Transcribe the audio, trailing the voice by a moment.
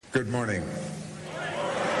Good morning.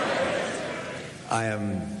 I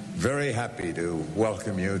am very happy to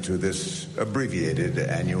welcome you to this abbreviated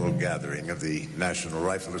annual gathering of the National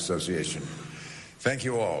Rifle Association. Thank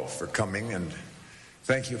you all for coming, and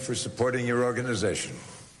thank you for supporting your organization.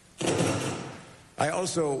 I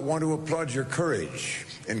also want to applaud your courage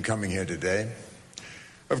in coming here today.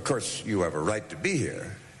 Of course, you have a right to be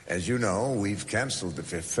here. As you know, we've canceled the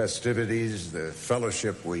festivities, the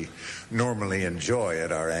fellowship we normally enjoy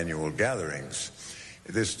at our annual gatherings.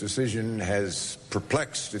 This decision has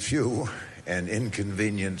perplexed a few and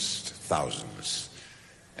inconvenienced thousands.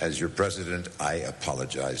 As your president, I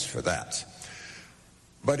apologize for that.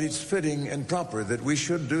 But it's fitting and proper that we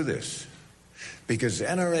should do this, because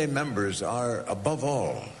NRA members are, above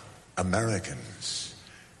all, Americans.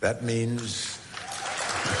 That means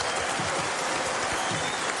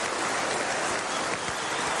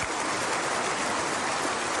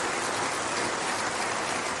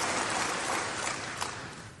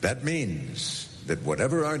that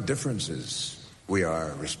whatever our differences, we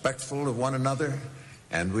are respectful of one another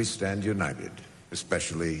and we stand united,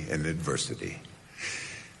 especially in adversity.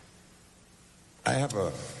 I have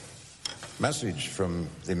a message from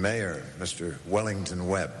the mayor, Mr. Wellington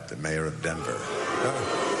Webb, the mayor of Denver.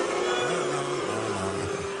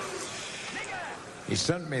 He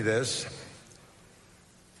sent me this,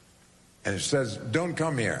 and it says, "Don't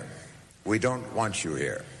come here. We don't want you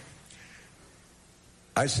here."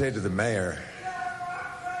 I say to the mayor,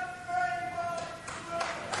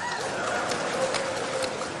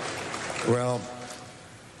 well,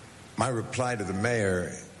 my reply to the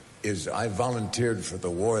mayor is I volunteered for the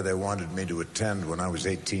war they wanted me to attend when I was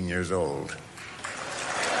 18 years old.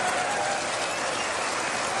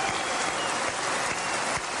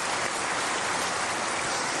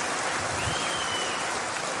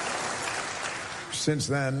 Since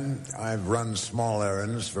then, I've run small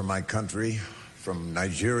errands for my country, from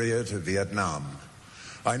Nigeria to Vietnam.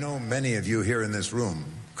 I know many of you here in this room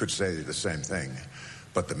could say the same thing,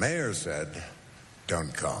 but the mayor said,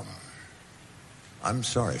 "Don't come." I'm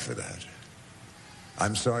sorry for that.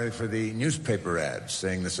 I'm sorry for the newspaper ads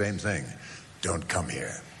saying the same thing. Don't come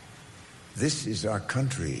here. This is our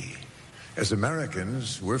country. As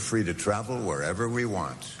Americans, we're free to travel wherever we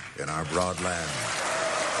want in our broad land.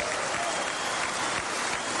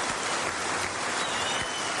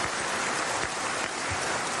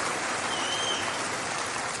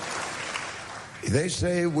 They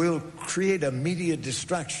say we'll create a media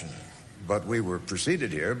distraction, but we were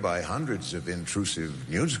preceded here by hundreds of intrusive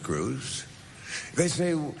news crews. They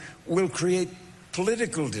say we'll create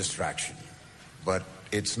political distraction, but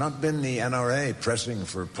it's not been the NRA pressing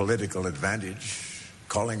for political advantage,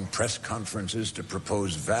 calling press conferences to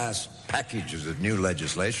propose vast packages of new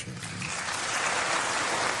legislation.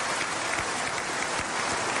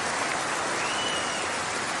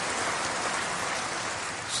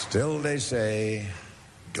 Still, they say,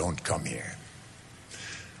 don't come here.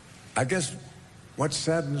 I guess what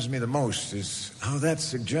saddens me the most is how that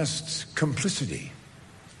suggests complicity.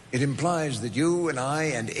 It implies that you and I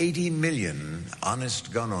and 80 million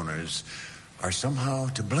honest gun owners are somehow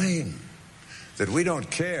to blame. That we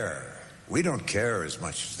don't care. We don't care as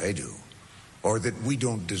much as they do. Or that we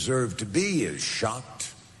don't deserve to be as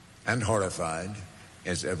shocked and horrified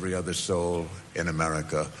as every other soul in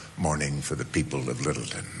America mourning for the people of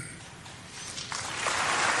Littleton.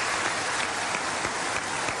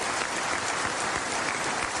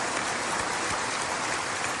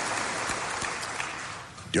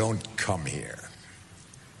 Don't come here.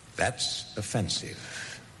 That's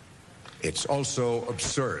offensive. It's also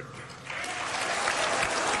absurd.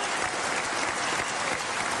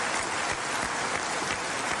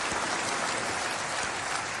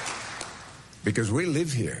 Because we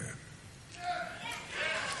live here.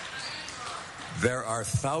 There are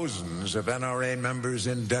thousands of NRA members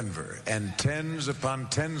in Denver and tens upon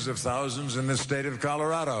tens of thousands in the state of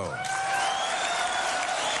Colorado.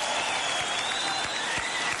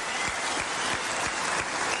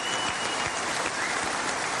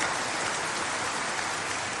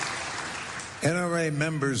 NRA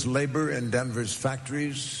members labor in Denver's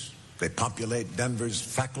factories. They populate Denver's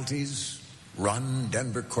faculties, run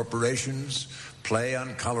Denver corporations, play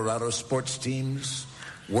on Colorado sports teams,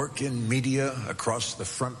 work in media across the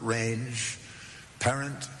Front Range,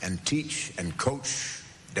 parent and teach and coach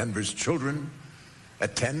Denver's children,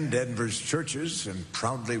 attend Denver's churches, and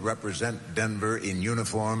proudly represent Denver in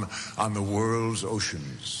uniform on the world's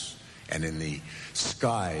oceans and in the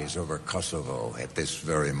skies over Kosovo at this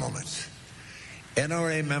very moment.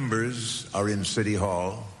 NRA members are in City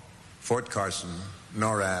Hall, Fort Carson,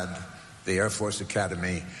 NORAD, the Air Force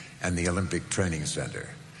Academy, and the Olympic Training Center.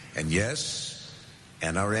 And yes,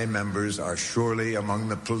 NRA members are surely among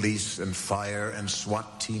the police and fire and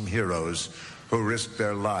SWAT team heroes who risked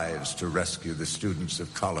their lives to rescue the students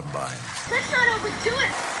of Columbine. Let's not overdo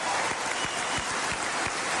it.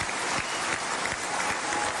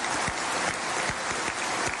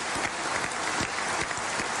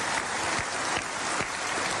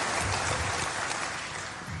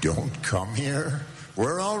 Don't come here.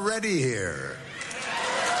 We're already here.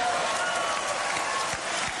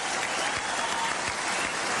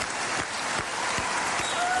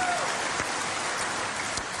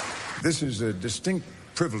 This is a distinct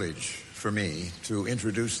privilege for me to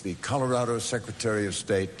introduce the Colorado Secretary of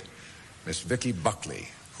State, Miss Vicki Buckley,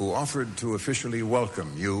 who offered to officially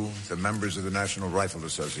welcome you, the members of the National Rifle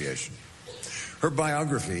Association. Her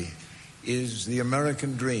biography is the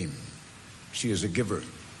American dream. She is a giver.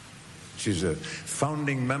 She's a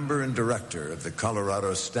founding member and director of the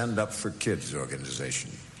Colorado Stand Up for Kids organization.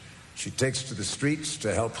 She takes to the streets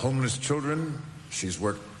to help homeless children. She's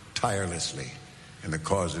worked tirelessly in the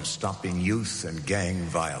cause of stopping youth and gang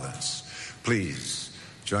violence. Please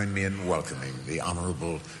join me in welcoming the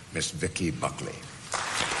Honorable Miss Vicki Buckley.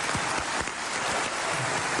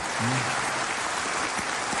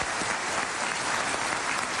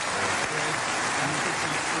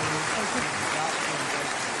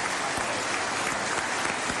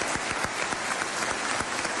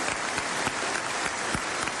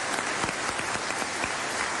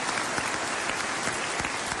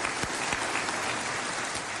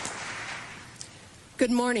 Good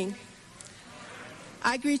morning.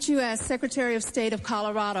 I greet you as Secretary of State of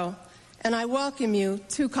Colorado, and I welcome you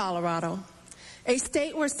to Colorado, a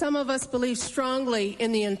state where some of us believe strongly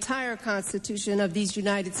in the entire Constitution of these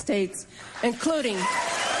United States, including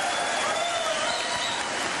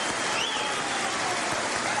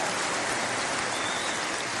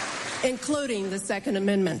the Second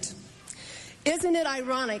Amendment. Isn't it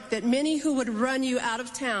ironic that many who would run you out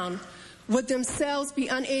of town would themselves be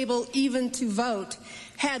unable even to vote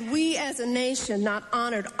had we as a nation not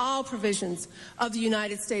honored all provisions of the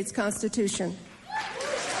United States Constitution?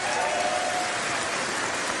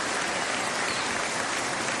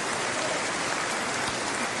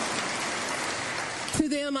 To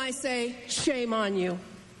them I say, shame on you.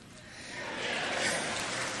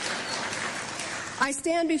 I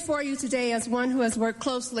stand before you today as one who has worked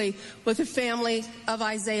closely with the family of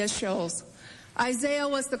Isaiah Shoals. Isaiah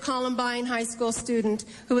was the Columbine high school student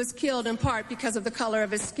who was killed in part because of the color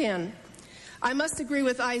of his skin. I must agree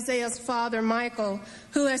with Isaiah's father, Michael,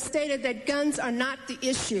 who has stated that guns are not the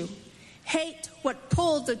issue. Hate, what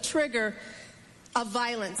pulled the trigger of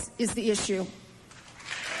violence, is the issue.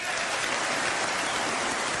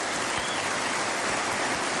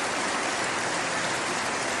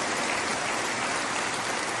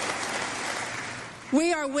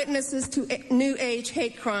 We are witnesses to new age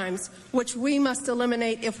hate crimes, which we must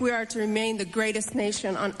eliminate if we are to remain the greatest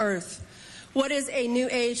nation on earth. What is a new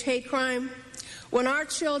age hate crime? When our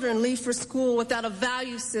children leave for school without a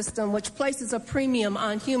value system which places a premium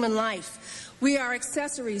on human life, we are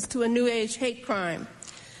accessories to a new age hate crime.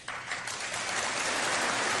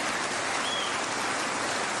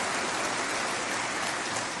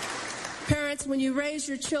 Parents, when you raise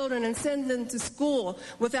your children and send them to school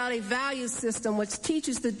without a value system which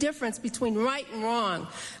teaches the difference between right and wrong,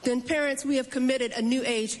 then parents, we have committed a new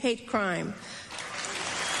age hate crime.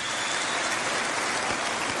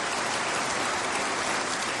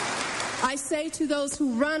 I say to those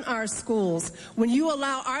who run our schools, when you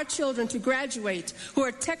allow our children to graduate who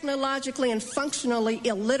are technologically and functionally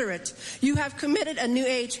illiterate, you have committed a new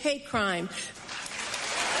age hate crime.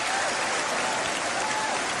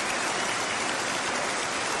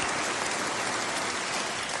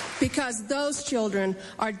 Because those children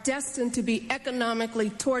are destined to be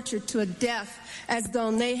economically tortured to a death as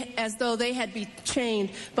though they had been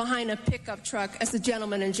chained behind a pickup truck as the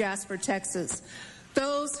gentleman in Jasper, Texas.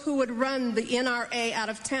 Those who would run the NRA out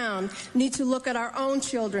of town need to look at our own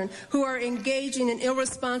children who are engaging in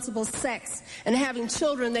irresponsible sex and having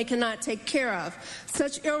children they cannot take care of.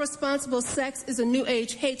 Such irresponsible sex is a new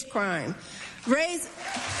age hate crime.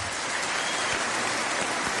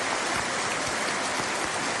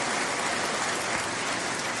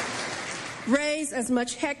 Raise as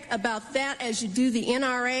much heck about that as you do the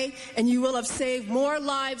NRA, and you will have saved more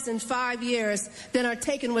lives in 5 years than are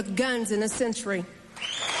taken with guns in a century.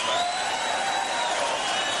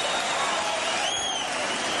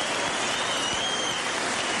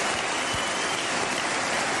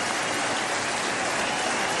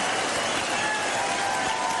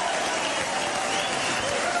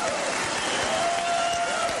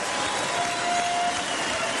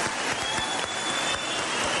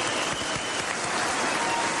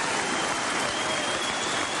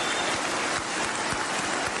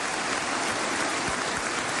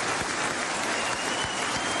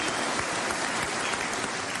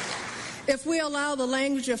 If we allow the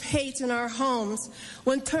language of hate in our homes,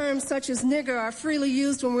 when terms such as nigger are freely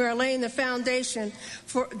used when we are laying the foundation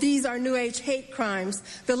for these are New Age hate crimes,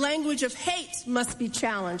 the language of hate must be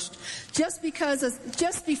challenged. Just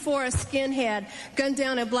before a skinhead gunned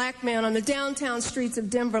down a black man on the downtown streets of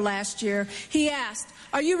Denver last year, he asked,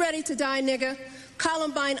 "Are you ready to die, nigger?"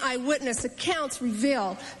 Columbine eyewitness accounts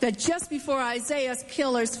reveal that just before Isaiah's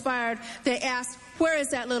killers fired, they asked, "Where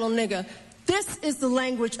is that little nigger?" This is the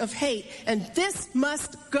language of hate, and this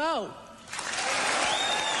must go.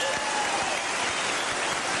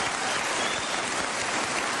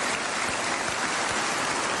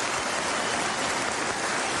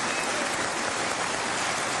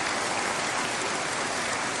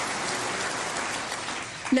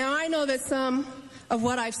 Now, I know that some of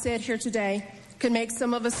what I've said here today can make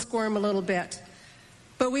some of us squirm a little bit,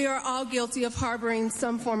 but we are all guilty of harboring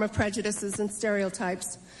some form of prejudices and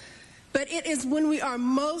stereotypes. But it is when we are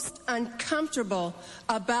most uncomfortable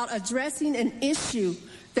about addressing an issue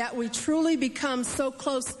that we truly become so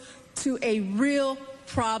close to a real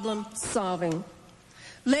problem solving.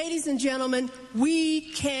 Ladies and gentlemen,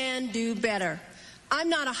 we can do better. I'm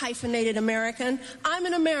not a hyphenated American. I'm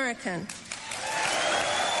an American.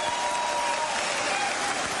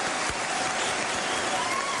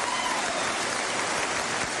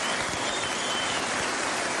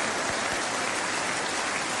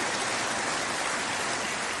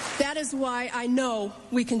 That is why I know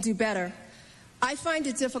we can do better. I find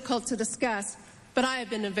it difficult to discuss, but I have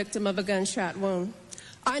been a victim of a gunshot wound.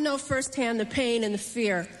 I know firsthand the pain and the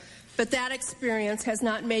fear, but that experience has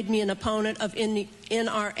not made me an opponent of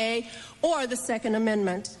NRA or the Second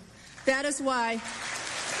Amendment. That is why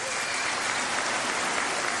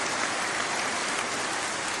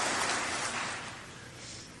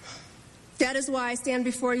I stand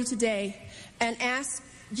before you today and ask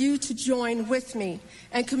you to join with me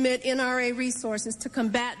and commit NRA resources to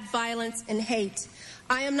combat violence and hate.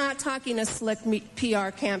 I am not talking a slick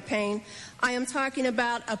PR campaign. I am talking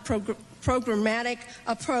about a programmatic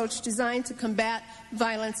approach designed to combat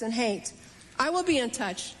violence and hate. I will be in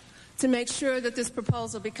touch to make sure that this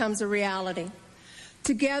proposal becomes a reality.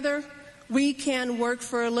 Together, we can work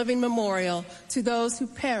for a living memorial to those who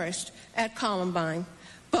perished at Columbine.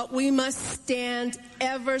 But we must stand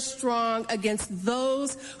ever strong against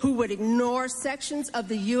those who would ignore sections of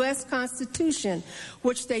the U.S. Constitution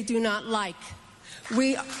which they do not like.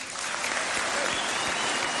 We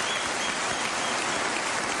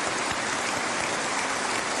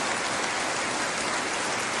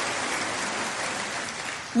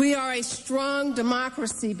are a strong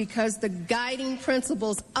democracy because the guiding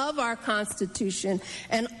principles of our Constitution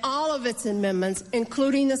and all of its amendments,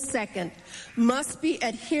 including the second, must be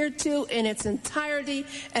adhered to in its entirety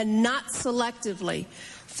and not selectively.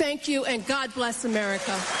 Thank you, and God bless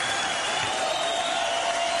America.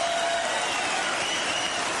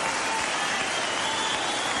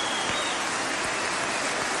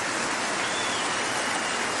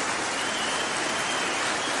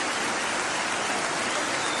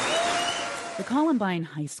 The Columbine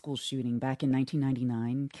High School shooting back in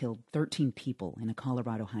 1999 killed 13 people in a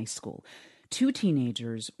Colorado high school. 2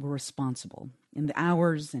 teenagers were responsible. In the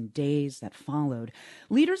hours and days that followed,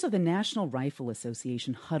 leaders of the National Rifle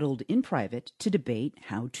Association huddled in private to debate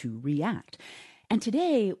how to react. And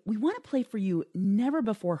today, we want to play for you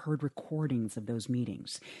never-before-heard recordings of those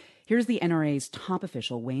meetings. Here's the NRA's top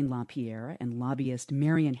official, Wayne LaPierre, and lobbyist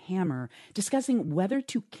Marion Hammer discussing whether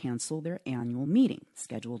to cancel their annual meeting,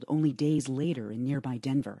 scheduled only days later in nearby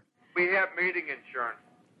Denver. We have meeting insurance.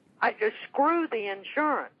 I just screw the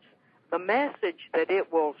insurance. The message that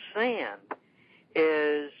it will send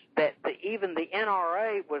is that even the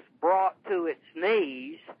NRA was brought to its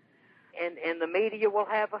knees, and the media will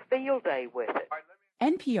have a field day with it.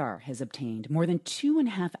 NPR has obtained more than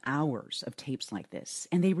 2.5 hours of tapes like this,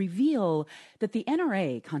 and they reveal that the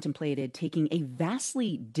NRA contemplated taking a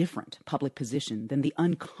vastly different public position than the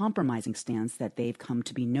uncompromising stance that they've come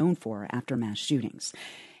to be known for after mass shootings.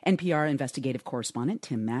 NPR investigative correspondent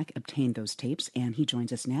Tim Mack obtained those tapes, and he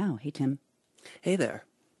joins us now. Hey, Tim. Hey there.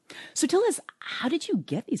 So tell us, how did you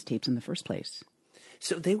get these tapes in the first place?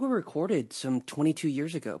 So they were recorded some 22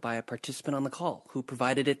 years ago by a participant on the call who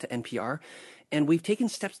provided it to NPR, and we've taken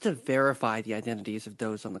steps to verify the identities of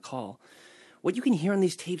those on the call. What you can hear on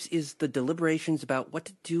these tapes is the deliberations about what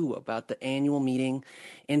to do about the annual meeting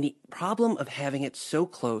and the problem of having it so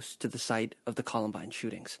close to the site of the Columbine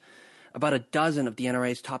shootings. About a dozen of the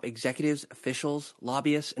NRA's top executives, officials,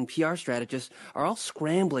 lobbyists, and PR strategists are all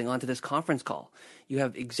scrambling onto this conference call. You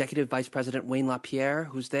have Executive Vice President Wayne LaPierre,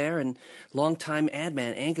 who's there, and longtime ad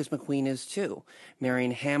man Angus McQueen is too.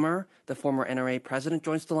 Marion Hammer, the former NRA president,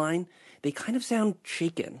 joins the line. They kind of sound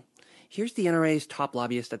shaken. Here's the NRA's top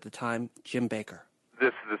lobbyist at the time, Jim Baker.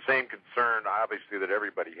 This is the same concern, obviously, that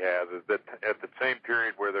everybody has, is that at the same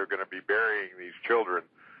period where they're going to be burying these children,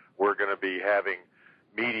 we're going to be having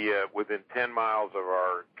media within 10 miles of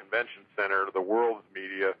our convention center, the world's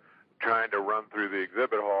media, trying to run through the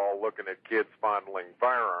exhibit hall looking at kids fondling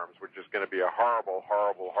firearms, which is going to be a horrible,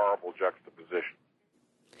 horrible, horrible juxtaposition.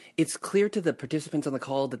 It's clear to the participants on the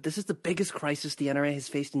call that this is the biggest crisis the NRA has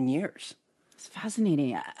faced in years. It's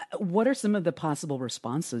fascinating. What are some of the possible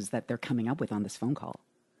responses that they're coming up with on this phone call?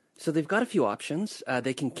 So they've got a few options.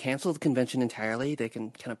 They can cancel the convention entirely. They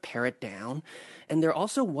can kind of pare it down. And they're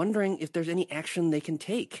also wondering if there's any action they can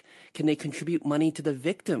take. Can they contribute money to the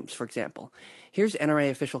victims, for example? Here's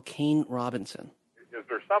NRA official Kane Robinson. Is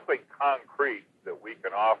there something concrete that we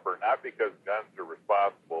can offer, not because guns are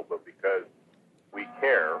responsible, but because we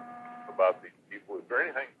care about these people? Is there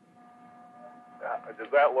anything? Does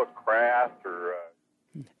that look crass or?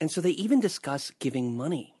 And so they even discuss giving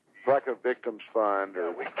money. Like a victims fund,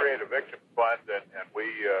 or we create a victims fund and we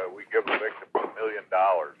give the victims $1 million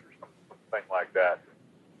or something like that.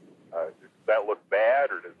 Does that look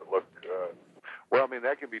bad, or does it look? Well, I mean,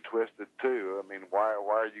 that can be twisted too. I mean, why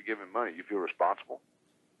are you giving money? You feel responsible?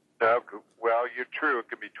 No, well, you're true. It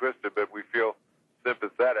can be twisted, but we feel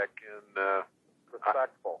sympathetic and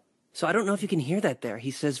respectful. So I don't know if you can hear that there.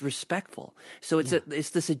 He says respectful. So it's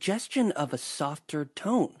the suggestion of a softer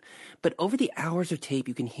tone. But over the hours of tape,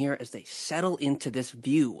 you can hear as they settle into this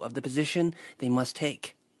view of the position they must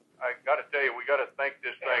take. I got to tell you, we got to think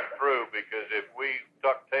this thing through, because if we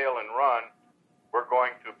duck tail and run, we're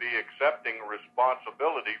going to be accepting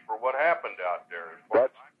responsibility for what happened out there.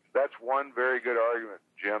 That's one very good argument,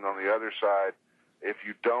 Jim. On the other side, if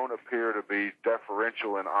you don't appear to be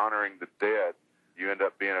deferential in honoring the dead, you end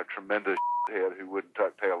up being a tremendous head who wouldn't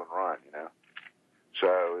tuck tail and run, you know.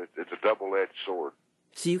 So it's a double-edged sword.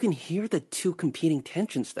 So you can hear the two competing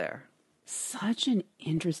tensions there. Such an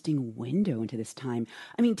interesting window into this time.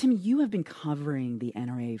 I mean, Tim, you have been covering the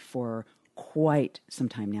NRA for quite some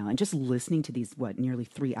time now, and just listening to these, nearly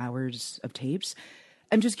 3 hours of tapes,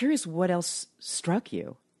 I'm just curious what else struck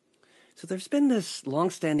you. So there's been this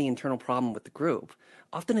long-standing internal problem with the group.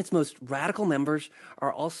 Often its most radical members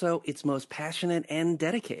are also its most passionate and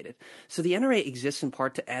dedicated. So the NRA exists in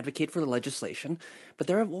part to advocate for the legislation, but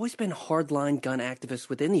there have always been hardline gun activists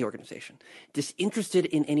within the organization, disinterested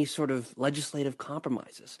in any sort of legislative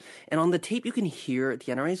compromises. And on the tape, you can hear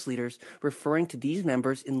the NRA's leaders referring to these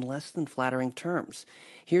members in less than flattering terms.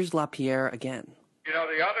 Here's LaPierre again. You know,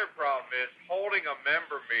 the other problem is holding a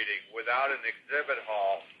member meeting without an exhibit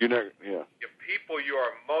hall. The people you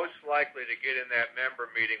are most likely to get in that member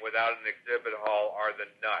meeting without an exhibit hall are the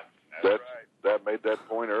nuts. That's right. That made that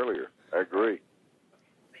point earlier. I agree.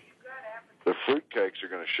 The fruitcakes are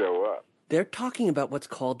going to show up. They're talking about what's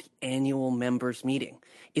called the annual members meeting.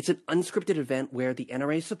 It's an unscripted event where the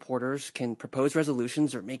NRA supporters can propose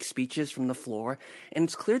resolutions or make speeches from the floor, and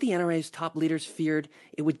it's clear the NRA's top leaders feared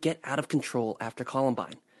it would get out of control after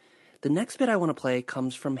Columbine. The next bit I want to play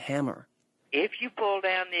comes from Hammer. If you pull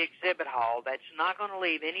down the exhibit hall, that's not going to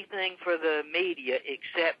leave anything for the media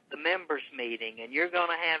except the members meeting, and you're going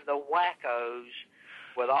to have the wackos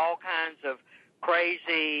with all kinds of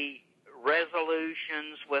crazy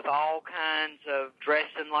resolutions, with all kinds of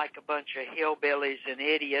dressing like a bunch of hillbillies and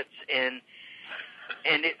idiots, and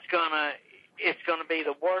it's gonna be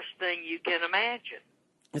the worst thing you can imagine.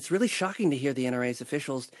 It's really shocking to hear the NRA's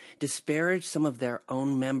officials disparage some of their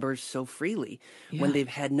own members so freely when they've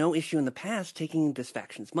had no issue in the past taking this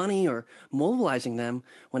faction's money or mobilizing them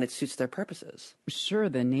when it suits their purposes. Sure,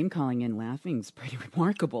 the name-calling and laughing is pretty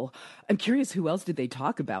remarkable. I'm curious, who else did they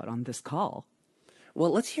talk about on this call?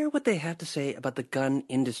 Well, let's hear what they have to say about the gun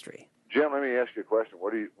industry. Jim, let me ask you a question.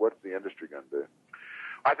 What's the industry going to do?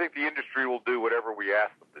 I think the industry will do whatever we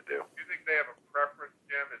ask them to do. Do you think they have a preference,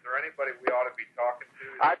 Jim? Is there anybody we ought to be talking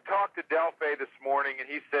to? I talked to Delphi this morning, and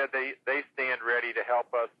he said they stand ready to help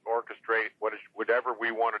us orchestrate whatever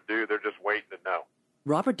we want to do. They're just waiting to know.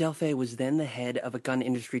 Robert Delphi was then the head of a gun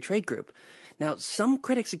industry trade group. Now, some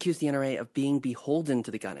critics accuse the NRA of being beholden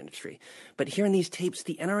to the gun industry, but here in these tapes,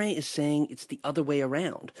 the NRA is saying it's the other way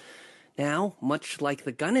around. Now, much like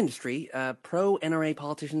the gun industry, pro-NRA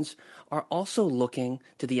politicians are also looking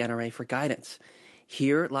to the NRA for guidance.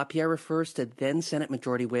 Here, LaPierre refers to then Senate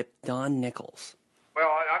Majority Whip Don Nichols. Well,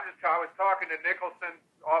 I was talking to Nicholson's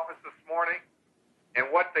office this morning, And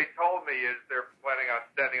what they told me is they're planning on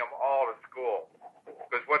sending them all to school,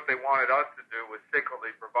 because what they wanted us to do was secretly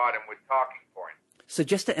provide them with talking points. So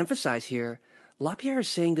just to emphasize here, LaPierre is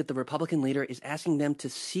saying that the Republican leader is asking them to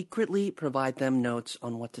secretly provide them notes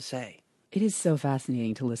on what to say. It is so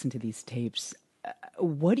fascinating to listen to these tapes.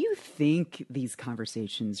 What do you think these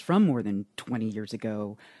conversations from more than 20 years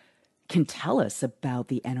ago can tell us about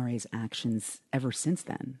the NRA's actions ever since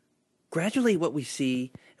then? Gradually, what we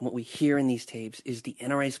see and what we hear in these tapes is the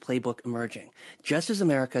NRA's playbook emerging, just as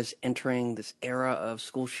America's entering this era of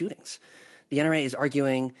school shootings. The NRA is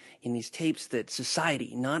arguing in these tapes that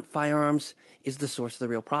society, not firearms, is the source of the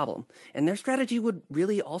real problem. And their strategy would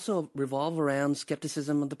really also revolve around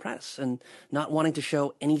skepticism of the press and not wanting to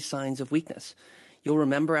show any signs of weakness. You'll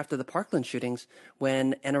remember after the Parkland shootings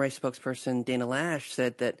when NRA spokesperson Dana Lash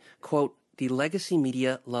said that, quote, the legacy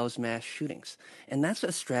media loves mass shootings. And that's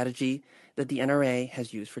a strategy that the NRA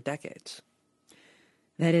has used for decades.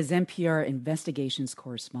 That is NPR investigations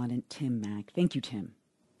correspondent Tim Mack. Thank you, Tim.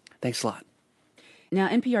 Thanks a lot. Now,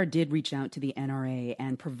 NPR did reach out to the NRA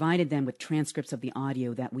and provided them with transcripts of the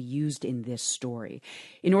audio that we used in this story.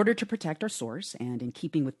 In order to protect our source and in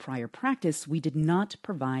keeping with prior practice, we did not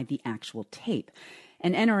provide the actual tape.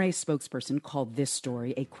 An NRA spokesperson called this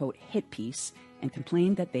story a, quote, hit piece and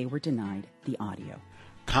complained that they were denied the audio.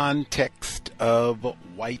 Context of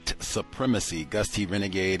white supremacy. Gus T.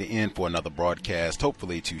 Renegade in for another broadcast,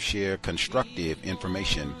 hopefully to share constructive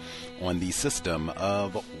information on the system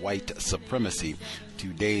of white supremacy.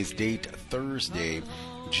 Today's date, Thursday,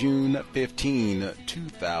 June 15,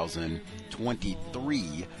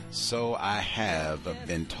 2023. So I have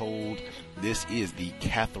been told. This is the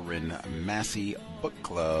Catherine Massey Book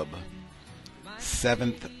Club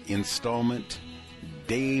 7th installment.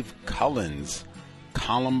 Dave Cullen's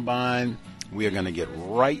Columbine. We are going to get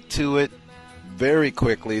right to it very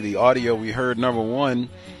quickly. The audio we heard, number one,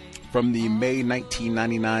 from the May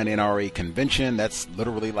 1999 NRA convention. That's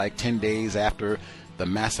literally like 10 days after the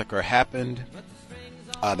massacre happened.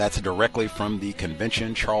 That's directly from the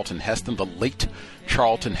convention. Charlton Heston, the late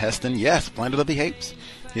Charlton Heston. Yes, Planet of the Apes.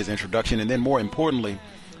 His introduction. And then more importantly,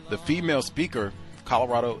 the female speaker,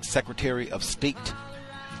 Colorado Secretary of State,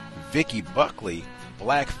 Vicki Buckley,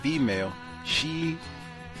 black female. She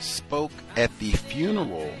spoke at the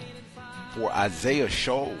funeral for Isaiah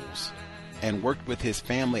Shoals and worked with his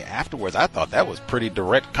family afterwards. I thought that was pretty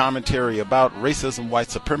direct commentary about racism, white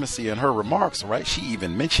supremacy in her remarks, right? She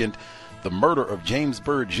even mentioned the murder of James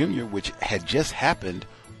Byrd Jr., which had just happened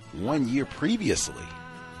 1 year previously.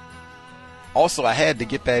 Also, I had to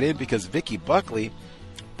get that in because Vicki Buckley,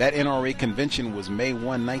 that NRA convention was May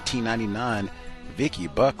 1, 1999. Vicki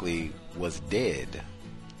Buckley was dead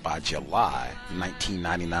by July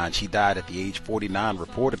 1999. She died at the age 49,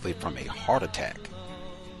 reportedly from a heart attack.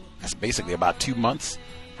 That's basically about 2 months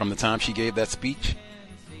from the time she gave that speech.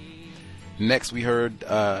 Next, we heard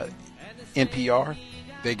NPR.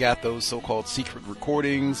 They got those so-called secret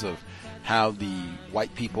recordings of how the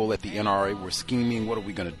white people at the NRA were scheming. What are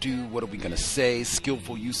we going to do? What are we going to say?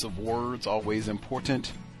 Skillful use of words, always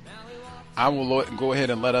important. I will go ahead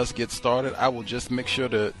and let us get started. I will just make sure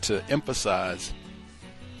to emphasize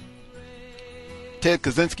Ted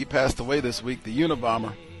Kaczynski passed away this week, the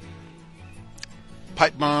Unabomber.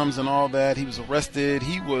 Pipe bombs and all that. He was arrested.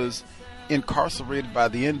 He was incarcerated by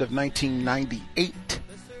the end of 1998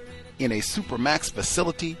 in a Supermax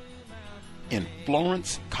facility in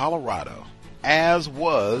Florence, Colorado, as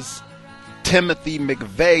was Timothy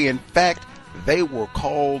McVeigh. In fact, they were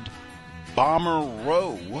called Bomber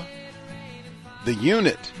Row, the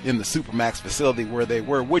unit in the Supermax facility where they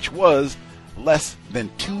were, which was less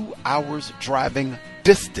than 2 hours driving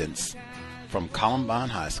distance from Columbine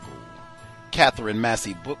High School. Catherine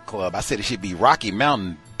Massey Book Club. I said it should be Rocky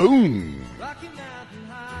Mountain. Boom! Rocky Mountain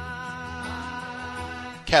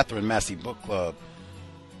High. Catherine Massey Book Club.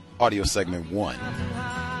 Audio segment 1.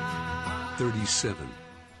 37.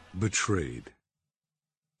 Betrayed.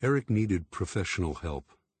 Eric needed professional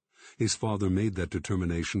help. His father made that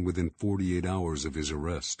determination within 48 hours of his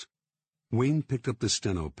arrest. Wayne picked up the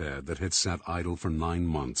steno pad that had sat idle for 9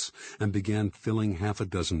 months and began filling half a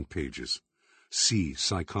dozen pages. See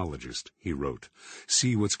psychologist, he wrote.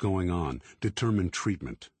 See what's going on. Determine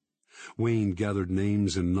treatment. Wayne gathered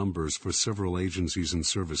names and numbers for several agencies and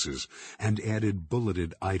services and added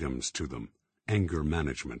bulleted items to them. Anger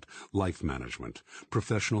management, life management,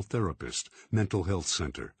 professional therapist, mental health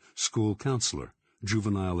center, school counselor,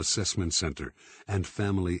 juvenile assessment center, and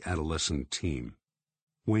family adolescent team.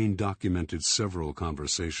 Wayne documented several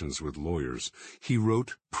conversations with lawyers. He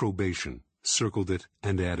wrote probation, circled it,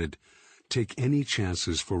 and added, take any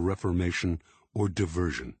chances for reformation or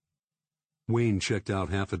diversion. Wayne checked out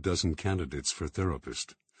half a dozen candidates for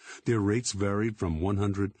therapist. Their rates varied from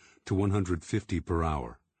 $100 to $150 per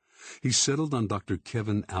hour. He settled on Dr.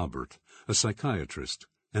 Kevin Albert, a psychiatrist,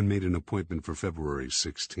 and made an appointment for February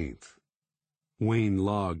 16th. Wayne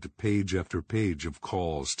logged page after page of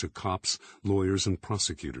calls to cops, lawyers, and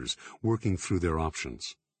prosecutors, working through their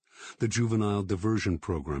options. The juvenile diversion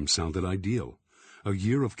program sounded ideal. A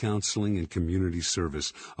year of counseling and community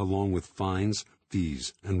service, along with fines,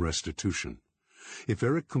 fees, and restitution. If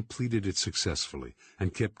Eric completed it successfully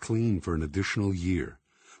and kept clean for an additional year,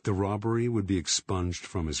 the robbery would be expunged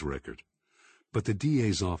from his record. But the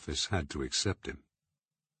DA's office had to accept him.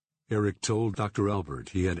 Eric told Dr. Albert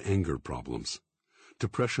he had anger problems.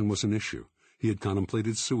 Depression was an issue. He had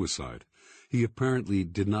contemplated suicide. He apparently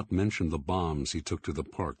did not mention the bombs he took to the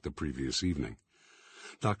park the previous evening.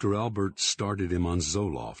 Dr. Albert started him on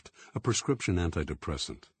Zoloft, a prescription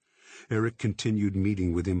antidepressant. Eric continued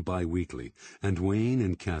meeting with him bi-weekly, and Wayne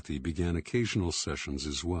and Kathy began occasional sessions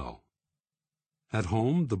as well. At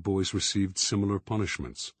home, the boys received similar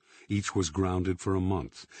punishments. Each was grounded for a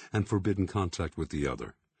month and forbidden contact with the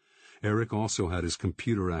other. Eric also had his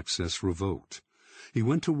computer access revoked. He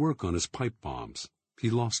went to work on his pipe bombs. He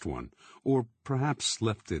lost one, or perhaps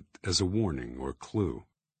left it as a warning or clue.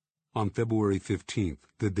 On February 15th,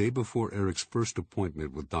 the day before Eric's first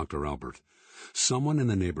appointment with Dr. Albert, someone in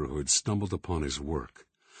the neighborhood stumbled upon his work.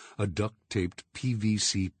 A duct-taped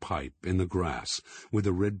PVC pipe in the grass with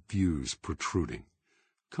a red fuse protruding.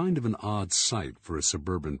 Kind of an odd sight for a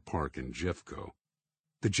suburban park in Jeffco.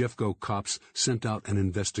 The Jeffco cops sent out an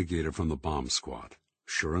investigator from the bomb squad.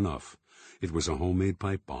 Sure enough, it was a homemade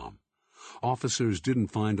pipe bomb. Officers didn't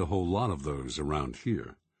find a whole lot of those around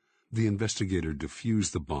here. The investigator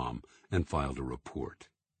defused the bomb and filed a report.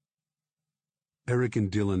 Eric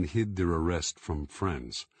and Dylan hid their arrest from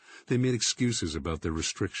friends. They made excuses about their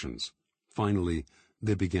restrictions. Finally,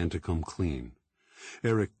 they began to come clean.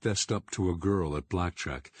 Eric fessed up to a girl at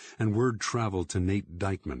blackjack, and word traveled to Nate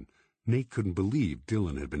Dykeman. Nate couldn't believe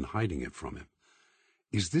Dylan had been hiding it from him.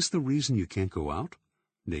 "Is this the reason you can't go out?"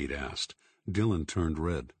 Nate asked. Dylan turned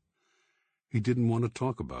red. "He didn't want to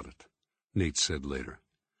talk about it," Nate said later.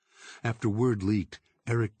 After word leaked,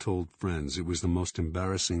 Eric told friends it was the most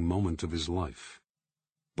embarrassing moment of his life.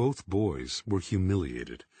 Both boys were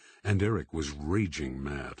humiliated, and Eric was raging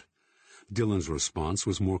mad. Dylan's response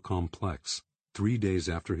was more complex. 3 days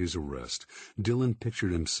after his arrest, Dylan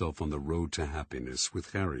pictured himself on the road to happiness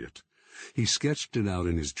with Harriet. He sketched it out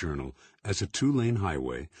in his journal as a 2-lane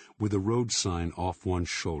highway with a road sign off one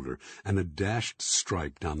shoulder and a dashed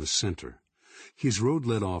stripe down the center. His road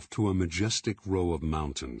led off to a majestic row of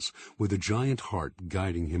mountains with a giant heart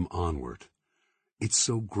guiding him onward. "It's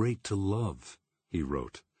so great to love," he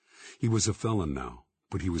wrote. He was a felon now,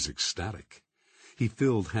 but he was ecstatic. He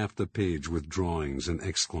filled half the page with drawings and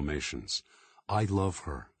exclamations. "I love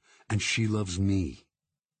her, and she loves me."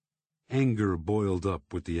 Anger boiled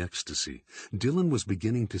up with the ecstasy. Dylan was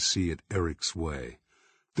beginning to see it Eric's way.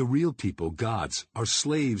 The real people, gods, are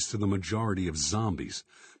slaves to the majority of zombies,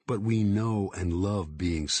 but we know and love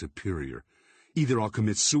being superior. Either I'll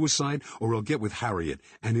commit suicide or I'll get with Harriet,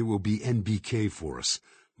 and it will be NBK for us.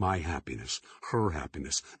 My happiness, her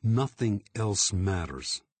happiness, nothing else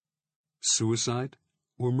matters. Suicide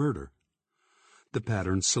or murder? The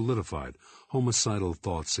pattern solidified, homicidal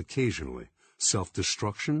thoughts occasionally,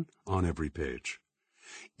 self-destruction on every page.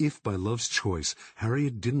 "If by love's choice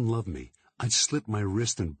Harriet didn't love me, I'd slit my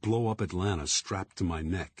wrist and blow up Atlanta strapped to my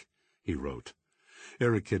neck," he wrote.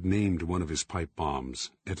 Eric had named one of his pipe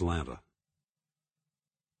bombs Atlanta.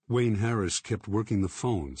 Wayne Harris kept working the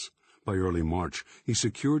phones. By early March, he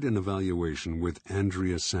secured an evaluation with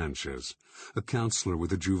Andrea Sanchez, a counselor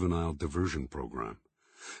with a juvenile diversion program.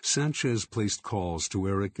 Sanchez placed calls to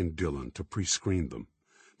Eric and Dylan to pre-screen them.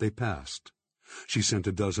 They passed. She sent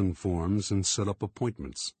a dozen forms and set up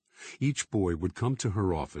appointments. Each boy would come to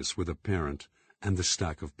her office with a parent and the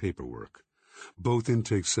stack of paperwork. Both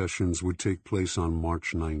intake sessions would take place on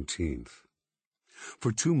March 19th.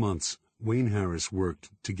 For 2 months, Wayne Harris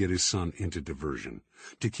worked to get his son into diversion,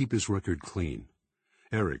 to keep his record clean.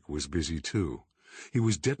 Eric was busy too. He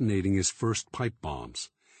was detonating his first pipe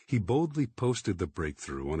bombs. He boldly posted the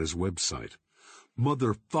breakthrough on his website.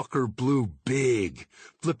 "Motherfucker blew big.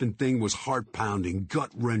 Flippin' thing was heart-pounding,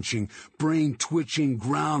 gut-wrenching, brain-twitching,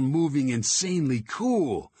 ground-moving, insanely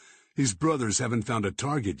cool. His brothers haven't found a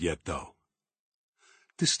target yet, though."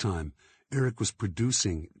 This time, Eric was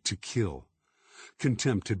producing to kill.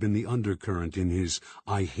 Contempt had been the undercurrent in his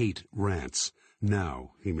 "I hate" rants.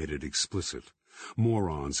 Now he made it explicit.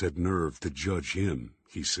 Morons had nerve to judge him,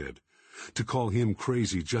 he said. To call him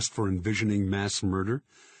crazy just for envisioning mass murder?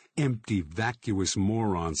 Empty, vacuous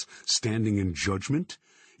morons standing in judgment?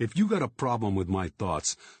 If you got a problem with my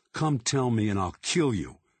thoughts, come tell me and I'll kill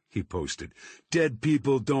you, he posted. Dead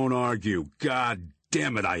people don't argue. God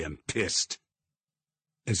damn it, I am pissed.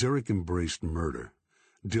 As Eric embraced murder,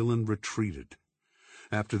 Dylan retreated.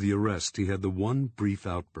 After the arrest, he had the one brief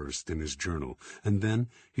outburst in his journal, and then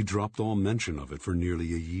he dropped all mention of it for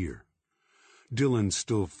nearly a year. Dylan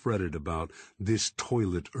still fretted about this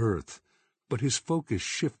toilet earth, but his focus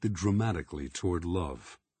shifted dramatically toward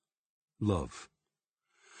love. Love.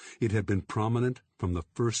 It had been prominent from the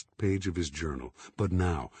first page of his journal, but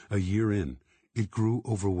now, a year in, it grew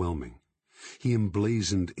overwhelming. He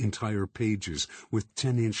emblazoned entire pages with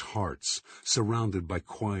 10-inch hearts, surrounded by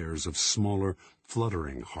choirs of smaller,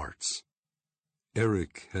 fluttering hearts.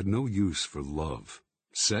 Eric had no use for love.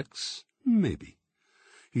 Sex? Maybe.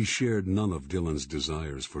 He shared none of Dylan's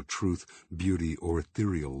desires for truth, beauty, or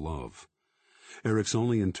ethereal love. Eric's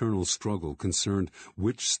only internal struggle concerned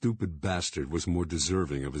which stupid bastard was more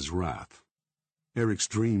deserving of his wrath. Eric's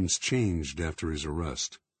dreams changed after his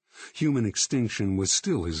arrest. Human extinction was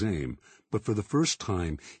still his aim, but for the first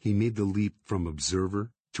time he made the leap from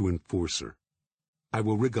observer to enforcer. I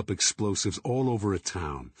will rig up explosives all over a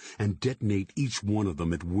town and detonate each one of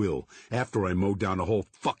them at will after I mow down a whole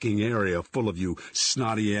fucking area full of you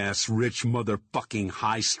snotty-ass, rich, motherfucking,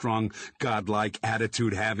 high-strung, godlike,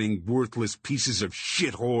 attitude-having, worthless pieces of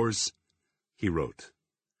shit whores, he wrote.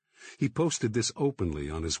 He posted this openly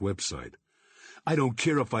on his website. I don't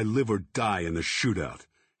care if I live or die in the shootout,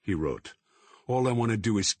 he wrote. All I want to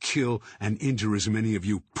do is kill and injure as many of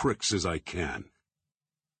you pricks as I can.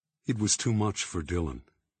 It was too much for Dylan.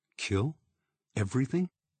 Kill? Everything?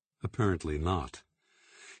 Apparently not.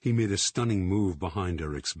 He made a stunning move behind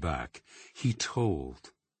Eric's back. He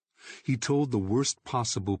told the worst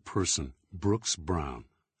possible person, Brooks Brown.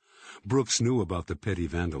 Brooks knew about the petty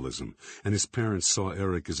vandalism, and his parents saw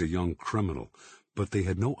Eric as a young criminal, but they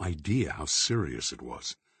had no idea how serious it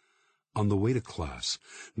was. On the way to class,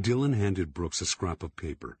 Dylan handed Brooks a scrap of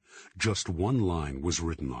paper. Just one line was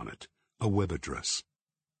written on it, a web address.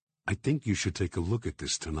 I think you should take a look at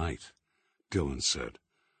this tonight, Dylan said.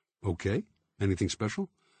 Okay, anything special?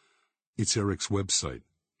 It's Eric's website.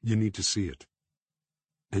 You need to see it.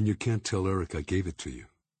 And you can't tell Eric I gave it to you.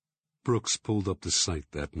 Brooks pulled up the site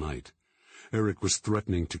that night. Eric was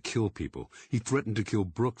threatening to kill people. He threatened to kill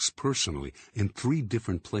Brooks personally in 3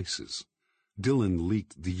 different places. Dylan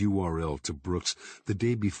leaked the URL to Brooks the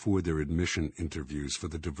day before their admission interviews for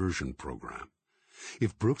the diversion program.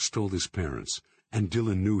 If Brooks told his parents, and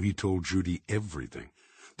Dylan knew he told Judy everything,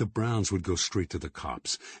 the Browns would go straight to the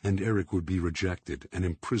cops, and Eric would be rejected and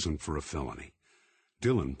imprisoned for a felony.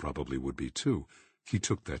 Dylan probably would be too. He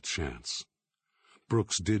took that chance.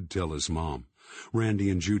 Brooks did tell his mom. Randy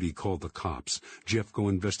and Judy called the cops. Jeffco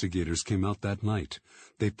investigators came out that night.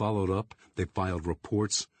 They followed up, they filed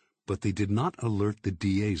reports, but they did not alert the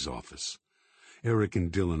DA's office. Eric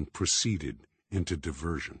and Dylan proceeded into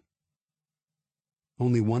diversion.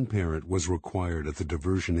 Only one parent was required at the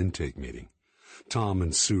diversion intake meeting. Tom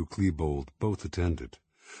and Sue Klebold both attended.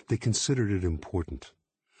 They considered it important.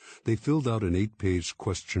 They filled out an 8-page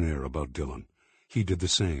questionnaire about Dylan. He did the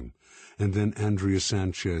same, and then Andrea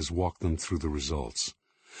Sanchez walked them through the results.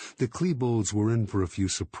 The Klebolds were in for a few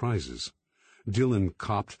surprises. Dylan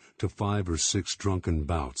copped to 5 or 6 drunken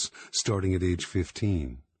bouts, starting at age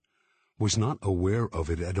 15. Was not aware of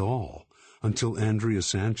it at all until Andrea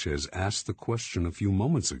Sanchez asked the question a few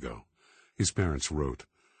moments ago. His parents wrote.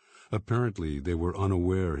 Apparently they were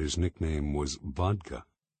unaware his nickname was Vodka.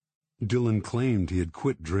 Dylan claimed he had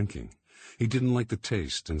quit drinking. He didn't like the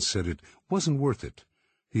taste and said it wasn't worth it.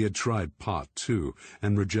 He had tried pot, too,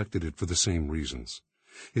 and rejected it for the same reasons.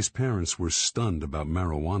 His parents were stunned about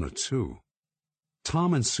marijuana, too.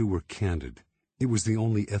 Tom and Sue were candid. It was the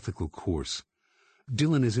only ethical course.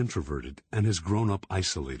 Dylan is introverted and has grown up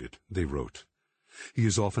isolated, they wrote. He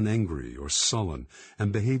is often angry or sullen,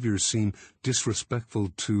 and behaviors seem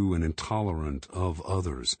disrespectful to and intolerant of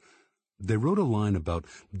others. They wrote a line about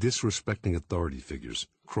disrespecting authority figures,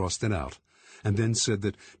 crossed it out, and then said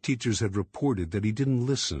that teachers had reported that he didn't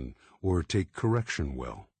listen or take correction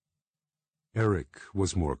well. Eric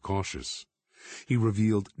was more cautious. He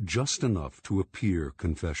revealed just enough to appear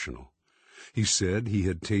confessional. He said he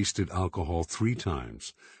had tasted alcohol 3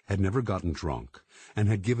 times, had never gotten drunk, and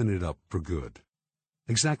had given it up for good.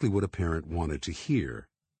 Exactly what a parent wanted to hear.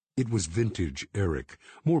 It was vintage Eric,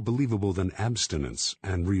 more believable than abstinence,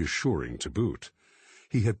 and reassuring to boot.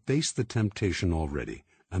 He had faced the temptation already,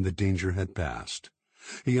 and the danger had passed.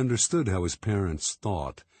 He understood how his parents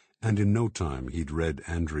thought, and in no time he'd read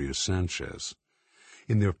Andrea Sanchez.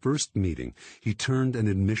 In their first meeting, he turned an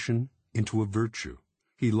admission into a virtue.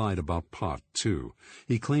 He lied about pot, too.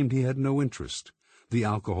 He claimed he had no interest. The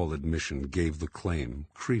alcohol admission gave the claim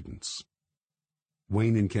credence.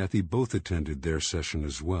 Wayne and Kathy both attended their session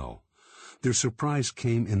as well. Their surprise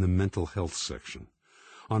came in the mental health section.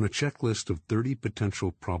 On a checklist of 30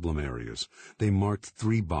 potential problem areas, they marked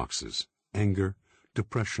 3 boxes: anger,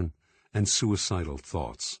 depression, and suicidal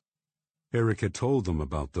thoughts. Eric had told them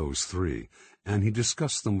about those 3, and he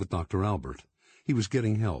discussed them with Dr. Albert. He was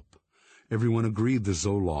getting help. Everyone agreed the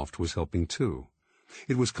Zoloft was helping too.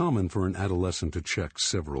 It was common for an adolescent to check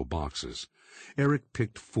several boxes. Eric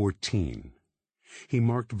picked 14. He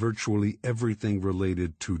marked virtually everything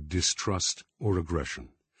related to distrust or aggression.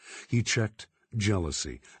 He checked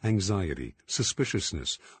jealousy, anxiety,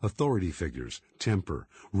 suspiciousness, authority figures, temper,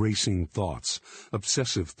 racing thoughts,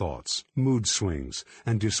 obsessive thoughts, mood swings,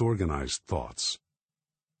 and disorganized thoughts.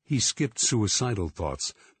 He skipped suicidal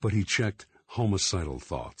thoughts, but he checked homicidal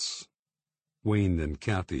thoughts. Wayne and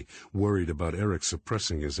Kathy worried about Eric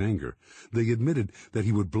suppressing his anger. They admitted that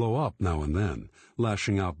he would blow up now and then,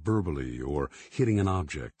 lashing out verbally or hitting an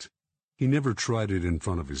object. He never tried it in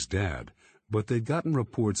front of his dad, but they'd gotten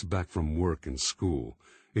reports back from work and school.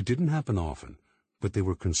 It didn't happen often, but they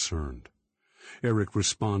were concerned. Eric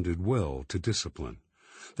responded well to discipline.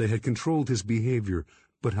 They had controlled his behavior,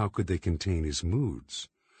 but how could they contain his moods?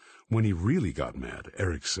 When he really got mad,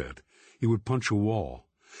 Eric said, he would punch a wall.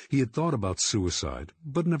 He had thought about suicide,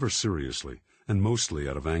 but never seriously, and mostly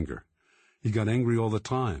out of anger. He got angry all the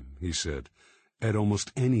time, he said, at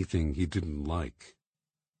almost anything he didn't like.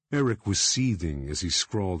 Eric was seething as he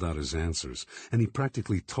scrawled out his answers, and he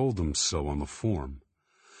practically told them so on the form.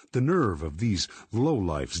 The nerve of these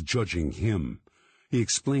lowlifes judging him. He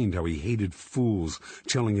explained how he hated fools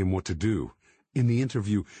telling him what to do. In the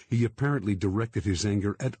interview, he apparently directed his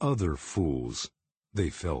anger at other fools. They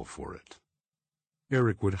fell for it.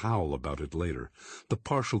 Eric would howl about it later. The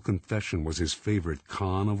partial confession was his favorite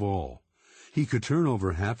con of all. He could turn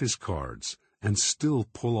over half his cards and still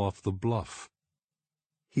pull off the bluff.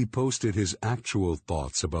 He posted his actual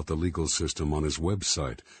thoughts about the legal system on his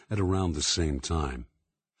website at around the same time.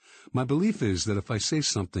 My belief is that if I say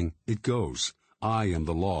something, it goes. I am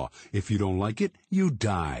the law. If you don't like it, you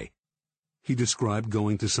die. He described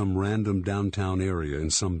going to some random downtown area in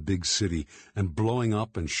some big city and blowing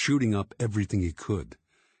up and shooting up everything he could.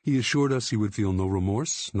 He assured us he would feel no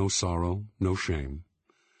remorse, no sorrow, no shame.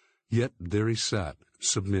 Yet there he sat,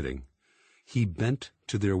 submitting. He bent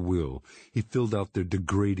to their will. He filled out their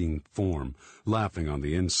degrading form. Laughing on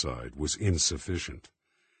the inside was insufficient.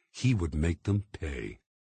 He would make them pay.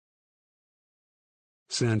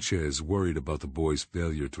 Sanchez worried about the boy's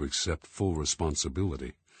failure to accept full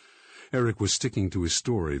responsibility. Eric was sticking to his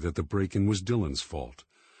story that the break-in was Dylan's fault.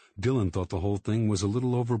 Dylan thought the whole thing was a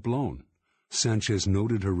little overblown. Sanchez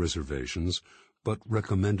noted her reservations, but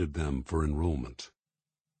recommended them for enrollment.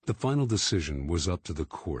 The final decision was up to the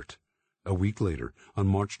court. A week later, on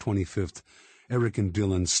March 25th, Eric and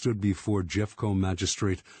Dylan stood before Jeffco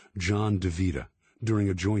magistrate John DeVita during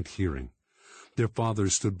a joint hearing. Their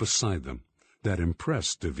fathers stood beside them. That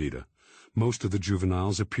impressed DeVita. Most of the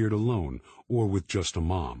juveniles appeared alone or with just a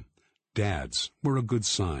mom. Dads were a good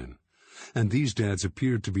sign, and these dads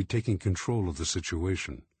appeared to be taking control of the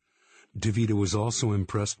situation. DeVita was also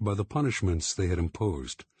impressed by the punishments they had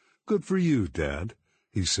imposed. "Good for you, Dad,"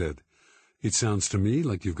 he said. "It sounds to me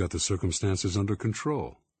like you've got the circumstances under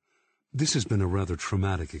control." "This has been a rather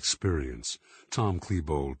traumatic experience," Tom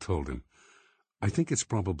Klebold told him. "I think it's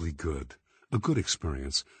probably good, a good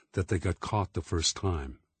experience, that they got caught the first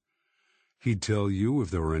time." "He'd tell you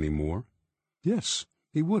if there were any more?" "Yes.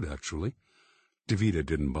 He would, actually." DeVita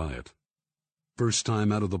didn't buy it. "First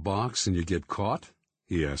time out of the box and you get caught?"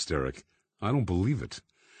 he asked Eric. "I don't believe it.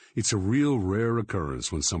 It's a real rare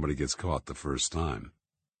occurrence when somebody gets caught the first time."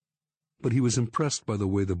 But he was impressed by the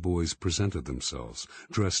way the boys presented themselves,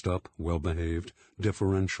 dressed up, well-behaved,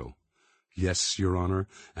 deferential. "Yes, Your Honor,"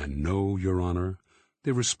 and "No, Your Honor."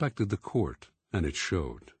 They respected the court, and it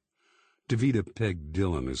showed. DeVita pegged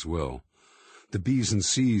Dylan as well. The B's and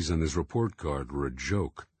C's on his report card were a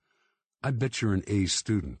joke. "I bet you're an A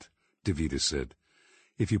student," DeVita said,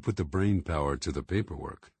 "if you put the brain power to the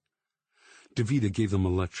paperwork." DeVita gave them a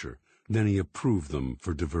lecture, then he approved them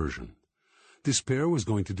for diversion. This pair was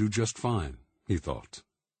going to do just fine, he thought.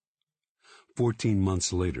 14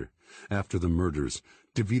 months later, after the murders,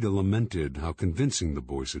 DeVita lamented how convincing the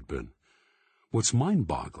boys had been. "What's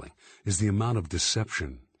mind-boggling is the amount of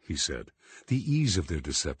deception," he said, "the ease of their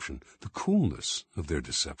deception, the coolness of their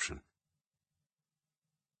deception."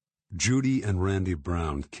 Judy and Randy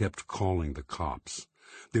Brown kept calling the cops.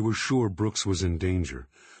 They were sure Brooks was in danger.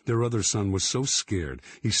 Their other son was so scared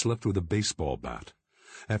he slept with a baseball bat.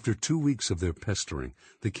 After 2 weeks of their pestering,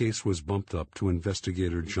 the case was bumped up to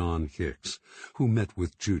investigator John Hicks, who met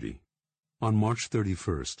with Judy. On March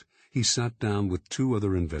 31st, he sat down with 2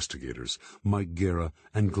 other investigators, Mike Guerra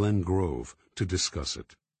and Glenn Grove, to discuss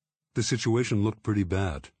it. The situation looked pretty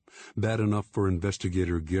bad enough for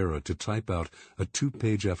investigator Guerra to type out a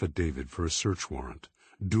 2-page affidavit for a search warrant,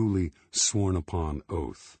 duly sworn upon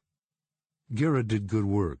oath. Guerra did good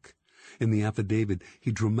work. In the affidavit,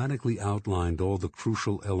 he dramatically outlined all the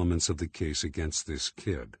crucial elements of the case against this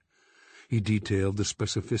kid. He detailed the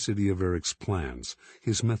specificity of Eric's plans,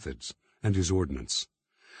 his methods, and his ordnance.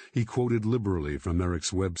 He quoted liberally from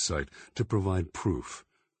Eric's website to provide proof.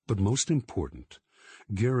 But most important,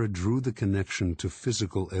 Guerra drew the connection to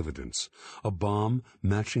physical evidence. A bomb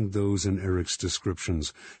matching those in Eric's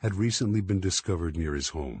descriptions had recently been discovered near his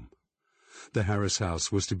home. The Harris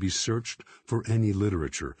house was to be searched for any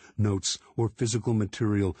literature, notes, or physical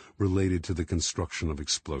material related to the construction of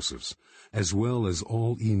explosives, as well as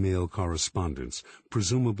all email correspondence,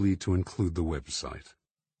 presumably to include the website.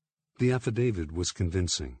 The affidavit was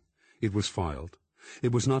convincing. It was filed.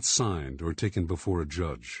 It was not signed or taken before a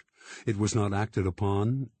judge. It was not acted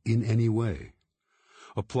upon in any way.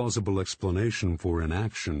 A plausible explanation for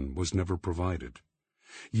inaction was never provided.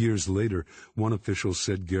 Years later, one official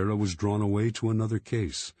said Guerra was drawn away to another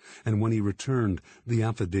case, and when he returned, the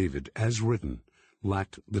affidavit, as written,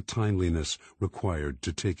 lacked the timeliness required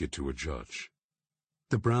to take it to a judge.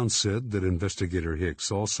 The Browns said that investigator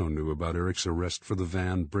Hicks also knew about Eric's arrest for the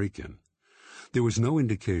van break-in. There was no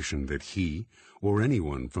indication that he, or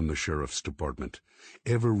anyone from the sheriff's department,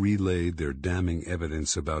 ever relayed their damning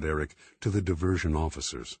evidence about Eric to the diversion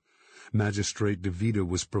officers. Magistrate DeVita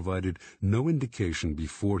was provided no indication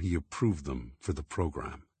before he approved them for the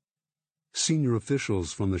program. Senior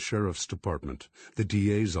officials from the sheriff's department, the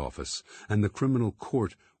DA's office, and the criminal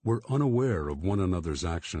court were unaware of one another's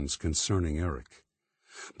actions concerning Eric.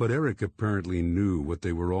 But Eric apparently knew what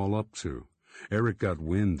they were all up to. Eric got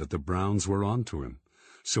wind that the Browns were onto him,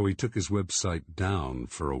 so he took his website down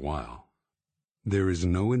for a while. There is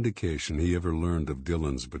no indication he ever learned of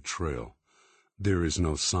Dylan's betrayal. There is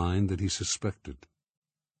no sign that he suspected.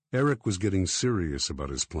 Eric was getting serious about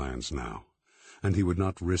his plans now, and he would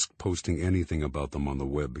not risk posting anything about them on the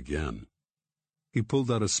web again. He pulled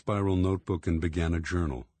out a spiral notebook and began a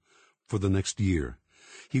journal. For the next year,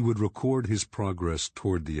 he would record his progress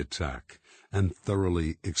toward the attack and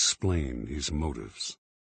thoroughly explain his motives.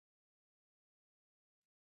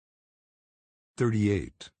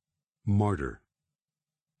 38. Martyr.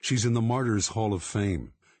 She's in the Martyrs' Hall of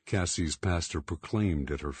Fame, Cassie's pastor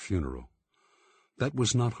proclaimed at her funeral. That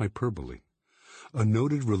was not hyperbole. A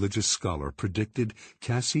noted religious scholar predicted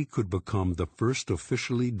Cassie could become the first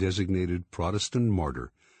officially designated Protestant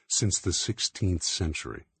martyr since the 16th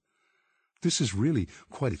century. "This is really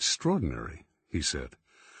quite extraordinary," he said.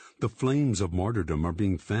 "The flames of martyrdom are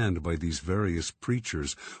being fanned by these various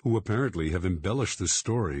preachers who apparently have embellished the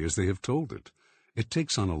story as they have told it. It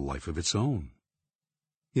takes on a life of its own."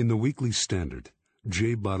 In the Weekly Standard,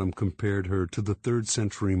 J. Bottom compared her to the 3rd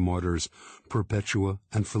century martyrs Perpetua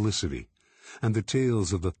and Felicity, and the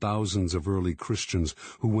tales of the thousands of early Christians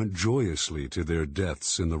who went joyously to their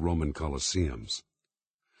deaths in the Roman Colosseums.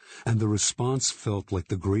 And the response felt like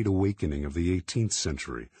the Great Awakening of the 18th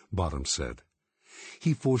century, Bottom said.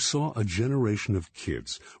 He foresaw a generation of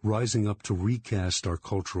kids rising up to recast our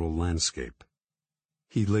cultural landscape.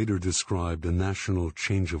 He later described a national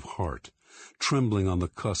change of heart, trembling on the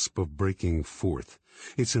cusp of breaking forth.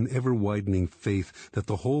 It's an ever-widening faith that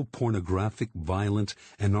the whole pornographic, violent,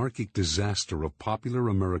 anarchic disaster of popular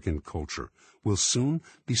American culture will soon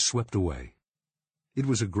be swept away. It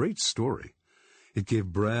was a great story. It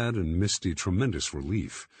gave Brad and Misty tremendous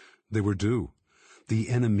relief. They were due. The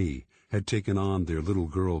enemy had taken on their little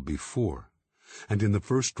girl before, and in the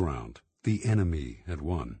first round, the enemy had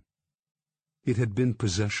won. It had been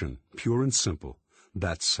possession, pure and simple.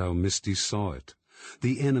 That's how Misty saw it.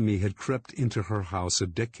 The enemy had crept into her house a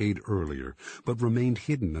decade earlier, but remained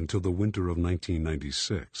hidden until the winter of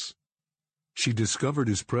 1996. She discovered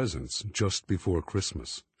his presence just before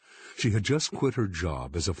Christmas. She had just quit her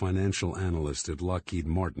job as a financial analyst at Lockheed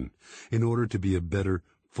Martin in order to be a better,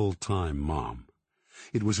 full-time mom.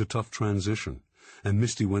 It was a tough transition, and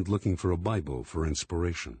Misty went looking for a Bible for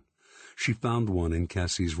inspiration. She found one in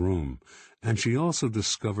Cassie's room, and she also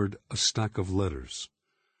discovered a stack of letters.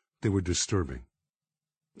 They were disturbing.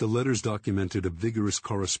 The letters documented a vigorous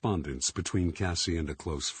correspondence between Cassie and a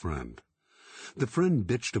close friend. The friend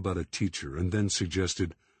bitched about a teacher and then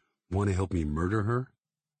suggested, "Want to help me murder her?"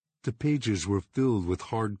 The pages were filled with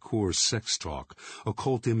hardcore sex talk,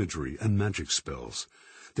 occult imagery, and magic spells.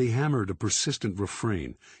 They hammered a persistent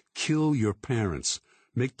refrain: kill your parents.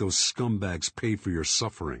 Make those scumbags pay for your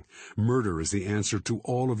suffering. Murder is the answer to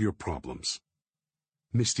all of your problems.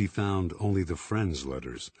 Misty found only the friends'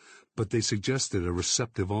 letters, but they suggested a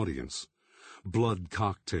receptive audience. Blood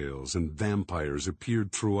cocktails and vampires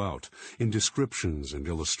appeared throughout, in descriptions and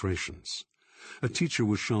illustrations. A teacher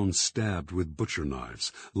was shown stabbed with butcher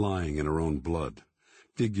knives, lying in her own blood.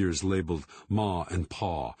 Figures labeled Ma and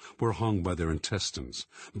Pa were hung by their intestines.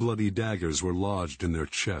 Bloody daggers were lodged in their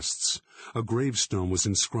chests. A gravestone was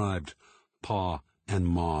inscribed, Pa and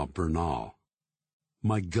Ma Bernal.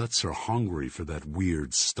 My guts are hungry for that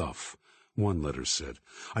weird stuff, one letter said.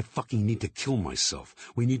 I fucking need to kill myself.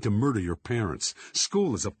 We need to murder your parents.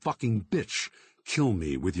 School is a fucking bitch. Kill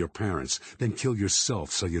me with your parents, then kill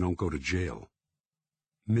yourself so you don't go to jail.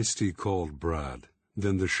 Misty called Brad,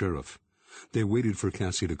 then the sheriff. They waited for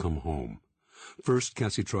Cassie to come home. First,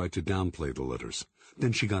 Cassie tried to downplay the letters.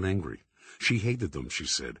 Then she got angry. She hated them, she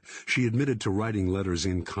said. She admitted to writing letters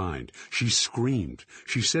in kind. She screamed.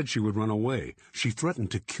 She said she would run away. She threatened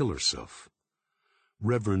to kill herself.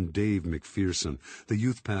 Reverend Dave McPherson, the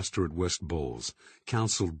youth pastor at West Bowles,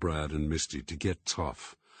 counseled Brad and Misty to get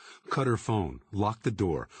tough. Cut her phone, lock the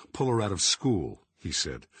door, pull her out of school, he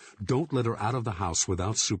said. Don't let her out of the house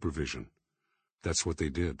without supervision. That's what they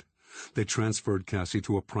did. They transferred Cassie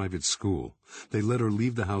to a private school. They let her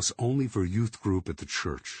leave the house only for youth group at the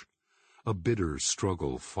church. A bitter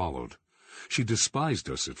struggle followed. She despised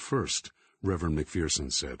us at first, Reverend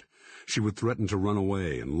McPherson said. She would threaten to run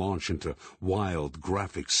away and launch into wild,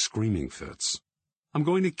 graphic screaming fits. I'm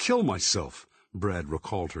going to kill myself, Brad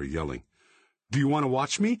recalled her yelling. Do you want to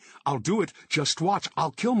watch me? I'll do it. Just watch.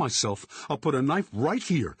 I'll kill myself. I'll put a knife right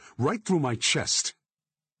here, right through my chest.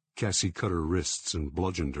 Cassie cut her wrists and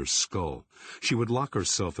bludgeoned her skull. She would lock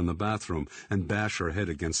herself in the bathroom and bash her head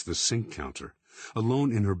against the sink counter.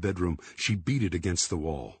 Alone in her bedroom, she beat it against the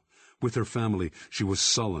wall. With her family, she was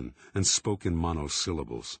sullen and spoke in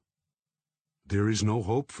monosyllables. There is no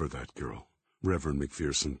hope for that girl, Reverend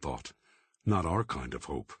McPherson thought. Not our kind of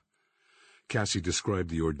hope. Cassie described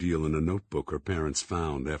the ordeal in a notebook her parents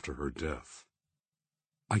found after her death.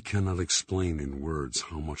 I cannot explain in words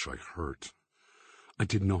how much I hurt. I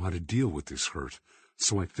didn't know how to deal with this hurt,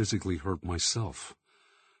 so I physically hurt myself.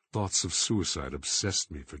 Thoughts of suicide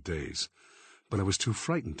obsessed me for days, but I was too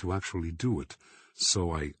frightened to actually do it,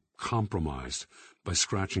 so I compromised by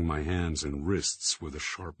scratching my hands and wrists with a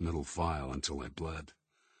sharp metal file until I bled.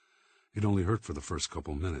 It only hurt for the first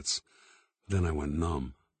couple minutes. Then I went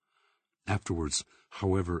numb. Afterwards,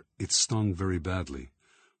 however, it stung very badly,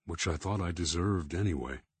 which I thought I deserved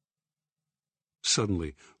anyway.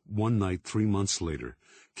 Suddenly, one night 3 months later,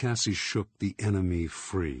 Cassie shook the enemy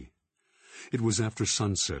free. It was after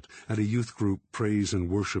sunset at a youth group praise and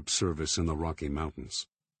worship service in the Rocky Mountains.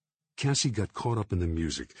 Cassie got caught up in the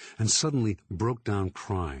music and suddenly broke down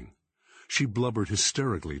crying. She blubbered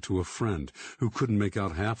hysterically to a friend who couldn't make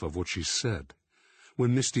out half of what she said.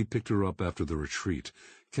 When Misty picked her up after the retreat,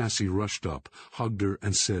 Cassie rushed up, hugged her,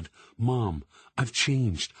 and said, "Mom, I've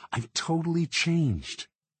changed. I've totally changed."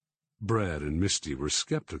 Brad and Misty were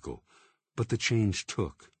skeptical, but the change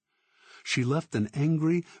took. She left an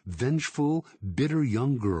angry, vengeful, bitter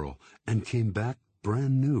young girl and came back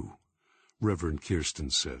brand new, Reverend Kirsten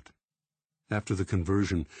said. After the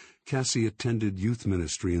conversion, Cassie attended youth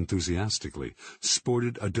ministry enthusiastically,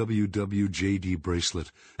 sported a WWJD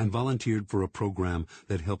bracelet, and volunteered for a program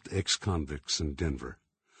that helped ex-convicts in Denver.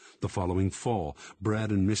 The following fall,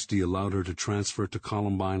 Brad and Misty allowed her to transfer to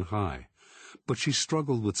Columbine High, but she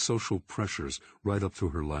struggled with social pressures right up to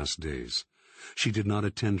her last days. She did not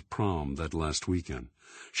attend prom that last weekend.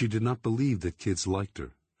 She did not believe that kids liked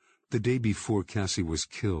her. The day before Cassie was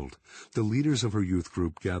killed, the leaders of her youth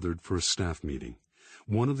group gathered for a staff meeting.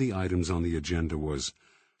 One of the items on the agenda was,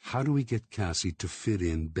 how do we get Cassie to fit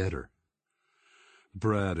in better?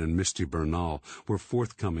 Brad and Misty Bernal were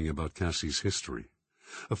forthcoming about Cassie's history.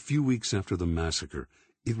 A few weeks after the massacre,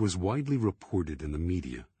 it was widely reported in the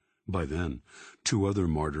media. By then, 2 other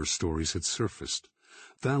martyr stories had surfaced.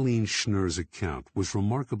 Valene Schnurr's account was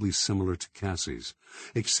remarkably similar to Cassie's,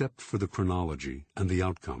 except for the chronology and the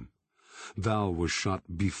outcome. Val was shot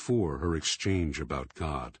before her exchange about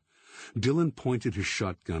God. Dylan pointed his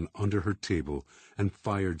shotgun under her table and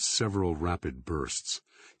fired several rapid bursts,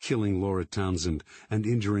 killing Laura Townsend and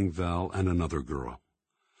injuring Val and another girl.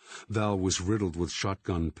 Val was riddled with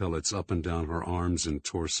shotgun pellets up and down her arms and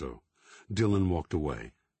torso. Dylan walked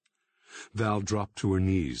away. Val dropped to her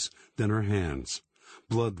knees, then her hands.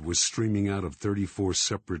 Blood was streaming out of 34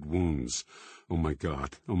 separate wounds. Oh, my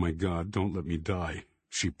God, don't let me die,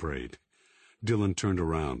 she prayed. Dylan turned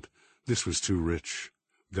around. This was too rich.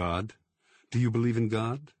 God? Do you believe in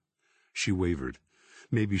God? She wavered.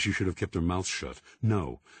 Maybe she should have kept her mouth shut.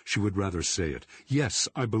 No, she would rather say it. Yes,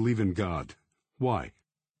 I believe in God. Why?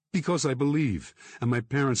 Because I believe, and my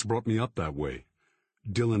parents brought me up that way.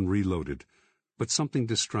 Dylan reloaded, but something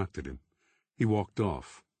distracted him. He walked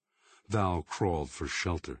off. Val crawled for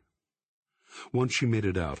shelter. Once she made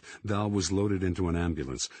it out, Val was loaded into an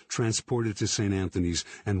ambulance, transported to St. Anthony's,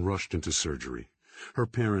 and rushed into surgery. Her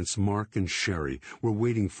parents, Mark and Sherry, were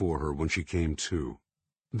waiting for her when she came to.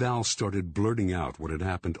 Val started blurting out what had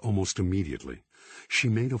happened almost immediately. She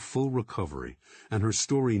made a full recovery, and her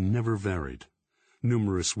story never varied.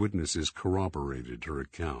 Numerous witnesses corroborated her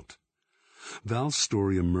account. Val's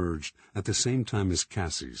story emerged at the same time as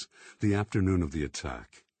Cassie's, the afternoon of the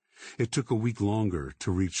attack. It took a week longer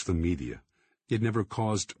to reach the media. It never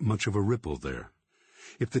caused much of a ripple there.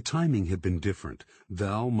 If the timing had been different,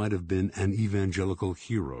 Val might have been an evangelical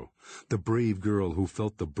hero, the brave girl who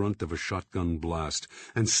felt the brunt of a shotgun blast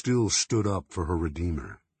and still stood up for her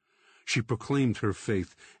Redeemer. She proclaimed her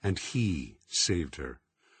faith, and he saved her.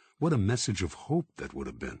 What a message of hope that would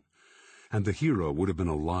have been. And the hero would have been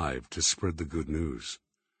alive to spread the good news.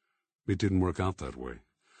 It didn't work out that way.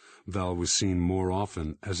 Val was seen more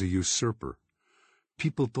often as a usurper.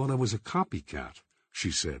 People thought I was a copycat,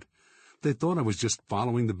 she said. They thought I was just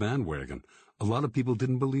following the bandwagon. A lot of people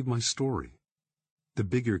didn't believe my story. The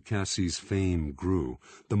bigger Cassie's fame grew,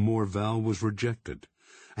 the more Val was rejected.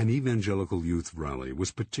 An evangelical youth rally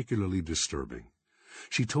was particularly disturbing.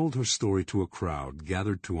 She told her story to a crowd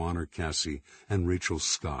gathered to honor Cassie and Rachel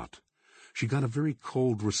Scott. She got a very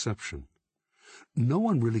cold reception. No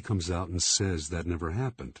one really comes out and says that never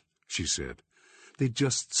happened, she said. They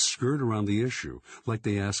just skirt around the issue, like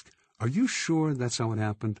they ask, "Are you sure that's how it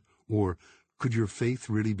happened?" Or, "Could your faith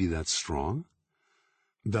really be that strong?"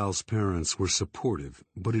 Val's parents were supportive,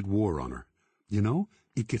 but it wore on her. "You know,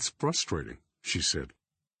 it gets frustrating," she said,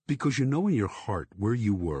 "because you know in your heart where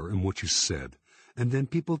you were and what you said, and then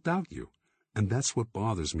people doubt you, and that's what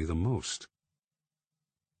bothers me the most."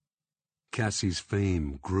 Cassie's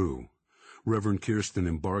fame grew. Reverend Kirsten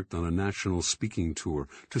embarked on a national speaking tour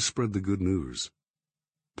to spread the good news.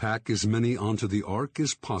 "Pack as many onto the ark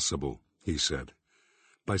as possible," he said.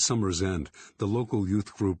 By summer's end, the local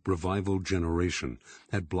youth group Revival Generation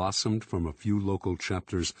had blossomed from a few local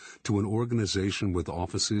chapters to an organization with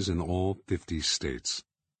offices in all 50 states.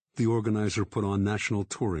 The organizer put on national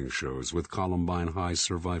touring shows with Columbine High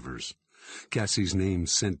survivors. Cassie's name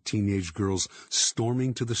sent teenage girls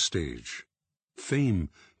storming to the stage. Fame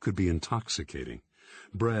could be intoxicating.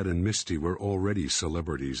 Brad and Misty were already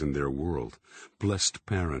celebrities in their world, blessed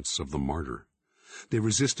parents of the martyr. They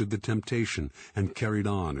resisted the temptation and carried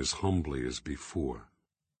on as humbly as before.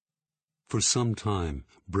 For some time,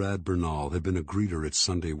 Brad Bernal had been a greeter at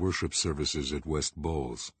Sunday worship services at West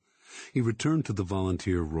Bowles. He returned to the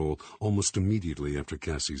volunteer role almost immediately after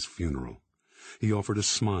Cassie's funeral. He offered a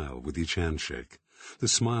smile with each handshake. The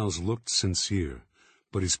smiles looked sincere,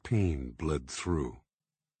 but his pain bled through.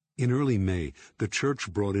 In early May, the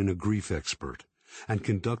church brought in a grief expert and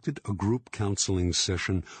conducted a group counseling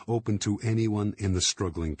session open to anyone in the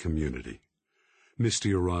struggling community.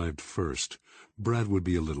 Misty arrived first. Brad would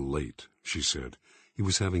be a little late, she said. He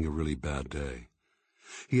was having a really bad day.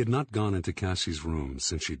 He had not gone into Cassie's room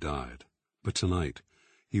since she died, but tonight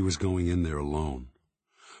he was going in there alone.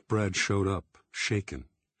 Brad showed up, shaken.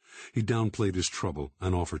 He downplayed his trouble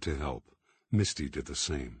and offered to help. Misty did the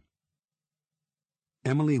same.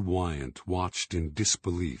 Emily Wyant watched in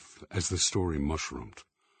disbelief as the story mushroomed.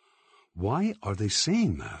 "Why are they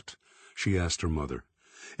saying that?" she asked her mother.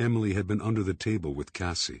 Emily had been under the table with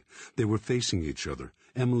Cassie. They were facing each other.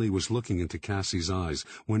 Emily was looking into Cassie's eyes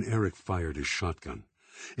when Eric fired his shotgun.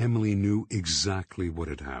 Emily knew exactly what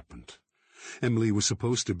had happened. Emily was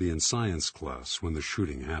supposed to be in science class when the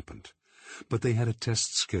shooting happened. But they had a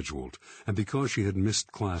test scheduled, and because she had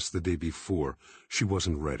missed class the day before, she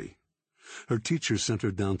wasn't ready. Her teacher sent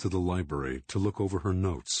her down to the library to look over her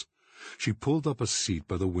notes. She pulled up a seat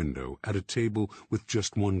by the window at a table with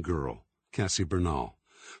just one girl, Cassie Bernal,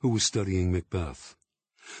 who was studying Macbeth.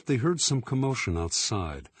 They heard some commotion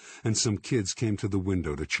outside, and some kids came to the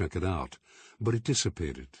window to check it out, but it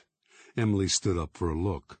dissipated. Emily stood up for a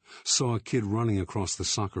look, saw a kid running across the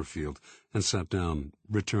soccer field, and sat down,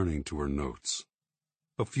 returning to her notes.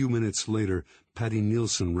 A few minutes later, Patty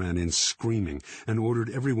Nielsen ran in screaming and ordered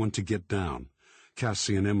everyone to get down.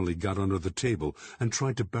 Cassie and Emily got under the table and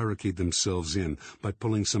tried to barricade themselves in by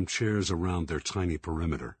pulling some chairs around their tiny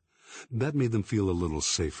perimeter. That made them feel a little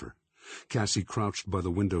safer. Cassie crouched by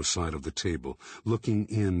the window side of the table, looking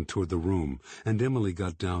in toward the room, and Emily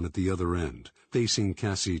got down at the other end, facing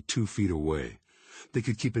Cassie 2 feet away. They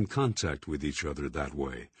could keep in contact with each other that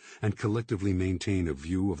way, and collectively maintain a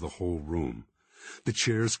view of the whole room. The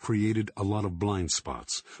chairs created a lot of blind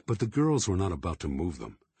spots, but the girls were not about to move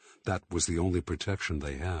them. That was the only protection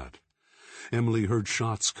they had. Emily heard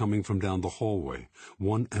shots coming from down the hallway,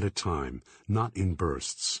 one at a time, not in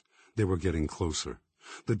bursts. They were getting closer.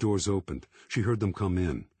 The doors opened. She heard them come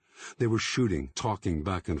in. They were shooting, talking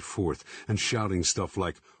back and forth, and shouting stuff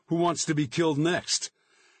like, "Who wants to be killed next?"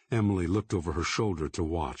 Emily looked over her shoulder to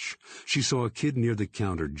watch. She saw a kid near the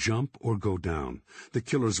counter jump or go down. The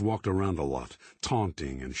killers walked around a lot,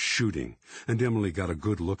 taunting and shooting, and Emily got a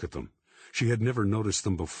good look at them. She had never noticed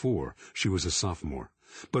them before. She was a sophomore,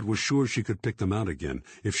 but was sure she could pick them out again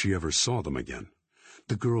if she ever saw them again.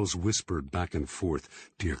 The girls whispered back and forth,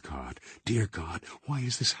 dear God, why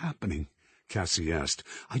is this happening?" Cassie asked.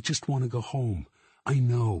 "I just want to go home." "I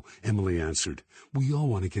know," Emily answered. "We all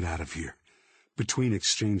want to get out of here." Between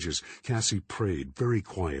exchanges, Cassie prayed very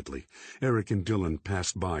quietly. Eric and Dylan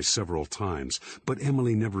passed by several times, but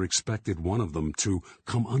Emily never expected one of them to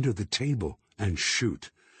come under the table and shoot.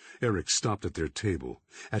 Eric stopped at their table,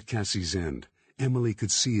 at Cassie's end. Emily could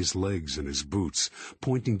see his legs and his boots,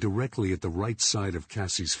 pointing directly at the right side of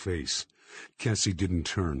Cassie's face. Cassie didn't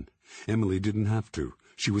turn. Emily didn't have to.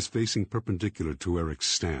 She was facing perpendicular to Eric's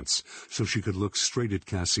stance, so she could look straight at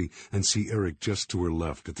Cassie and see Eric just to her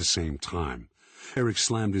left at the same time. Eric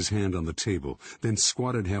slammed his hand on the table, then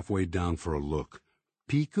squatted halfway down for a look.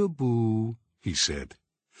 "Peek-a-boo," he said.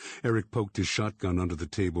 Eric poked his shotgun under the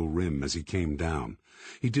table rim as he came down.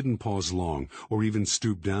 He didn't pause long, or even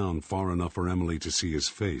stoop down far enough for Emily to see his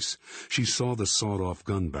face. She saw the sawed-off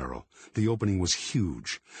gun barrel. The opening was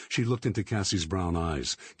huge. She looked into Cassie's brown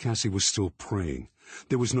eyes. Cassie was still praying.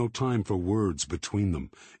 There was no time for words between them.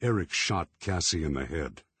 Eric shot Cassie in the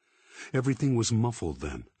head. Everything was muffled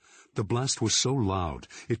then. The blast was so loud,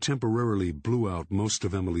 it temporarily blew out most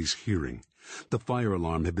of Emily's hearing. The fire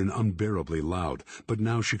alarm had been unbearably loud, but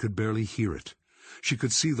now she could barely hear it. She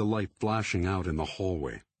could see the light flashing out in the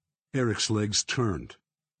hallway. Eric's legs turned.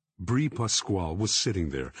 Bree Pasquale was sitting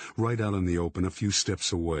there, right out in the open a few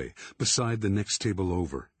steps away, beside the next table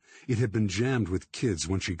over. It had been jammed with kids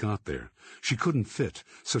when she got there. She couldn't fit,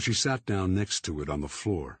 so she sat down next to it on the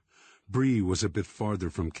floor. Bree was a bit farther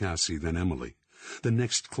from Cassie than Emily, the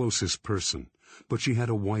next closest person, but she had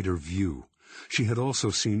a wider view. She had also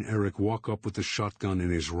seen Eric walk up with the shotgun in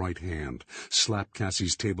his right hand, slap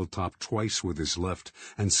Cassie's tabletop twice with his left,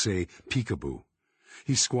 and say, "Peekaboo."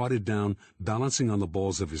 He squatted down, balancing on the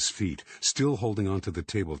balls of his feet, still holding onto the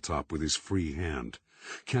tabletop with his free hand.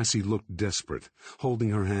 Cassie looked desperate, holding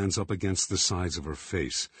her hands up against the sides of her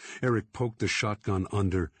face. Eric poked the shotgun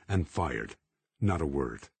under and fired. Not a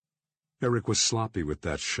word. Eric was sloppy with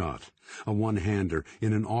that shot, a one-hander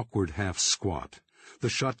in an awkward half-squat. The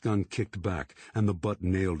shotgun kicked back, and the butt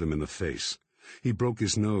nailed him in the face. He broke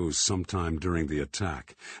his nose sometime during the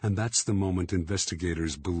attack, and that's the moment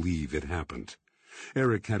investigators believe it happened.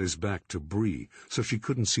 Eric had his back to Bree, so she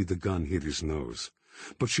couldn't see the gun hit his nose.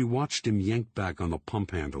 But she watched him yank back on the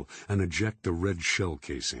pump handle and eject the red shell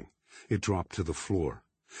casing. It dropped to the floor.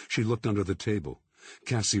 She looked under the table.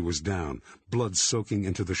 Cassie was down, blood soaking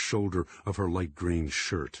into the shoulder of her light green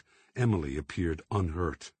shirt. Emily appeared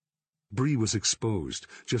unhurt. Bree was exposed,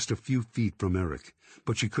 just a few feet from Eric,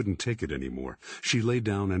 but she couldn't take it anymore. She lay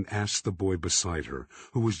down and asked the boy beside her,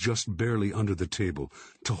 who was just barely under the table,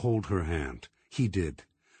 to hold her hand. He did.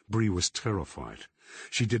 Bree was terrified.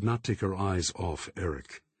 She did not take her eyes off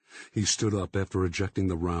Eric. He stood up after ejecting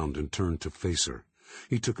the round and turned to face her.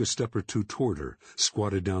 He took a step or two toward her,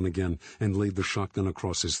 squatted down again, and laid the shotgun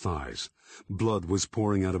across his thighs. Blood was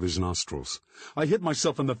pouring out of his nostrils. "I hit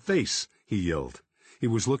myself in the face," he yelled. He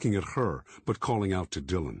was looking at her, but calling out to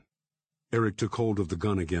Dylan. Eric took hold of the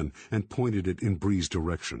gun again and pointed it in Bree's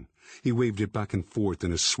direction. He waved it back and forth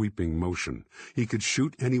in a sweeping motion. He could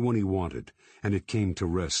shoot anyone he wanted, and it came to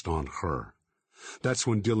rest on her. That's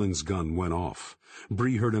when Dylan's gun went off.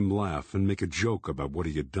 Bree heard him laugh and make a joke about what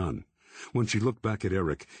he had done. When she looked back at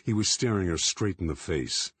Eric, he was staring her straight in the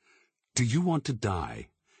face. "Do you want to die?"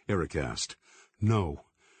 Eric asked. "No."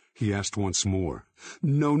 He asked once more.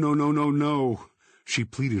 "No, no, no, no, no." She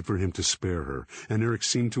pleaded for him to spare her, and Eric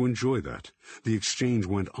seemed to enjoy that. The exchange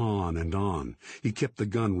went on and on. He kept the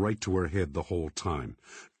gun right to her head the whole time.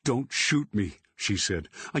 "Don't shoot me," she said.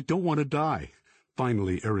 "I don't want to die."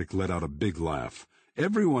 Finally, Eric let out a big laugh.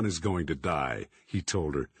 "Everyone is going to die," he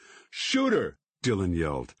told her. "Shoot her!" Dylan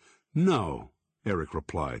yelled. "No," Eric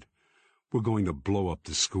replied. We're going to blow up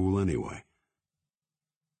the school anyway.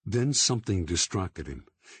 Then something distracted him.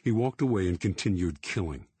 He walked away and continued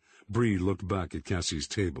killing. Bree looked back at Cassie's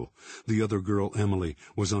table. The other girl, Emily,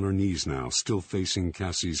 was on her knees now, still facing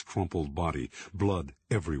Cassie's crumpled body, blood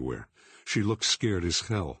everywhere. She looked scared as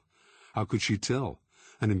hell. How could she tell?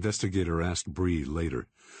 An investigator asked Bree later.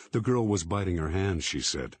 The girl was biting her hand, she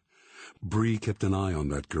said. Bree kept an eye on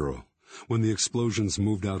that girl. When the explosions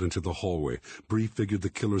moved out into the hallway, Bree figured the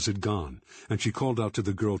killers had gone, and she called out to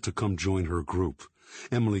the girl to come join her group.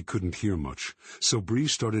 Emily couldn't hear much, so Bree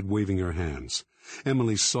started waving her hands.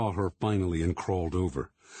 Emily saw her finally and crawled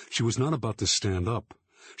over. She was not about to stand up.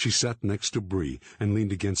 She sat next to Bree and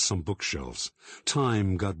leaned against some bookshelves.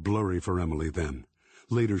 Time got blurry for Emily then.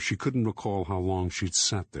 Later, she couldn't recall how long she'd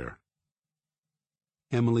sat there.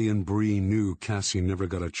 Emily and Bree knew Cassie never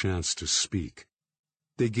got a chance to speak.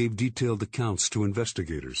 They gave detailed accounts to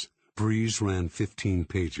investigators. Bree's ran 15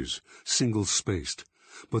 pages, single-spaced,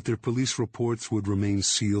 but their police reports would remain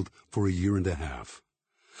sealed for a year and a half.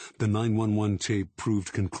 The 911 tape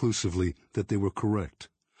proved conclusively that they were correct.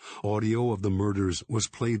 Audio of the murders was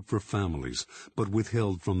played for families, but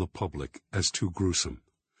withheld from the public as too gruesome.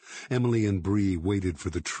 Emily and Bree waited for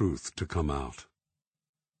the truth to come out.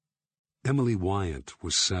 Emily Wyant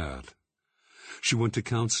was sad. She went to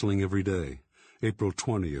counseling every day. April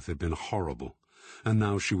 20th had been horrible, and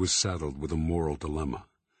now she was saddled with a moral dilemma.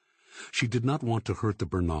 She did not want to hurt the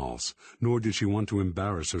Bernals, nor did she want to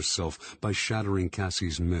embarrass herself by shattering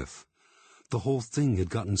Cassie's myth. The whole thing had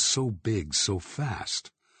gotten so big so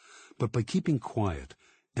fast. But by keeping quiet,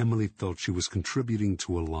 Emily felt she was contributing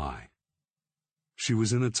to a lie. She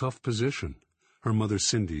was in a tough position, her mother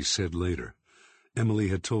Cindy said later. Emily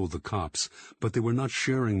had told the cops, but they were not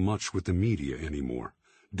sharing much with the media anymore.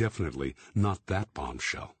 Definitely not that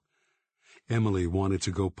bombshell. Emily wanted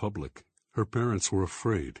to go public. Her parents were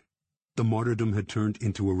afraid. The martyrdom had turned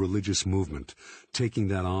into a religious movement. Taking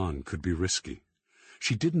that on could be risky.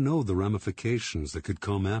 She didn't know the ramifications that could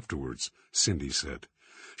come afterwards, Cindy said.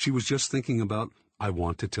 She was just thinking about, I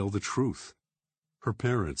want to tell the truth. Her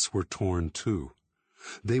parents were torn too.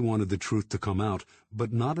 They wanted the truth to come out,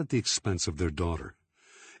 but not at the expense of their daughter.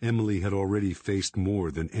 Emily had already faced more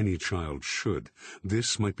than any child should.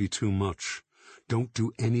 This might be too much. Don't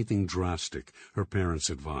do anything drastic, her parents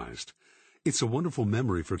advised. It's a wonderful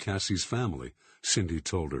memory for Cassie's family, Cindy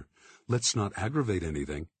told her. Let's not aggravate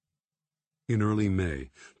anything. In early May,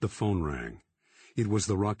 the phone rang. It was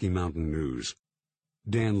the Rocky Mountain News.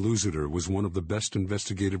 Dan Lusiter was one of the best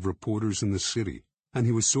investigative reporters in the city, and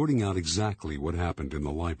he was sorting out exactly what happened in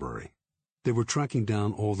the library. They were tracking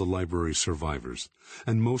down all the library survivors,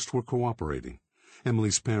 and most were cooperating.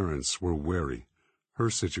 Emily's parents were wary. Her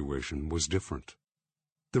situation was different.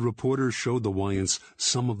 The reporters showed the Wyants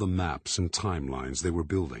some of the maps and timelines they were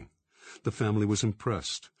building. The family was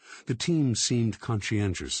impressed. The team seemed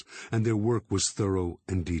conscientious, and their work was thorough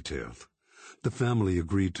and detailed. The family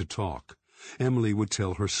agreed to talk. Emily would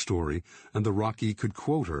tell her story, and the Rocky could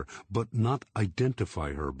quote her, but not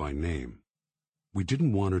identify her by name. We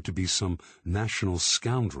didn't want her to be some national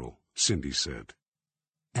scoundrel, Cindy said.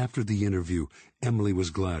 After the interview, Emily was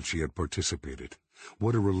glad she had participated.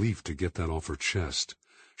 What a relief to get that off her chest.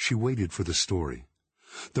 She waited for the story.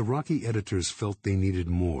 The Rocky editors felt they needed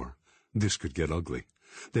more. This could get ugly.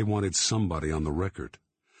 They wanted somebody on the record.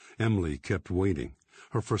 Emily kept waiting.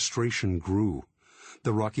 Her frustration grew.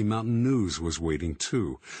 The Rocky Mountain News was waiting,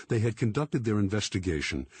 too. They had conducted their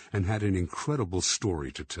investigation and had an incredible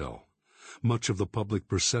story to tell. Much of the public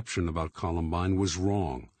perception about Columbine was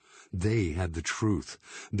wrong. They had the truth.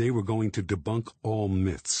 They were going to debunk all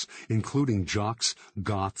myths, including jocks,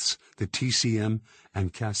 goths, the TCM,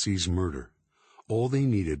 and Cassie's murder. All they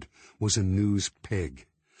needed was a news peg.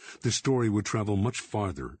 The story would travel much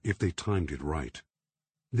farther if they timed it right.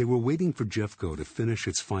 They were waiting for Jeffco to finish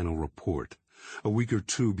its final report. A week or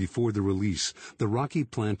two before the release, the Rocky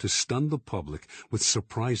planned to stun the public with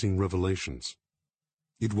surprising revelations.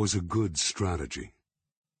 It was a good strategy.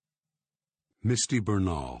 Misty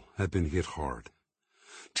Bernal had been hit hard.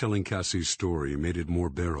 Telling Cassie's story made it more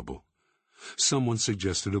bearable. Someone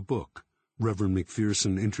suggested a book. Reverend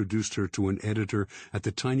McPherson introduced her to an editor at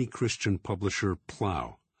the tiny Christian publisher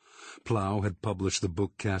Plough. Plough had published the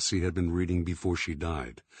book Cassie had been reading before she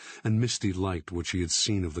died, and Misty liked what she had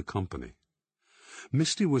seen of the company.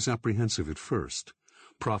 Misty was apprehensive at first.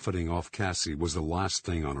 Profiting off Cassie was the last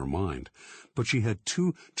thing on her mind, but she had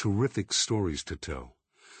two terrific stories to tell.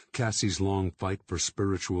 Cassie's long fight for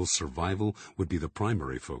spiritual survival would be the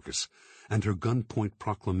primary focus, and her gunpoint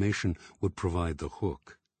proclamation would provide the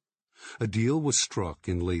hook. A deal was struck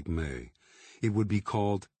in late May. It would be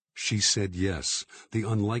called She said yes, the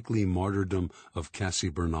unlikely martyrdom of Cassie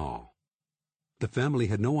Bernal. The family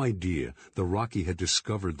had no idea the Rocky had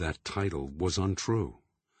discovered that title was untrue.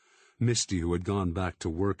 Misty, who had gone back to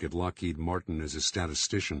work at Lockheed Martin as a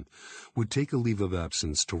statistician, would take a leave of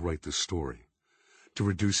absence to write the story. To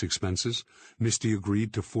reduce expenses, Misty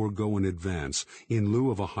agreed to forego an advance in lieu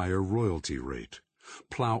of a higher royalty rate.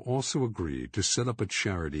 Plow also agreed to set up a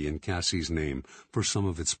charity in Cassie's name for some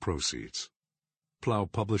of its proceeds. Plow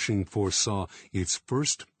Publishing foresaw its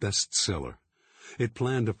first bestseller. It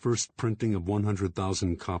planned a first printing of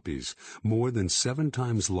 100,000 copies, more than 7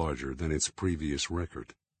 times larger than its previous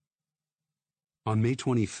record. On May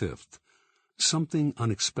 25th, something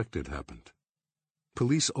unexpected happened.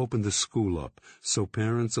 Police opened the school up so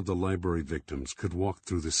parents of the library victims could walk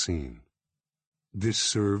through the scene. This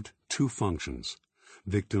served 2 functions.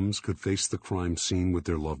 Victims could face the crime scene with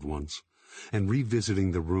their loved ones, and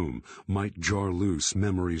revisiting the room might jar loose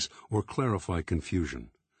memories or clarify confusion.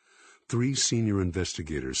 3 senior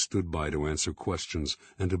investigators stood by to answer questions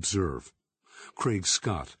and observe. Craig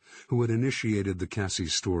Scott, who had initiated the Cassie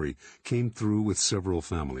story, came through with several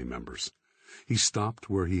family members. He stopped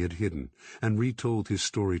where he had hidden and retold his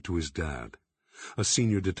story to his dad. A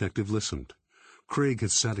senior detective listened. Craig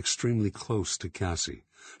had sat extremely close to Cassie,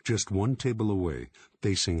 just 1 table away,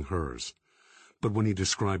 facing hers. But when he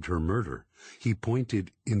described her murder, he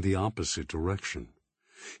pointed in the opposite direction.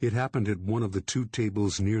 It happened at one of the 2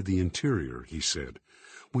 tables near the interior, he said,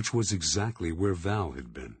 which was exactly where Val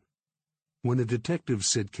had been. When a detective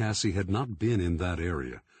said Cassie had not been in that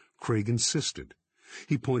area, Craig insisted.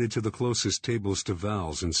 He pointed to the closest tables to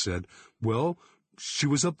Val's and said, "Well, she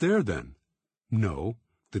was up there then." "No,"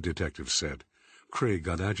 the detective said. Craig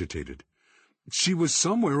got agitated. "She was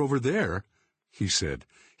somewhere over there," he said.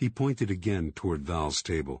 He pointed again toward Val's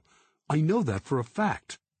table. "I know that for a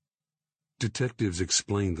fact." Detectives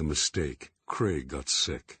explained the mistake. Craig got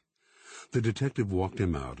sick. The detective walked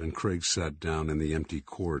him out, and Craig sat down in the empty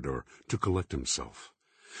corridor to collect himself.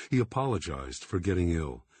 He apologized for getting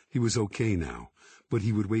ill. He was okay now, but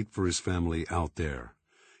he would wait for his family out there.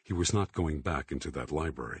 He was not going back into that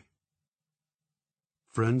library.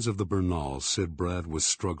 Friends of the Bernals said Brad was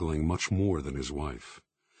struggling much more than his wife.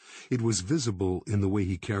 It was visible in the way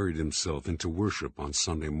he carried himself into worship on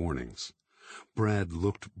Sunday mornings. Brad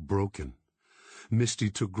looked broken. Misty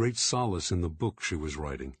took great solace in the book she was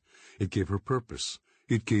writing. It gave her purpose.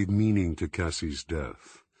 It gave meaning to Cassie's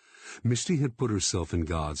death. Misty had put herself in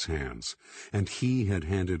God's hands, and he had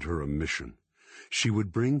handed her a mission. She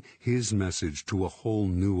would bring his message to a whole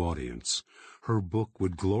new audience. Her book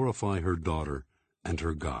would glorify her daughter and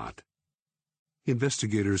her God.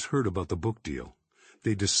 Investigators heard about the book deal.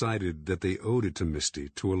 They decided that they owed it to Misty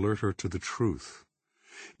to alert her to the truth.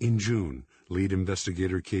 In June, lead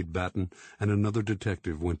investigator Kate Batten and another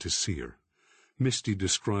detective went to see her. Misty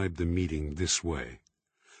described the meeting this way.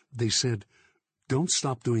 They said, "Don't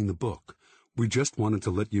stop doing the book. We just wanted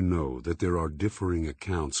to let you know that there are differing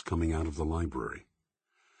accounts coming out of the library."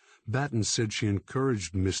 Batten said she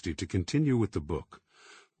encouraged Misty to continue with the book,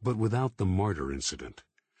 but without the martyr incident.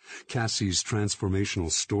 Cassie's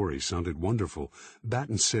transformational story sounded wonderful.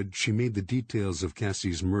 Batten said she made the details of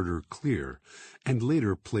Cassie's murder clear, and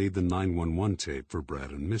later played the 911 tape for Brad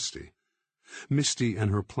and Misty. Misty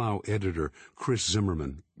and her Plow editor, Chris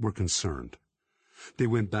Zimmerman, were concerned. They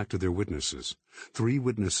went back to their witnesses. 3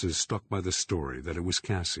 witnesses stuck by the story that it was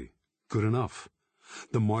Cassie. Good enough.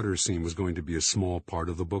 The martyr scene was going to be a small part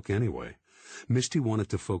of the book anyway. Misty wanted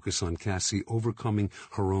to focus on Cassie overcoming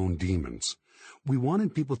her own demons. "We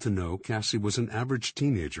wanted people to know Cassie was an average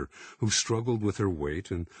teenager who struggled with her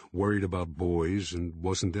weight and worried about boys and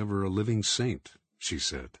wasn't ever a living saint," she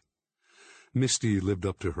said. Misty lived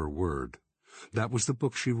up to her word. That was the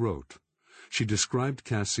book she wrote. She described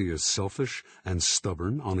Cassie as selfish and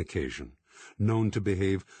stubborn on occasion, known to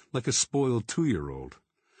behave like a spoiled 2-year-old.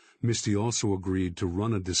 Misty also agreed to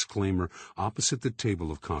run a disclaimer opposite the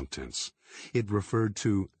table of contents. It referred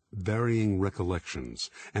to varying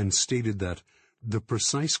recollections and stated that the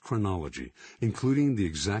precise chronology, including the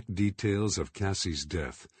exact details of Cassie's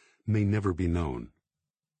death, may never be known.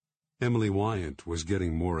 Emily Wyant was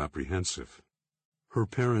getting more apprehensive. Her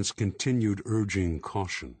parents continued urging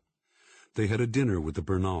caution. They had a dinner with the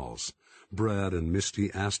Bernals. Brad and Misty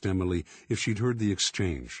asked Emily if she'd heard the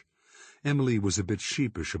exchange. Emily was a bit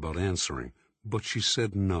sheepish about answering, but she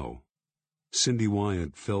said no. Cindy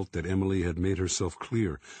Wyant felt that Emily had made herself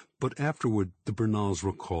clear, but afterward the Bernals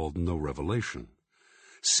recalled no revelation.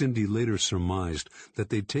 Cindy later surmised that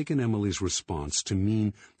they'd taken Emily's response to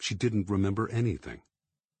mean she didn't remember anything.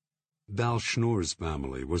 Val Schnorr's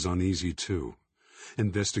family was uneasy too.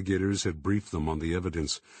 Investigators had briefed them on the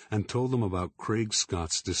evidence and told them about Craig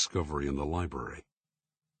Scott's discovery in the library.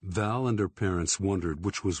 Val and her parents wondered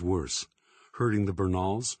which was worse, hurting the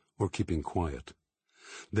Bernals or keeping quiet.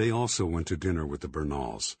 They also went to dinner with the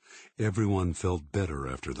Bernals. Everyone felt better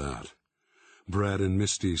after that. Brad and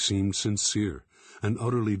Misty seemed sincere and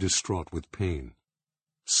utterly distraught with pain.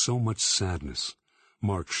 So much sadness,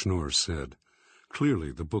 Mark Schnorr said.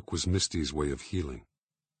 Clearly the book was Misty's way of healing.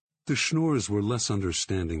 The Schnorrs were less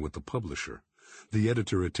understanding with the publisher. The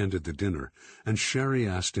editor attended the dinner, and Sherry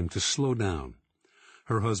asked him to slow down.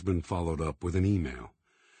 Her husband followed up with an email.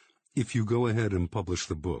 "If you go ahead and publish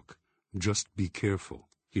the book, just be careful,"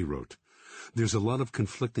 he wrote. "There's a lot of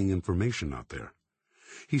conflicting information out there."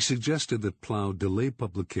 He suggested that Plow delay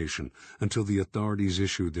publication until the authorities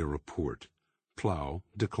issued their report. Plow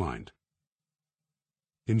declined.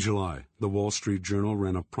 In July, the Wall Street Journal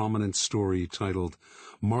ran a prominent story titled,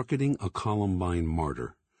 "Marketing a Columbine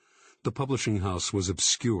Martyr." The publishing house was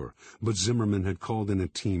obscure, but Zimmerman had called in a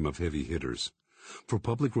team of heavy hitters. For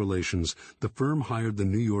public relations, the firm hired the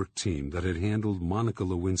New York team that had handled Monica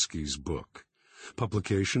Lewinsky's book.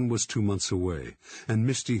 Publication was 2 months away, and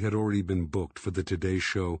Misty had already been booked for the Today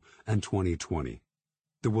Show and 2020.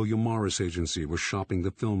 The William Morris Agency was shopping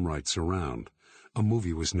the film rights around. A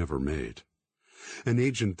movie was never made. An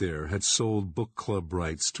agent there had sold book club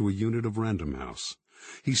rights to a unit of Random House.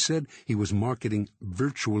 He said he was marketing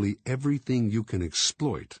virtually everything you can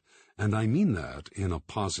exploit, and I mean that in a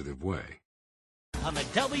positive way. On the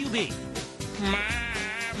WB.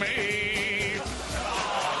 Mommy.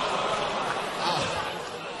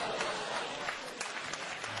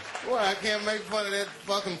 Boy, I can't make fun of that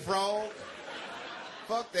fucking frog.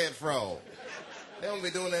 Fuck that frog. They don't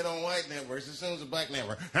be doing that on white networks as soon as a black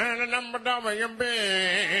network. And the number WB.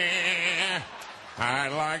 I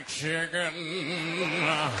like chicken.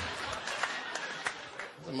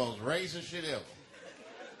 It's the most racist shit ever.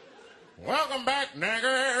 Welcome back,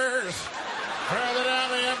 niggers. For the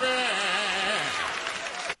WB.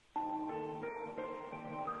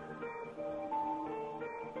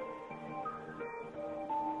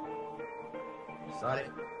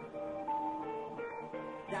 Started.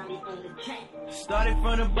 Started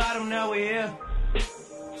from the bottom, now we here.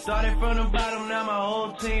 Started from the bottom, now my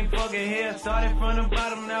whole team fucking here. Started from the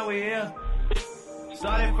bottom, now we here.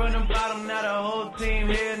 Started from the bottom, now the whole team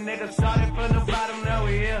here, nigga. Started from the bottom, now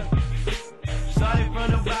we here. Started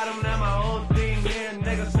from the bottom, now my whole team here,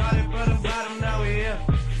 nigga. Started from the bottom, now we here.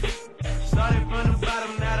 Started from the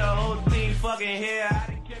bottom, now the whole team fucking here. I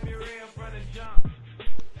done kept it real from the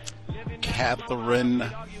jump.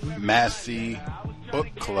 Catherine Massey Book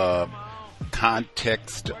Club,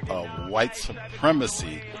 Context of White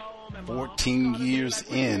Supremacy. 14 years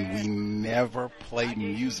in, we never played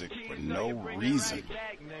music for no reason.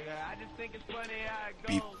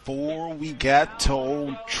 Before we got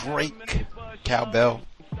told Drake, Cowbell,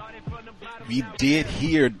 we did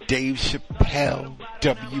hear Dave Chappelle,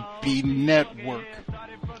 WB Network.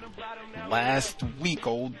 Last week,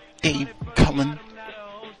 old Dave Cullen,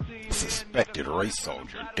 suspected race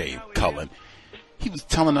soldier Dave Cullen, he was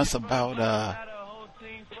telling us about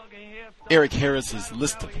Eric Harris's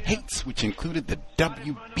list of hates, which included the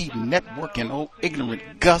WB Network, and old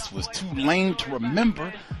ignorant Gus was too lame to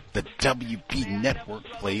remember the WB Network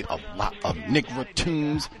played a lot of Negro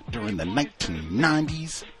tunes during the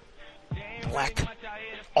 1990s.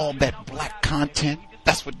 All that black content.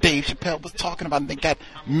 That's what Dave Chappelle was talking about. They got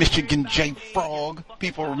Michigan J. Frog.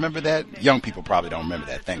 People remember that? Young people probably don't remember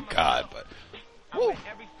that, thank God, but woo.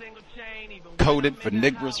 Coded for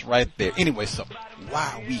Negroes right there. Anyway, so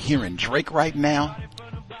why are we hearing Drake right now?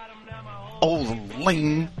 Old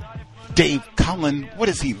lame Dave Cullen, what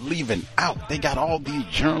is he leaving out? They got all these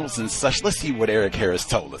journals and such. Let's see what Eric Harris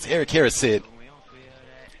told us. Eric Harris said,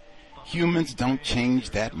 humans don't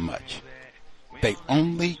change that much. They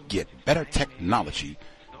only get better technology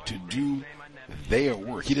to do their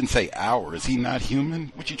work. He didn't say ours. Is he not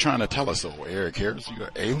human? What you trying to tell us, old Eric Harris? You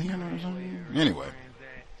an alien or something? Anyway.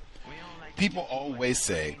 People always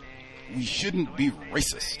say we shouldn't be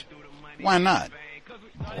racist. Why not?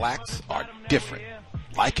 Blacks are different.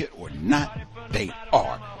 Like it or not, they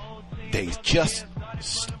are. They just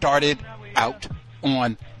started out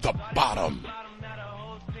on the bottom.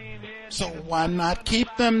 So why not keep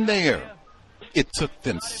them there? It took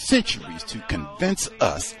them centuries to convince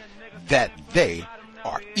us that they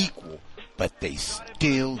are equal, but they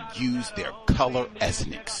still use their color as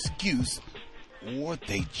an excuse, or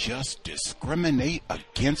they just discriminate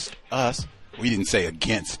against us. We didn't say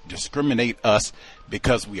against, discriminate us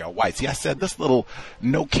because we are white. See, I said this little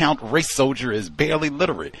no-count race soldier is barely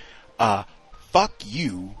literate. fuck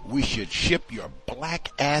you. We should ship your black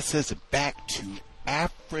asses back to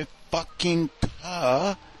Africa,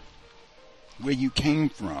 where you came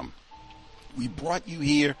from. We brought you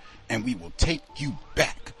here, and we will take you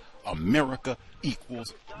back. America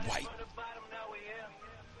equals white.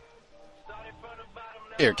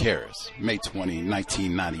 Eric Harris, May 20,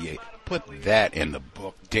 1998. Put that in the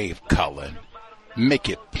book, Dave Cullen. Make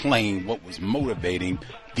it plain what was motivating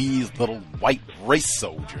these little white race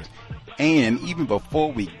soldiers. And even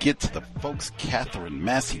before we get to the folks Catherine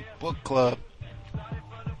Massey Book Club,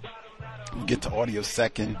 we'll get to audio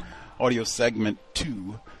segment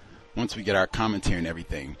 2, once we get our commentary and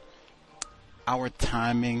everything. Our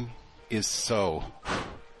timing is so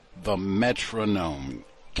the metronome.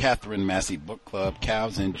 Catherine Massey Book Club,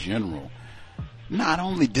 cows in general. Not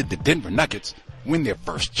only did the Denver Nuggets win their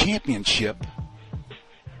first championship,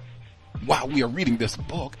 while we are reading this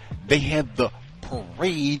book, they had the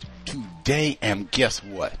parade today, and guess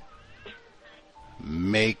what?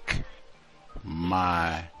 Make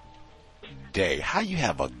my day. How you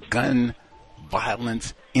have a gun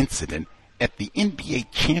violence incident at the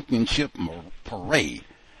NBA championship parade?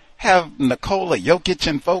 Have Nikola Jokic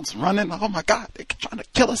and folks running. Oh my God, they're trying to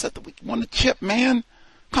kill us after we won the chip, man.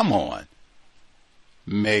 Come on.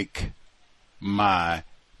 Make my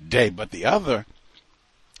day. But the other,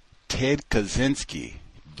 Ted Kaczynski,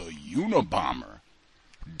 the Unabomber,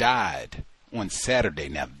 died on Saturday.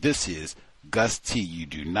 Now this is Gus T. You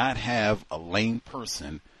do not have a lame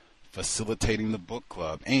person facilitating the book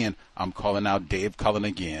club. And I'm calling out Dave Cullen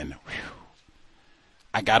again. Whew.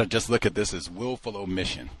 I got to just look at this as willful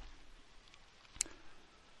omission.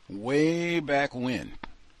 Way back when,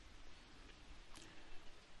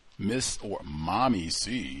 Miss or Mommy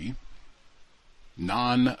C,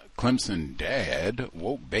 non-Clemson dad,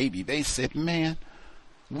 woke baby, they said, man,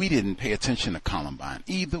 we didn't pay attention to Columbine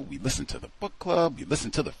either. We listened to the book club. We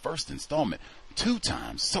listened to the first installment 2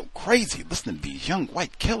 times. So crazy listening to these young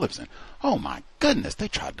white killers. And oh my goodness, they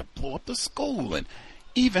tried to blow up the school. And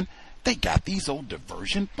even they got these old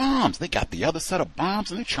diversion bombs. They got the other set of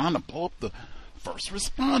bombs and they're trying to blow up the first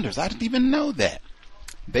responders. I didn't even know that.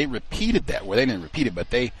 They repeated that. Well, they didn't repeat it, but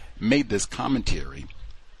they made this commentary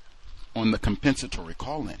on the compensatory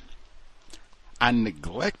call-in. I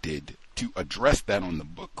neglected to address that on the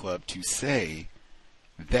book club to say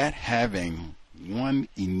that having one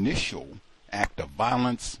initial act of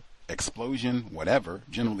violence, explosion, whatever,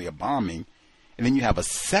 generally a bombing, and then you have a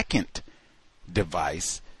second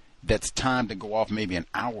device that's timed to go off maybe an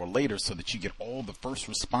hour later so that you get all the first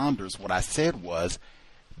responders. What I said was,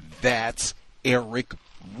 that's Eric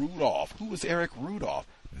Rudolph. Who was Eric Rudolph?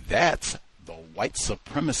 That's the white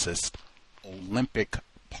supremacist Olympic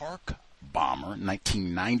Park bomber,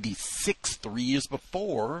 1996, 3 years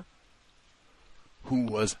before, who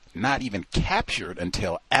was not even captured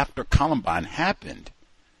until after Columbine happened.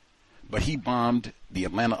 But he bombed the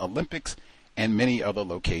Atlanta Olympics and many other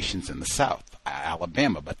locations in the South,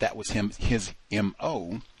 Alabama. But that was his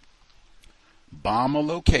M.O. Bomb a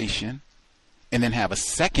location and then have a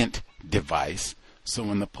second device. So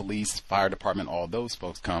when the police, fire department, all those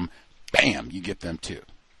folks come, bam, you get them too.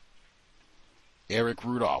 Eric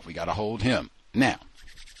Rudolph, we got to hold him. Now,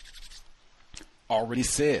 already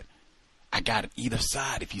said, I got it either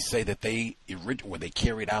side. If you say that they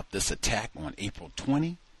carried out this attack on April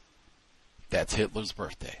 20, that's Hitler's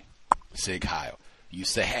birthday. Sig Heil. You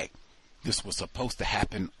say, hey, this was supposed to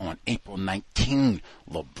happen on April 19.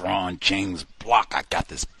 LeBron James block. I got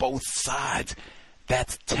this both sides.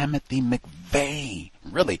 That's Timothy McVeigh.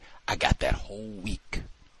 Really, I got that whole week.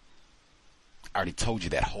 I already told you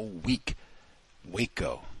that whole week.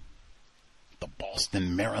 Waco, the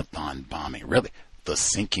Boston Marathon bombing, really, the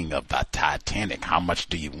sinking of the Titanic. How much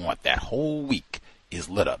do you want? That whole week is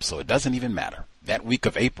lit up, so it doesn't even matter. That week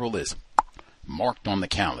of April is marked on the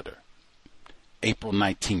calendar. April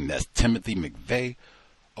 19, that's Timothy McVeigh,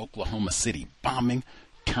 Oklahoma City bombing,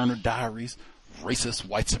 Turner Diaries, racist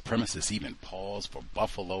white supremacists even pause for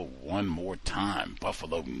Buffalo one more time.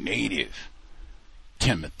 Buffalo native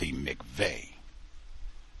Timothy McVeigh.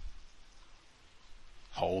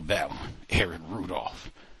 Hold that one. Eric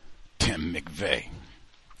Rudolph, Tim McVeigh.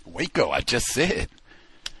 Waco, I just said.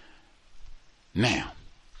 Now,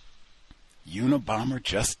 Unabomber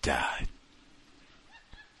just died.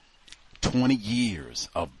 20 years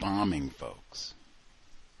of bombing, folks.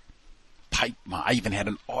 I even had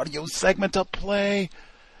an audio segment to play.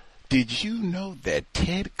 Did you know that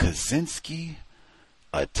Ted Kaczynski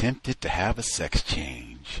attempted to have a sex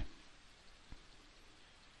change?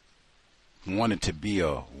 Wanted to be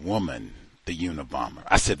a woman, the Unabomber.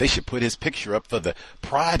 I said they should put his picture up for the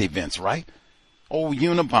Pride events, right? Old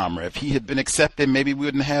Unabomber, if he had been accepted, maybe we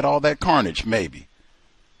wouldn't have had all that carnage, maybe.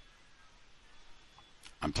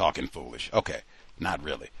 I'm talking foolish. Okay, not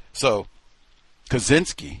really. So,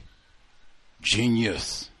 Kaczynski,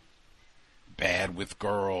 genius, bad with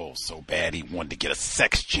girls, so bad he wanted to get a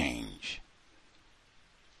sex change.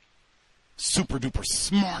 Super duper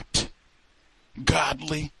smart,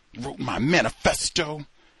 godly, wrote my manifesto,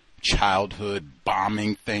 childhood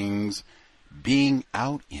bombing things, being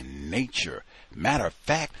out in nature. Matter of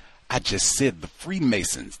fact, I just said the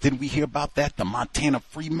Freemasons. Didn't we hear about that? The Montana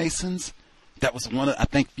Freemasons? That was one of, I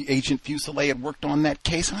think Agent Fuselier had worked on that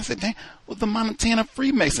case. And I said, dang, well, the Montana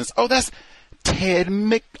Freemasons. Oh, that's Ted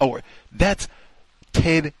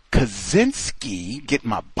Kaczynski. Get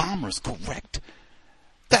my bombers correct.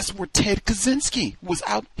 That's where Ted Kaczynski was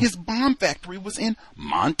out. His bomb factory was in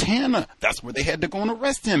Montana. That's where they had to go and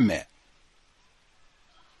arrest him at.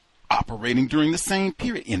 Operating during the same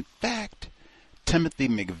period. In fact, Timothy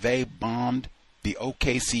McVeigh bombed the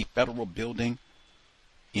OKC Federal Building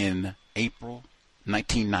in April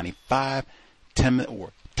 1995.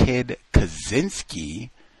 Ted Kaczynski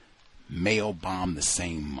mail bombed the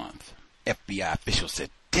same month. FBI officials said,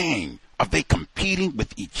 dang, are they competing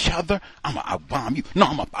with each other? I'm going to out-bomb you. No,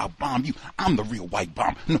 I'm going to out-bomb you. I'm the real white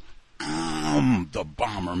bomber. No, I'm the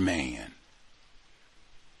bomber man.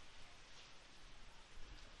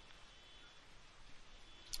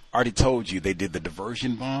 Already told you they did the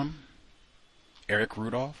diversion bomb. Eric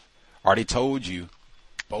Rudolph. Already told you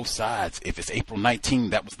both sides. If it's April 19,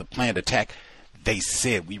 that was the planned attack. They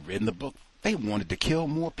said, we read in the book, they wanted to kill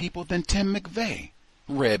more people than Tim McVeigh.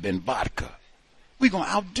 Reb and vodka. We're going to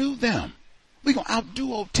outdo them. We're going to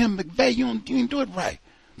outdo old Tim McVeigh. You didn't do it right.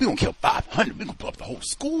 We're going to kill 500. We're going to blow up the whole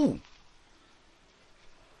school.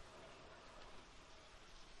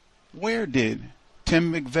 Where did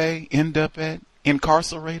Tim McVeigh end up at?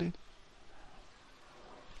 Incarcerated?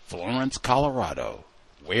 Florence, Colorado.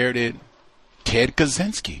 Where did Ted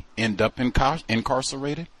Kaczynski end up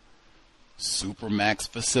incarcerated? Supermax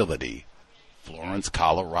facility, Florence,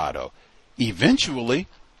 Colorado. Eventually,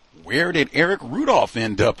 where did Eric Rudolph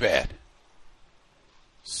end up at?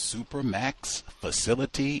 Supermax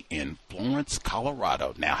facility in Florence,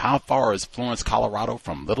 Colorado. Now, how far is Florence, Colorado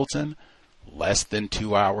from Littleton? Less than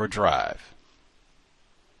 2-hour drive.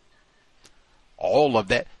 All of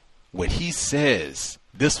that, when he says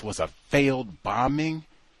this was a failed bombing,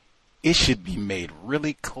 it should be made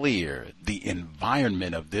really clear the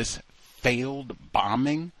environment of this failed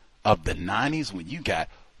bombing of the 90s, when you got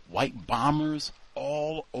white bombers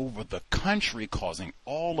all over the country causing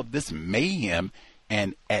all of this mayhem,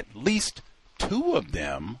 and at least 2 of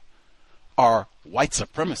them are white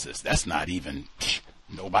supremacists. That's not even,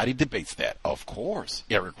 nobody debates that. Of course,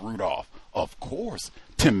 Eric Rudolph. Of course,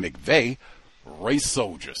 Tim McVeigh. Race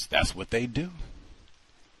soldiers, that's what they do.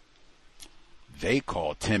 They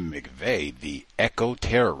call Tim McVeigh the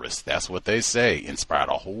eco-terrorist. That's what they say. Inspired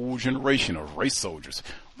a whole generation of race soldiers.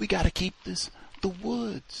 We got to keep the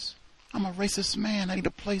woods. I'm a racist man. I need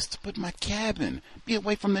a place to put my cabin. Be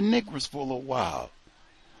away from the niggers for a little while.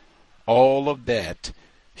 All of that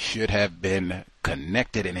should have been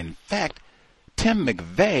connected. And in fact, Tim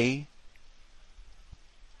McVeigh,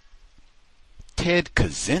 Ted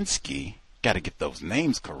Kaczynski, got to get those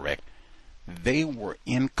names correct. They were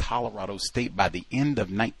in Colorado State by the end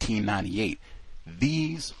of 1998.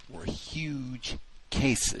 These were huge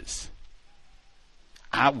cases.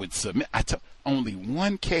 I would submit, only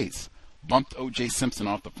one case bumped O.J. Simpson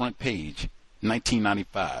off the front page,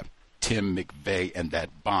 1995, Tim McVeigh and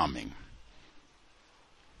that bombing.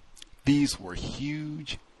 These were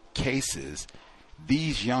huge cases.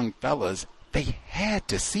 These young fellas, they had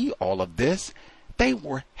to see all of this. They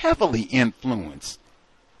were heavily influenced.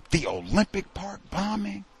 The Olympic Park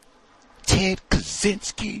bombing, Ted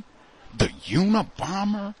Kaczynski, the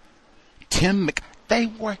Unabomber, they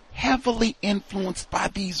were heavily influenced by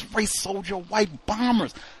these race soldier white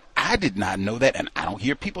bombers. I did not know that, and I don't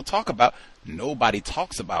hear people talk about, nobody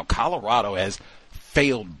talks about Colorado as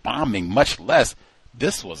failed bombing, much less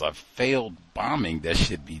this was a failed bombing that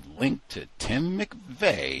should be linked to Tim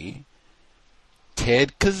McVeigh,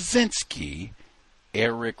 Ted Kaczynski,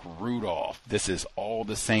 Eric Rudolph. This is all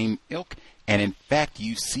the same ilk, and in fact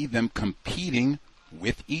you see them competing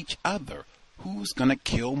with each other. Who's going to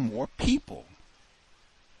kill more people?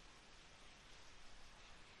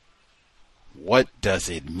 What does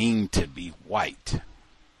it mean to be white?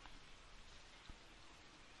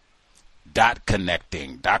 Dot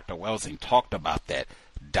connecting. Dr. Welsing talked about that.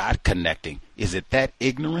 Dot connecting. Is it that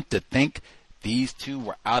ignorant to think these two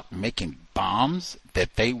were out making bombs,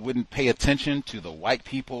 that they wouldn't pay attention to the white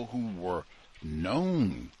people who were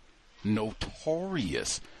known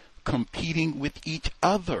notorious, competing with each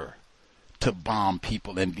other to bomb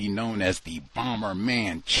people and be known as the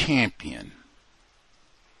Bomberman champion.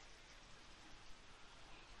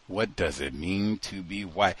 What does it mean to be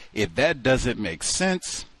white? If that doesn't make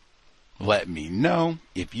sense, let me know.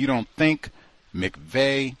 If you don't think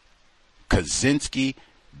McVeigh, Kaczynski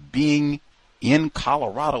being in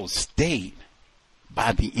Colorado State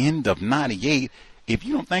by the end of 98, if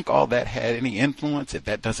you don't think all that had any influence, if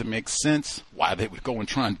that doesn't make sense, why they would go and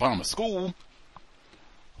try and bomb a school,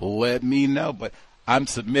 let me know. But I'm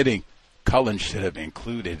submitting Cullen should have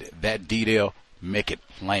included that detail. Make it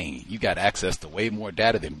plain. You got access to way more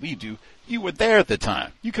data than we do. You were there at the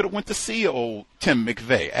time. You could have went to see old Tim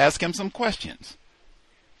McVeigh, ask him some questions.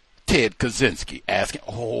 Ted Kaczynski, ask him,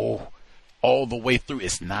 all the way through.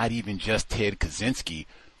 It's not even just Ted Kaczynski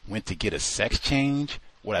went to get a sex change.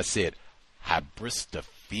 What I said,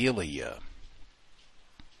 hybristophilia.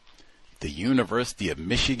 The University of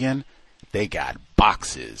Michigan, they got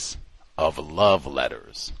boxes of love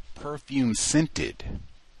letters, perfume scented,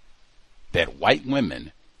 that white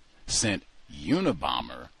women sent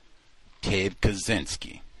Unabomber Ted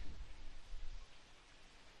Kaczynski.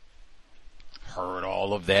 Heard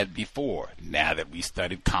all of that before, now that we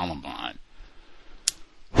studied Columbine.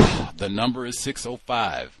 The number is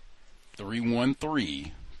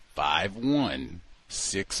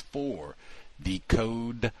 605-313-5164. The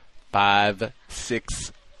code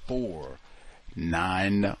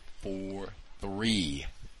 564-943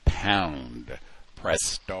 pound. Press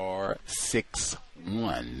star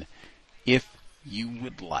 61 if you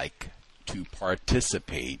would like to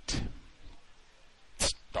participate.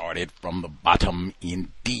 Started from the bottom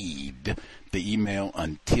indeed. The email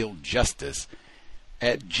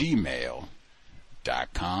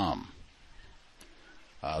untiljustice@gmail.com.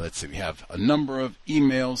 Let's see, we have a number of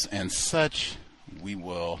emails and such. We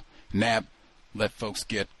will let folks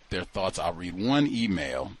get their thoughts. I'll read one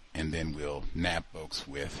email and then we'll nab folks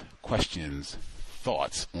with questions,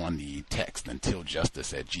 thoughts on the text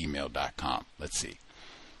untiljustice@gmail.com. Let's see.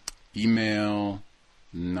 Email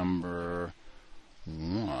number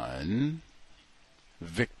 1.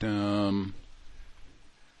 Victim.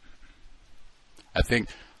 I think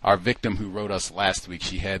our victim who wrote us last week,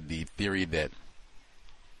 she had the theory that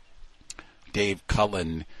Dave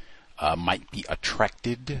Cullen might be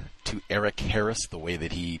attracted to Eric Harris, the way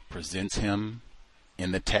that he presents him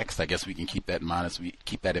in the text. I guess we can keep that in mind as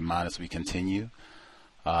we continue.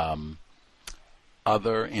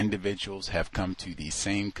 Other individuals have come to the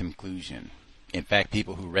same conclusion. In fact,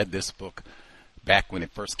 people who read this book back when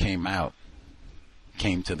it first came out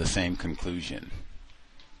came to the same conclusion.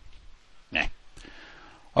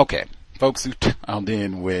 Okay, folks who tuned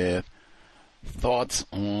in with thoughts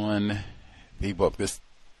on the book. This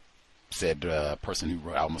said person who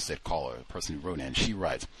wrote, I almost said caller, person who wrote in, she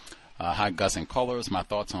writes, hi Gus and callers, my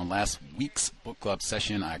thoughts on last week's book club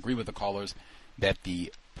session. I agree with the callers that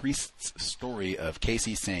the priest's story of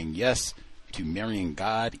Casey saying yes to marrying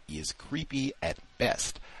God is creepy at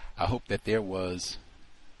best. I hope that there was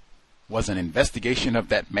an investigation of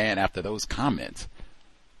that man after those comments.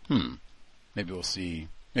 Maybe we'll see.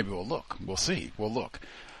 Maybe we'll look. We'll see. We'll look.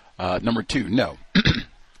 Number 2, no.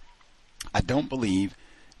 I don't believe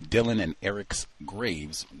Dylan and Eric's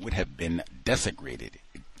graves would have been desecrated.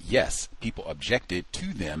 Yes, people objected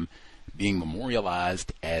to them being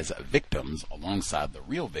memorialized as victims alongside the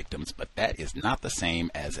real victims, but that is not the same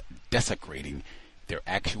as desecrating their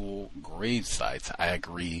actual grave sites. I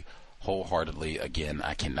agree wholeheartedly. Again,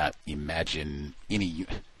 I cannot imagine any.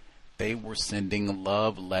 They were sending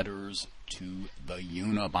love letters to the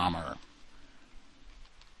Unabomber.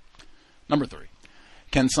 Number 3,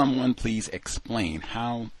 can someone please explain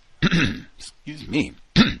how excuse me.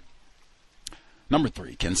 Number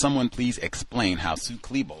 3, can someone please explain how Sue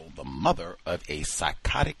Klebold, the mother of a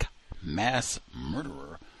psychotic mass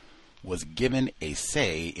murderer, was given a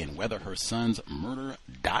say in whether her son's murder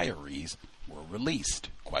diaries were released?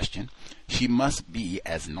 Question. She must be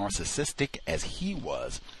as narcissistic as he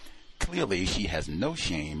was. Clearly, she has no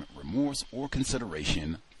shame, remorse, or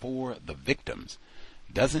consideration for the victims.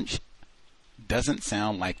 Doesn't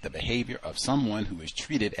sound like the behavior of someone who is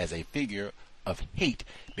treated as a figure of hate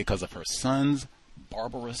because of her son's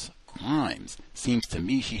barbarous crimes. Seems to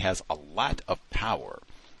me she has a lot of power.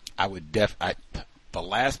 The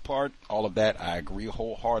last part, all of that, I agree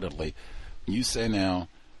wholeheartedly. You say now,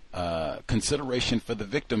 consideration for the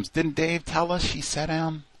victims. Didn't Dave tell us she sat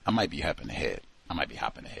down? I might be hopping ahead.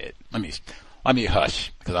 Let me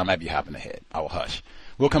hush, because I might be hopping ahead. I will hush.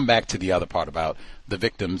 We'll come back to the other part about the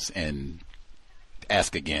victims and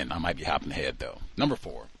ask again. I might be hopping ahead, though. Number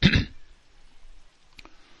 4.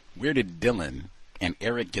 Where did Dylan and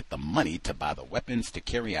Eric get the money to buy the weapons to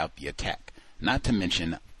carry out the attack? Not to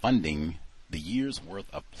mention funding the year's worth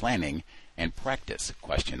of planning and practice, ?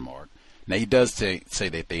 Now, he does say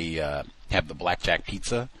that they have the Blackjack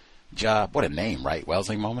Pizza job. What a name, right?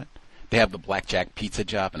 Welsing moment. They have the Blackjack Pizza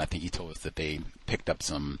job, and I think he told us that they picked up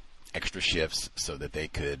some extra shifts so that they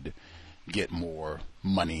could get more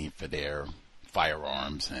money for their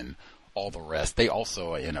firearms and all the rest. They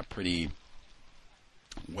also are in a pretty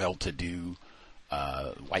well-to-do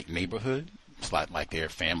white neighborhood. It's like their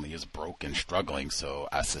family is broke and struggling, so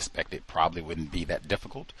I suspect it probably wouldn't be that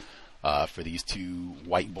difficult for these two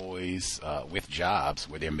white boys with jobs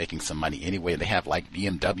where they're making some money anyway. They have like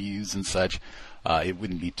BMWs and such. It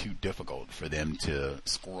wouldn't be too difficult for them to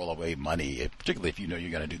squirrel away money, particularly if you know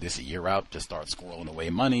you're going to do this a year out, to start squirreling away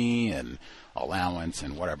money and allowance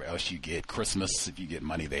and whatever else you get. Christmas, if you get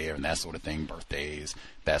money there and that sort of thing, birthdays,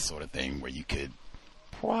 that sort of thing, where you could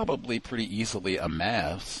probably pretty easily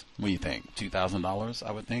amass, what do you think, $2,000,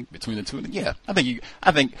 I would think, between the two of them? Yeah, I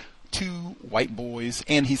think two white boys,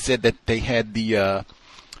 and he said that they had the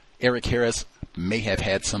Eric Harris may have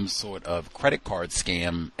had some sort of credit card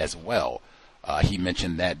scam as well. He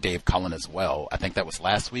mentioned that, Dave Cullen as well. I think that was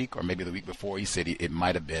last week or maybe the week before. He said it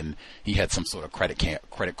might have been he had some sort of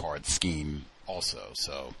credit card scheme also.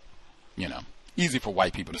 So, easy for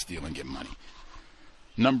white people to steal and get money.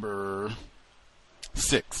 Number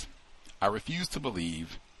 6, I refuse to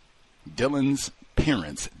believe Dylan's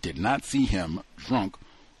parents did not see him drunk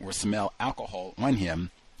or smell alcohol on him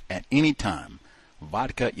at any time.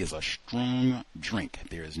 Vodka is a strong drink.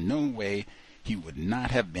 There is no way he would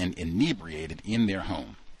not have been inebriated in their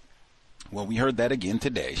home. Well, we heard that again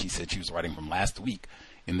today. She said she was writing from last week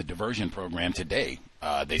in the diversion program today.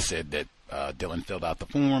 They said that Dylan filled out the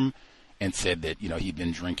form and said that, he'd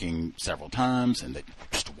been drinking several times and that,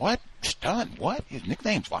 what? Stunt? What? His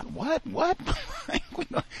nickname's what?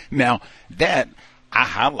 Now, that, I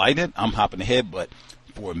highlighted, I'm hopping ahead, but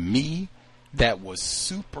for me, that was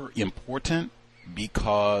super important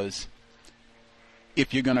because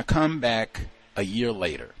if you're going to come back a year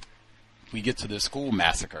later, we get to the school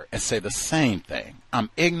massacre and say the same thing. I'm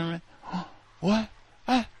ignorant. What?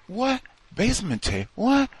 What? Basement tape?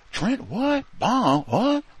 What? Trent? What? Bomb?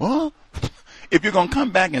 What? If you're going to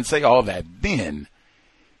come back and say all that, then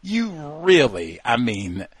you really,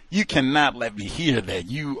 you cannot let me hear that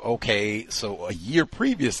okay, so a year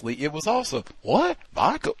previously, it was also, what?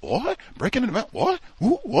 Vodka? What? Breaking into what?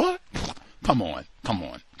 Ooh, what? Come on.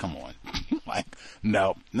 Like,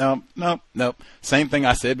 no. Same thing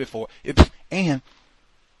I said before. And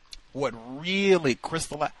what really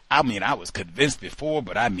crystallized, I was convinced before,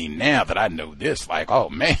 but now that I know this, like, oh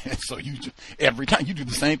man, so every time you do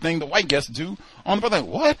the same thing the white guests do on the brother,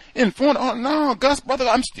 what? In front, oh no, Gus, brother,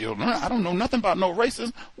 I don't know nothing about no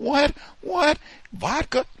racism. What?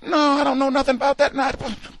 Vodka? No, I don't know nothing about that.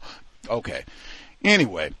 Okay.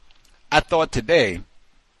 Anyway, I thought today,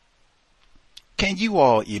 can you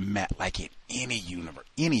all imagine, like in any universe,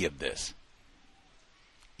 any of this,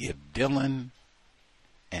 if Dylan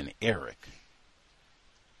and Eric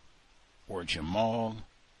or Jamal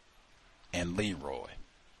and Leroy,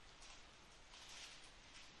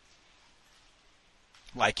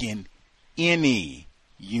 like in any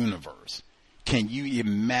universe, can you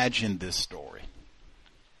imagine this story?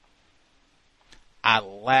 I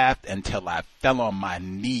laughed until I fell on my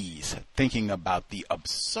knees thinking about the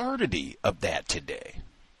absurdity of that today.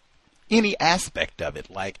 Any aspect of it,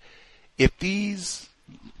 like if these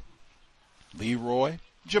Leroy,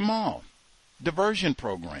 Jamal, diversion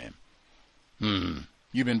program,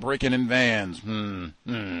 you've been breaking in vans,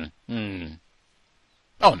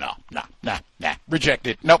 Oh, no,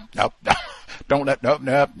 rejected. Nope. Don't let, nope.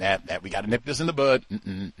 We got to nip this in the bud.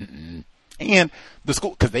 And the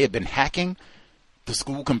school, because they had been hacking the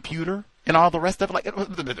school computer and all the rest of it. Like,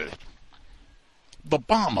 the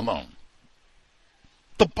bomb alone.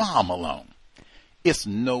 It's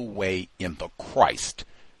no way in the Christ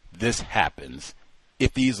this happens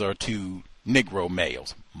if these are two Negro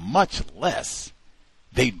males, much less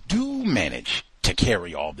they do manage to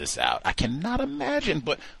carry all this out. I cannot imagine,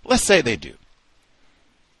 but let's say they do.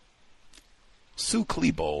 Sue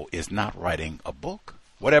Klebold is not writing a book.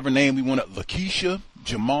 Whatever name we want to, Lakeisha,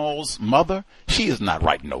 Jamal's mother, she is not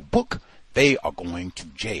writing no book. They are going to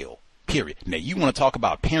jail, period. Now, you want to talk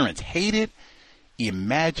about parents hated?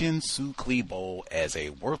 Imagine Sue Klebold as a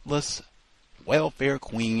worthless, welfare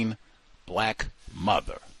queen, black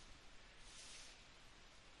mother.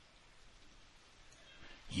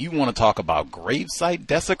 You want to talk about gravesite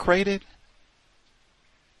desecrated?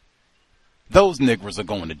 Those niggers are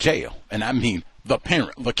going to jail. And I mean the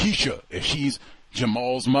parent, Lakeisha, if she's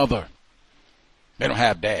Jamal's mother. They don't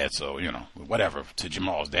have dad, so, whatever to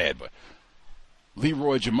Jamal's dad. But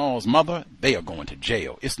Leroy Jamal's mother, they are going to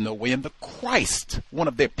jail. It's no way in the Christ one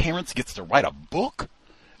of their parents gets to write a book.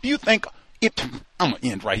 Do you think it... I'm going to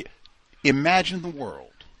end right here. Imagine the world.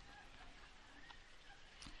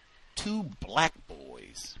 2 black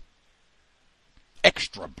boys.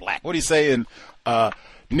 Extra black. What do you say in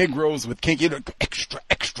Negroes with kinky?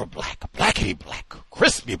 Extra black. Blackity black.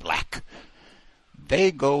 Crispy black.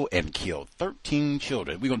 They go and kill 13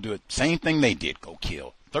 children. We're going to do the same thing they did. Go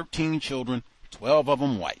kill 13 children, 12 of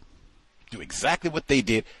them white. Do exactly what they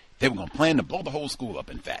did. They were going to plan to blow the whole school up,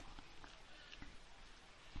 in fact.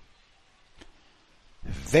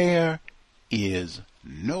 There is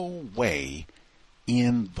no way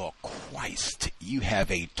in the Christ you have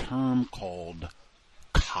a term called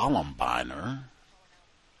Columbiner.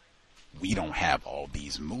 We don't have all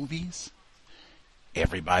these movies.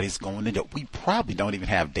 Everybody's going to do. We probably don't even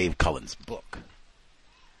have Dave Cullen's book.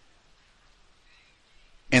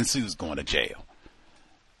 And Sue's going to jail.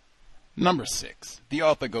 Number 6, the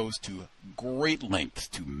author goes to great lengths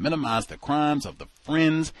to minimize the crimes of the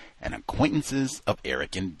friends and acquaintances of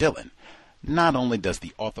Eric and Dylan. Not only does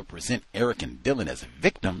the author present Eric and Dylan as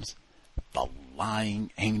victims, the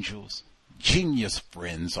lying angels, genius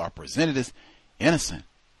friends are presented as innocent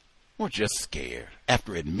or just scared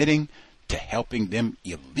after admitting to helping them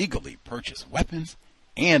illegally purchase weapons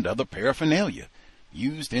and other paraphernalia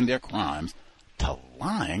used in their crimes, to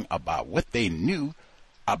lying about what they knew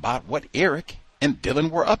about what Eric and Dylan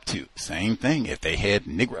were up to. Same thing if they had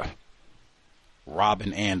Negro.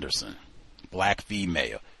 Robin Anderson, black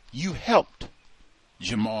female. You helped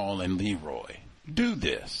Jamal and Leroy do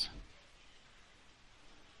this.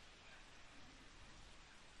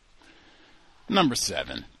 Number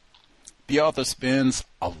 7. The author spends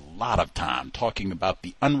a lot of time talking about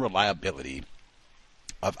the unreliability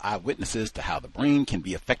of eyewitnesses to how the brain can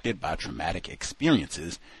be affected by traumatic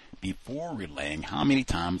experiences before relaying how many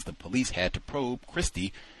times the police had to probe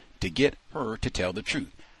Christie to get her to tell the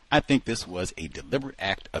truth. I think this was a deliberate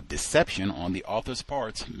act of deception on the author's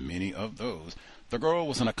parts, many of those. The girl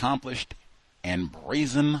was an accomplished and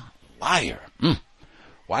brazen liar.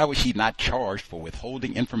 Why was she not charged for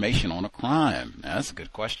withholding information on a crime? Now, that's a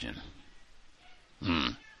good question.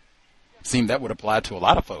 Seemed that would apply to a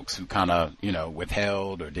lot of folks who kind of,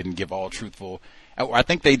 withheld or didn't give all truthful. I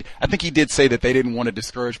think he did say that they didn't want to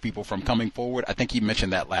discourage people from coming forward. I think he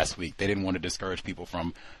mentioned that last week. They didn't want to discourage people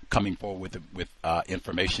from coming forward with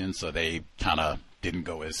information, so they kind of didn't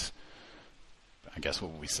go as, I guess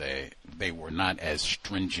what would we say, they were not as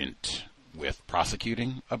stringent with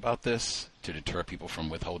prosecuting about this to deter people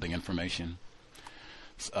from withholding information.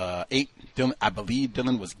 8, Dylan, I believe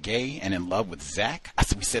Dylan was gay and in love with Zach.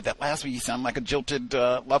 We said that last week. You sound like a jilted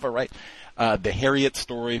lover, right? The Harriet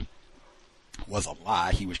story was a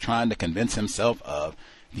lie he was trying to convince himself of.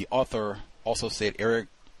 The author also said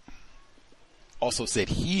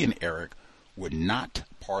he and Eric were not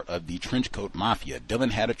part of the trenchcoat mafia.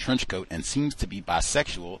 Dylan had a trench coat and seems to be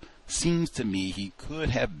bisexual. Seems to me he could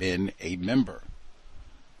have been a member.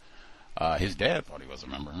 His dad thought he was a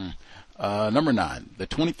member. Number 9, the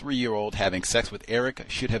 23-year-old having sex with Eric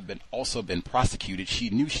should have also been prosecuted.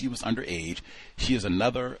 She knew she was underage. She is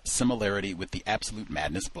another similarity with the Absolute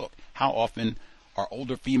Madness book. How often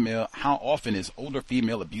is older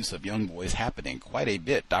female abuse of young boys happening? Quite a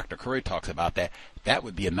bit. Dr. Curry talks about that. That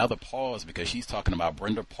would be another pause because she's talking about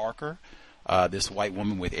Brenda Parker, this white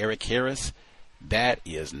woman with Eric Harris. That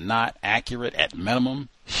is not accurate at minimum.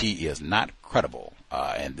 She is not credible.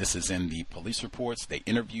 And this is in the police reports. They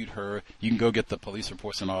interviewed her. You can go get the police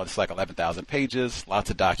reports and all. It's like 11,000 pages, lots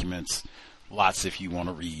of documents, lots if you want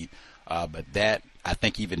to read. But that, I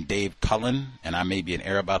think even Dave Cullen, and I may be in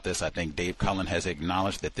error about this, I think Dave Cullen has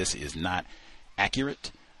acknowledged that this is not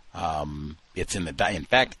accurate. It's in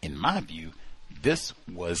fact, in my view, this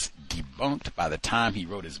was debunked by the time he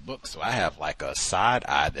wrote his book. So I have like a side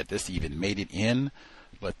eye that this even made it in,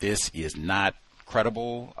 but this is not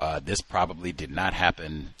credible. This probably did not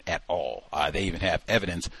happen at all. They even have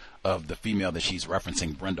evidence of the female that she's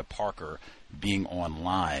referencing, Brenda Parker, being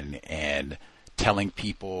online and telling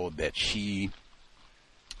people that she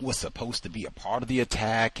was supposed to be a part of the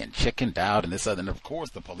attack and chickened out and this other. And of course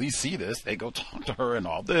the police see this, they go talk to her and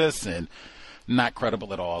all this, and not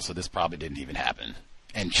credible at all. So this probably didn't even happen.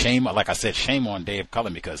 And shame, like I said, shame on Dave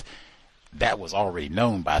Cullen, because that was already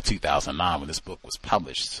known by 2009 when this book was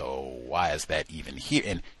published. So why is that even here?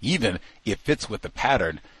 And even it fits with the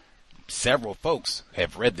pattern. Several folks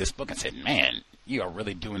have read this book and said, man, you are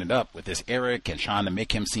really doing it up with this Eric and trying to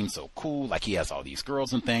make him seem so cool, like he has all these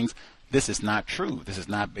girls and things. This is not true. This is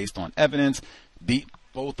not based on evidence.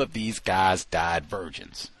 Both of these guys died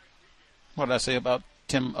virgins. What did I say about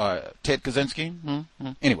Ted Kaczynski?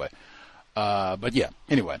 Anyway, but yeah,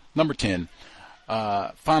 anyway, number 10.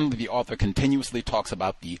 Finally, the author continuously talks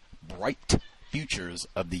about the bright futures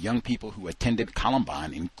of the young people who attended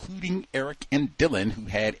Columbine, including Eric and Dylan, who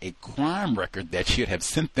had a crime record that should have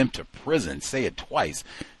sent them to prison. Say it twice.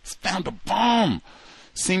 Found a bomb.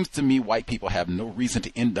 Seems to me white people have no reason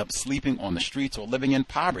to end up sleeping on the streets or living in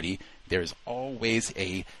poverty. There's always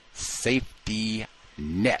a safety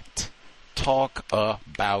net. Talk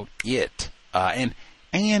about it. And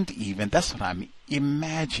even, that's what I mean.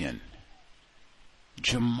 Imagine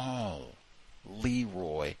Jamal,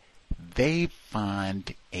 Leroy, they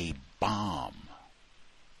find a bomb,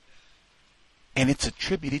 and it's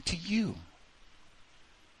attributed to you.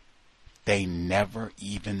 They never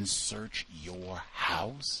even search your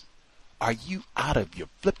house? Are you out of your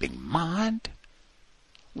flipping mind?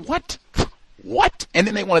 What? What? And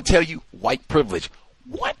then they want to tell you white privilege.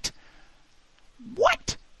 What?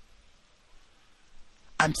 What?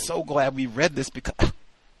 I'm so glad we read this because,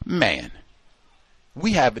 man,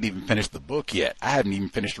 we haven't even finished the book yet. I haven't even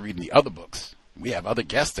finished reading the other books. We have other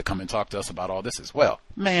guests to come and talk to us about all this as well.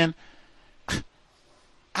 Man,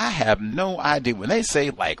 I have no idea. When they say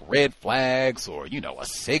like red flags or, a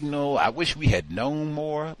signal, I wish we had known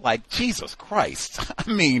more. Like, Jesus Christ. I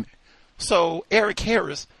mean, so Eric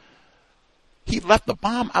Harris, he left the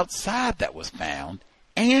bomb outside that was found,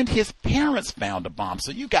 and his parents found a bomb.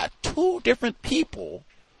 So you got two different people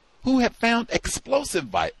who have found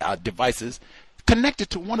explosive devices connected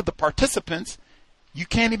to one of the participants. You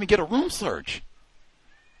can't even get a room search.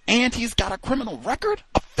 And he's got a criminal record?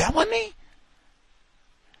 A felony?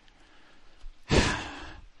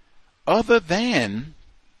 Other than,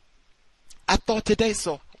 I thought today,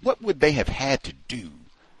 so what would they have had to do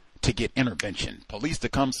to get intervention? Police to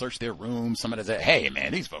come search their room. Somebody said, hey,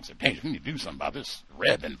 man, these folks are dangerous. We need to do something about this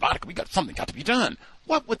red and vodka. Something got to be done.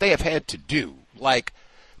 What would they have had to do? Like,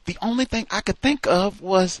 the only thing I could think of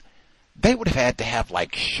was they would have had to have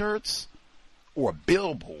like shirts or a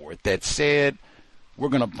billboard that said, we're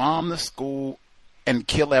going to bomb the school and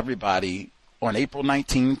kill everybody on April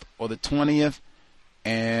 19th or the 20th.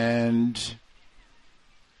 And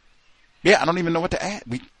yeah, I don't even know what to add.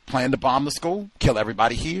 We plan to bomb the school, kill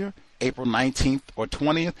everybody here, April 19th or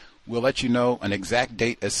 20th. We'll let you know an exact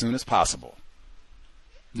date as soon as possible.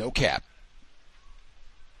 No cap.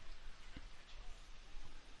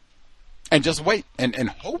 And just wait and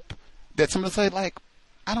hope that somebody say, like,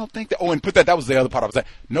 I don't think that. Oh, and that was the other part I was saying.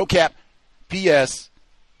 No cap. P.S.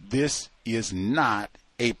 This is not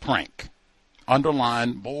a prank.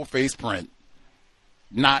 Underline, boldface print.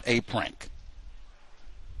 Not a prank.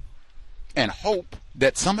 And hope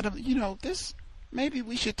that some of them, this, maybe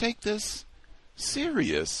we should take this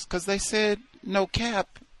serious, because they said no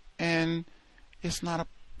cap and it's not a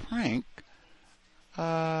prank.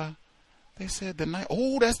 They said the night.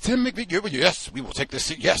 Oh, that's Tim McVeigh. Yes, we will take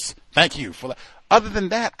this. Yes, thank you for that. Other than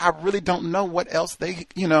that, I really don't know what else they,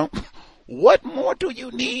 what more do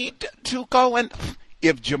you need to go? And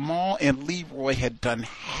if Jamal and Leroy had done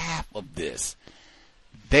half of this,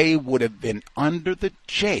 they would have been under the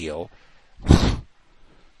jail.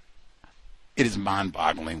 It is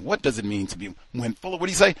mind-boggling. What does it mean to be when Fuller? What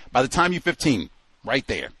do you say? By the time you're 15, right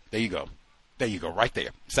there. There you go. There you go, right there.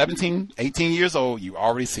 17, 18 years old, you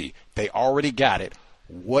already see. They already got it.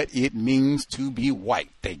 What it means to be white.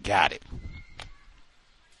 They got it.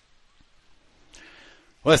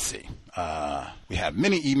 Let's see. We have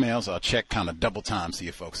many emails. I'll check kind of double time, see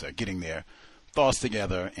if folks are getting their thoughts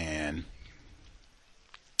together and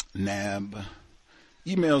nab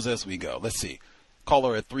emails as we go. Let's see.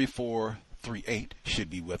 Caller at 3438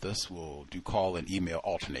 should be with us. We'll do call and email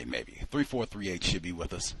alternate maybe. 3438 should be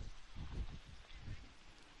with us.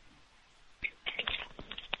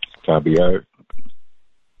 Can I be heard?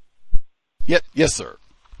 Yep. Yes, sir.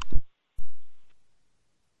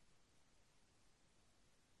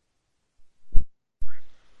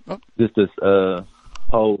 Oh. This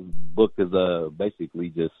whole book is basically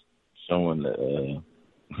just showing that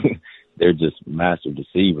they're just master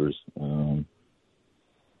deceivers.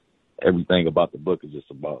 Everything about the book is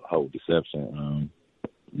just about whole deception.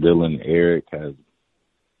 Dylan and Eric has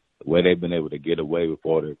the way they've been able to get away with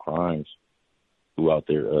all their crimes throughout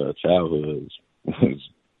their childhoods was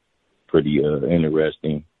pretty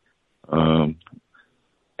interesting. As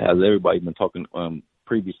everybody been talking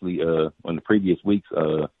previously on the previous weeks,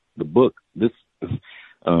 the book this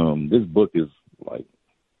book is like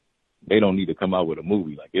they don't need to come out with a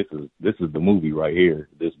movie. Like this is the movie right here.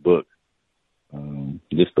 This book,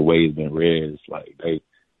 just the way it's been read, it's like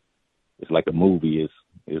like a movie.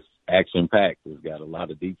 It's action packed. It's got a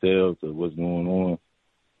lot of details of what's going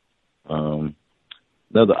on.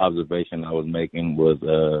 Another observation I was making was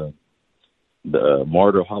the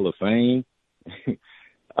Martyr Hall of Fame.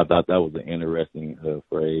 I thought that was an interesting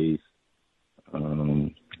phrase.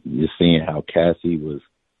 Just seeing how Cassie was,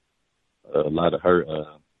 a lot of her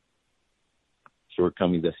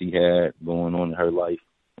shortcomings that she had going on in her life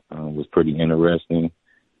was pretty interesting.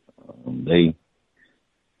 The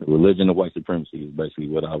religion of white supremacy is basically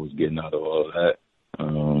what I was getting out of all that.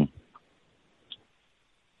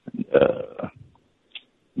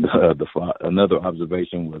 Another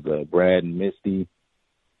observation was Brad and Misty.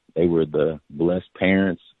 They were the blessed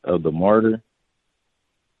parents of the martyr.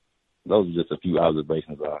 Those are just a few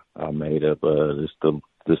observations I made up.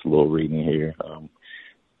 This little reading here.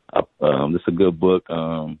 This is a good book.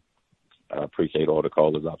 I appreciate all the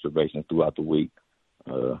callers' observations throughout the week.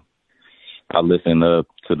 I listen to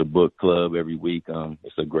the book club every week.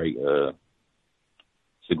 It's a great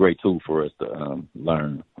tool for us to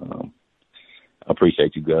learn. I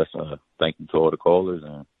appreciate you, Gus. Thank you to all the callers,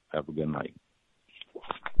 and have a good night.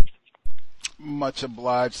 Much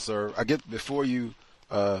obliged, sir. I get before you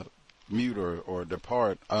mute or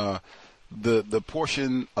depart. The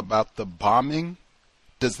portion about the bombing,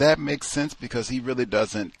 does that make sense? Because he really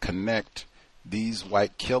doesn't connect these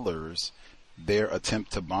white killers, their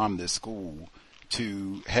attempt to bomb this school,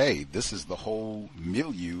 to, hey, this is the whole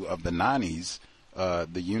milieu of the 90s,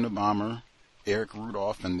 the Unabomber, Eric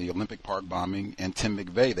Rudolph, and the Olympic Park bombing, and Tim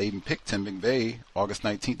McVeigh. They even picked Tim McVeigh August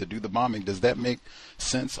 19th to do the bombing. Does that make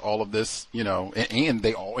sense, all of this, and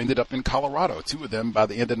they all ended up in Colorado, two of them by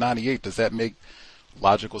the end of 98. Does that make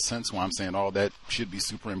logical sense why I'm saying all that should be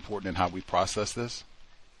super important in how we process this?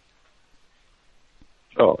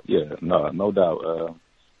 Oh, yeah, no doubt.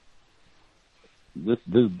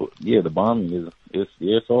 The bombing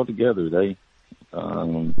it's all together. They,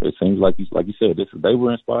 it seems like you said, they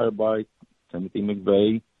were inspired by Timothy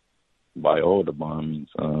McVeigh, by all the bombings.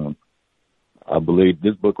 I believe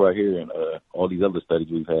this book right here and all these other studies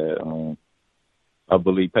we've had, I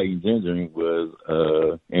believe Peyton Gendron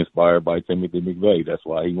was inspired by Timothy McVeigh. That's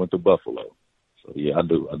why he went to Buffalo. So yeah, I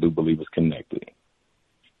do believe it's connected.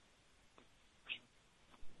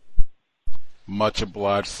 Much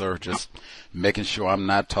obliged, sir. Just making sure I'm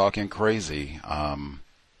not talking crazy.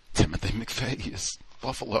 Timothy McVeigh is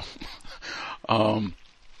Buffalo. Oh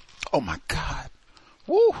my God.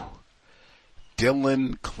 Woo.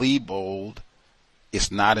 Dylan Klebold is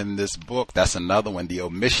not in this book. That's another one. The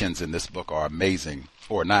omissions in this book are amazing,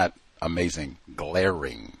 or not amazing,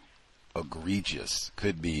 glaring, egregious.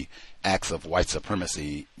 Could be acts of white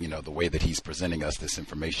supremacy, the way that he's presenting us this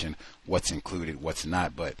information, what's included, what's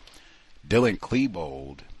not. But Dylan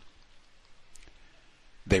Klebold,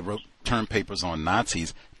 they wrote term papers on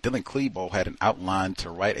Nazis. Dylan Klebold had an outline to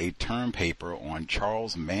write a term paper on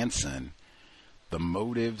Charles Manson, the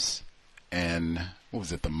motives and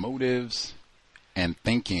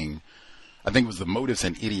thinking, I think it was the motives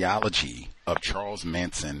and ideology of Charles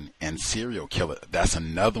Manson and serial killer. That's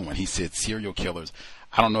another one. He said serial killers.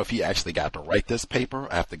 I don't know if he actually got to write this paper.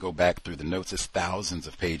 I have to go back through the notes. It's thousands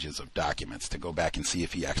of pages of documents to go back and see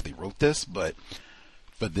if he actually wrote this. But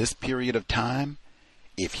for this period of time,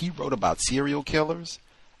 if he wrote about serial killers,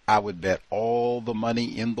 I would bet all the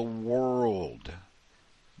money in the world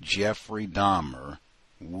Jeffrey Dahmer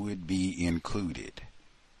would be included.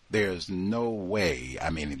 There's no way. I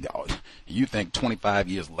mean, you think 25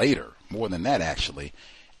 years later, more than that actually,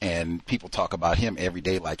 and people talk about him every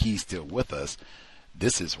day like he's still with us.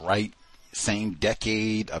 This is right, same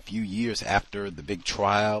decade, a few years after the big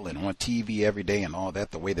trial and on TV every day and all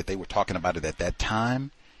that, the way that they were talking about it at that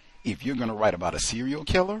time. If you're going to write about a serial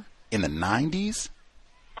killer in the 90s,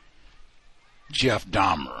 Jeff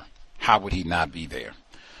Dahmer, how would he not be there?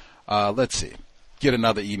 Let's see. Get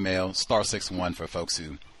another email, *61 for folks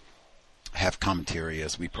who have commentary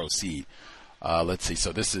as we proceed. Let's see.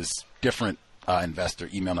 So this is different investor,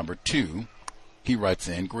 email number 2. He writes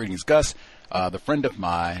in, "Greetings, Gus. The friend of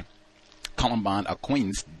my Columbine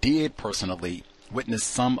acquaintance did personally witness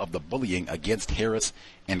some of the bullying against Harris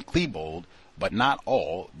and Klebold, but not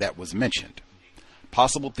all that was mentioned.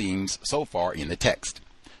 Possible themes so far in the text.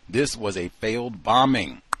 This was a failed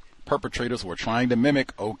bombing. Perpetrators were trying to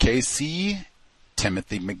mimic OKC,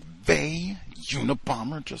 Timothy McVeigh,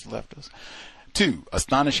 Unabomber just left us. 2,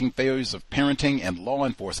 astonishing failures of parenting and law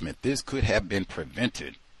enforcement. This could have been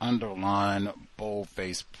prevented. Underline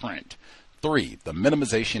boldface print. 3, the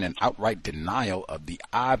minimization and outright denial of the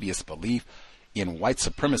obvious belief in white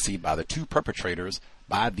supremacy by the 2 perpetrators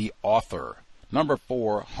by the author. Number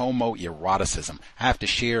 4, homoeroticism. I have to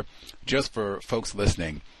share, just for folks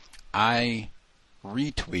listening, I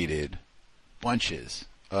retweeted bunches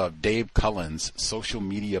of Dave Cullen's social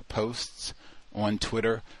media posts on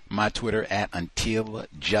Twitter, my Twitter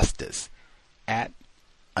 @UntilJustice,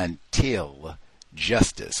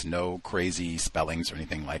 @UntilJustice, no crazy spellings or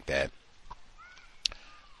anything like that.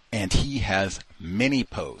 And he has many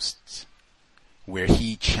posts where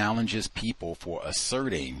he challenges people for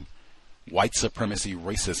asserting white supremacy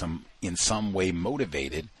racism in some way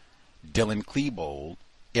motivated Dylan Klebold,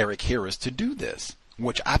 Eric Harris to do this,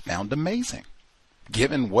 which I found amazing.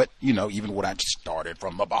 Given what, even what I started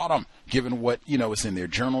from the bottom, given what, is in their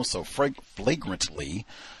journal so flagrantly,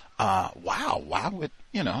 wow, why would,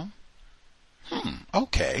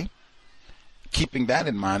 okay. Keeping that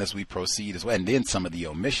in mind as we proceed as well, and then some of the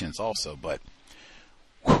omissions also, but,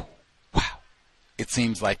 wow. It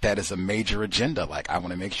seems like that is a major agenda. Like, I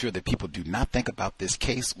want to make sure that people do not think about this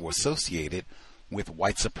case or associate it with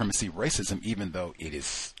white supremacy racism, even though it is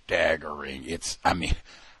staggering.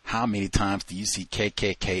 How many times do you see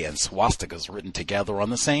KKK and swastikas written together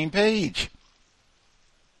on the same page?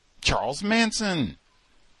 Charles Manson,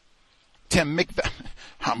 Tim McVeigh.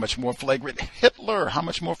 How much more flagrant? Hitler. How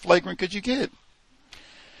much more flagrant could you get?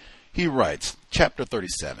 He writes, chapter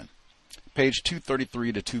 37, page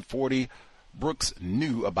 233 to 240. Brooks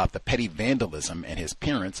knew about the petty vandalism, and his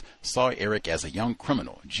parents saw Eric as a young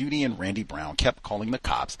criminal. Judy and Randy Brown kept calling the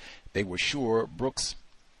cops. They were sure Brooke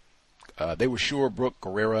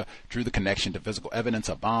Guerrera drew the connection to physical evidence.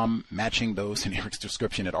 A bomb matching those in Eric's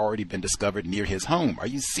description had already been discovered near his home. Are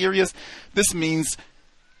you serious? This means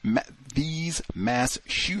these mass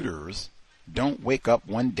shooters don't wake up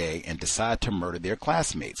one day and decide to murder their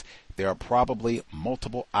classmates. There are probably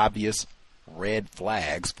multiple obvious red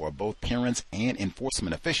flags for both parents and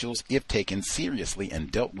enforcement officials, if taken seriously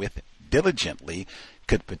and dealt with diligently,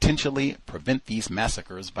 could potentially prevent these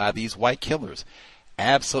massacres by these white killers.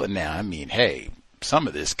 Absolutely. Now, hey, some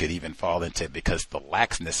of this could even fall into, because the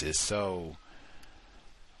laxness is so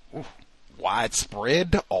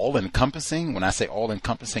widespread, all-encompassing. When I say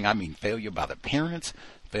all-encompassing, I mean failure by the parents,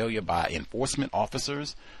 failure by enforcement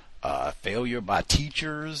officers, failure by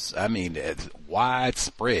teachers. It's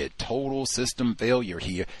widespread, total system failure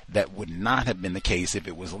here that would not have been the case if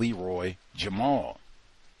it was Leroy Jamal.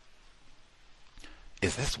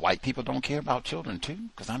 Is this white people don't care about children too?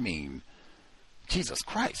 Because Jesus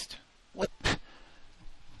Christ. What?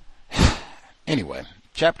 Anyway,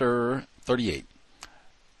 chapter 38,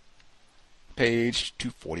 page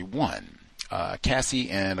 241. Cassie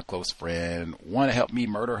and a close friend want to help me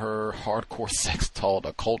murder her. Hardcore sex told,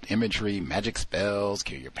 occult imagery, magic spells,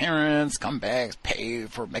 kill your parents, comebacks, pay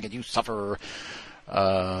for making you suffer.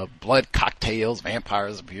 Blood cocktails,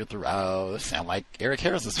 vampires appear throughout. This sound like Eric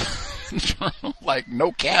Harris's journal. Like,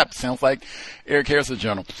 no cap, sounds like Eric Harris's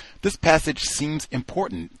journal. This passage seems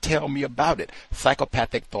important. Tell me about it.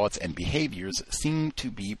 Psychopathic thoughts and behaviors seem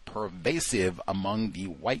to be pervasive among the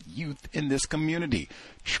white youth in this community.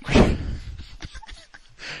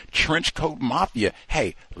 Trenchcoat Mafia.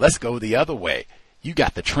 Hey, let's go the other way. You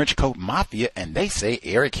got the Trenchcoat Mafia, and they say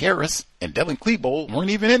Eric Harris and Dylan Klebold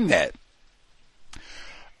weren't even in that.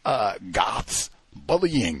 Goths,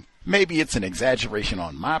 bullying. Maybe it's an exaggeration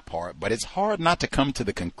on my part, but it's hard not to come to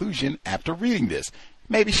the conclusion after reading this.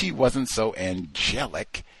 Maybe she wasn't so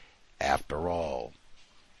angelic after all.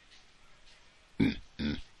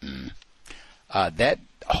 That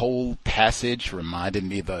whole passage reminded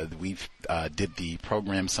me we did the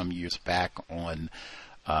program some years back on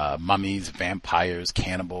mummies, vampires,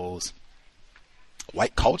 cannibals,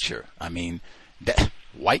 white culture.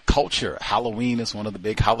 White culture. Halloween is one of the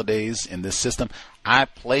big holidays in this system. I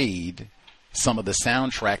played some of the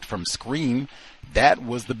soundtrack from Scream. That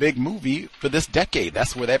was the big movie for this decade.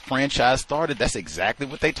 That's where that franchise started. That's exactly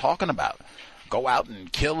what they're talking about. Go out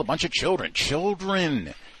and kill a bunch of children.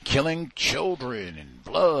 Killing children and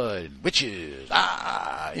blood, and witches,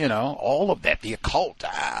 all of that. The occult,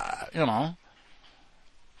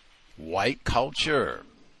 White culture.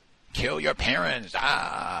 Kill your parents,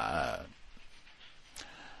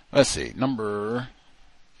 Let's see,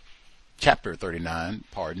 chapter 39,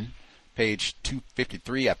 page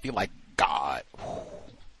 253. I feel like God.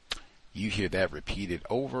 You hear that repeated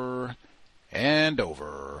over and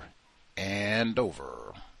over and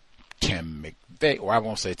over. Tim McVeigh, or I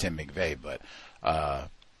won't say Tim McVeigh, but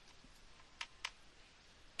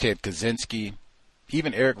Ted Kaczynski,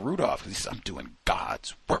 even Eric Rudolph, because he says, I'm doing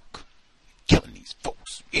God's work, killing these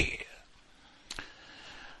folks, yeah.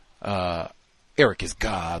 Eric is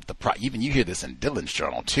God. Even you hear this in Dylan's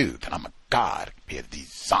journal too, that I'm a God compared to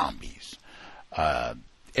these zombies.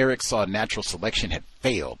 Eric saw natural selection had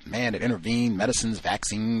failed. Man, it intervened, medicines,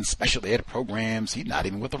 vaccines, special ed programs. He's not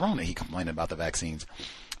even with the Rona. He complained about the vaccines.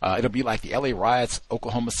 It'll be like the LA riots,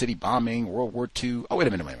 Oklahoma City bombing, World War II. Oh, wait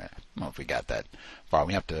a minute. I don't know if we got that far.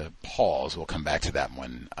 We have to pause. We'll come back to that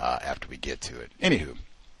one after we get to it. Anywho,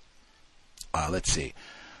 let's see.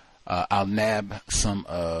 I'll nab some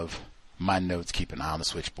of my notes, keep an eye on the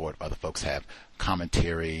switchboard. Other folks have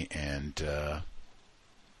commentary, and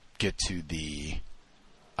get to the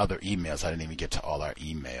other emails. I didn't even get to all our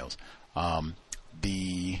emails.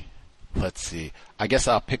 Let's see. I guess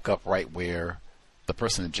I'll pick up right where the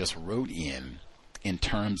person that just wrote in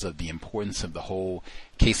terms of the importance of the whole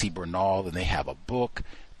Casey Bernal, and they have a book,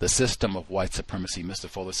 The System of White Supremacy. Mr.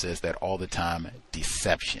 Fuller says that all the time,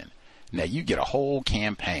 deception. Now, you get a whole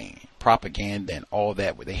campaign, propaganda and all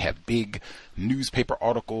that, where they have big newspaper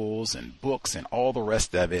articles and books and all the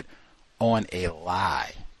rest of it on a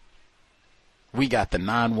lie. We got the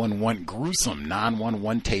 911, gruesome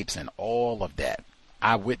 911 tapes and all of that.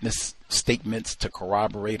 Eyewitness statements to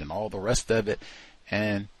corroborate and all the rest of it.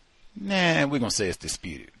 And, we're going to say it's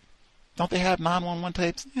disputed. Don't they have 911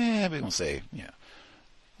 tapes? We're going to say,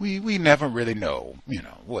 we never really know,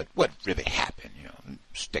 what really happened,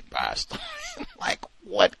 stick by a story. Like,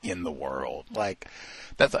 what in the world? Like,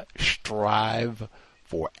 that's a strive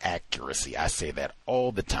for accuracy. I say that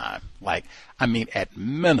all the time. Like, I mean, at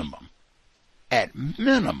minimum,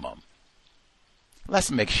 let's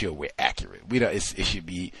make sure we're accurate. It should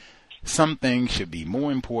be, some things should be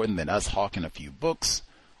more important than us hawking a few books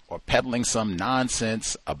or peddling some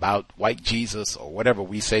nonsense about white Jesus or whatever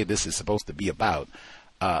we say this is supposed to be about.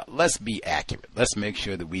 Let's be accurate. Let's make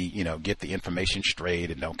sure that we, get the information straight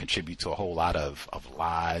and don't contribute to a whole lot of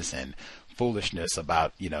lies and foolishness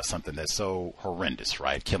about, something that's so horrendous,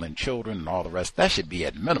 right? Killing children and all the rest. That should be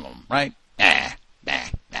at minimum, right? Nah.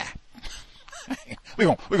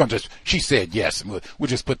 We're gonna just, she said yes, and we'll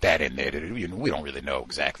just put that in there. We don't really know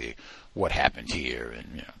exactly what happened here,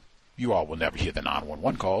 and you all will never hear the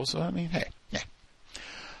 911 calls. So I mean, hey,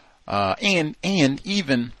 yeah. And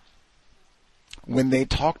even when they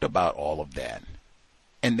talked about all of that,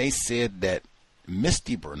 and they said that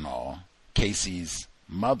Misty Bernal, Casey's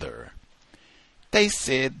mother, they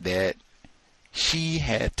said that she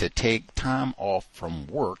had to take time off from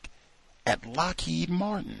work at Lockheed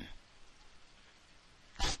Martin.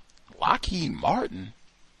 Lockheed Martin?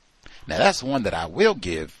 Now, that's one that I will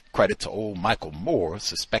give credit to old Michael Moore,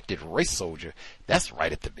 suspected race soldier. That's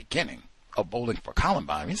right at the beginning of Bowling for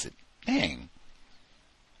Columbine. He said, dang,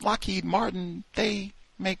 Lockheed Martin, they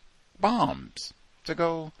make bombs to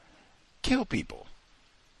go kill people.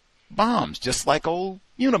 Bombs, just like old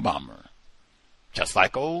Unabomber. Just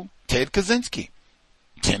like old Ted Kaczynski.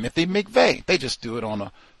 Timothy McVeigh. They just do it on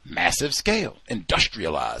a massive scale.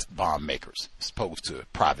 Industrialized bomb makers as opposed to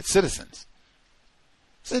private citizens.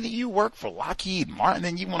 So that you work for Lockheed Martin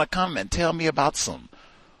and you want to come and tell me about some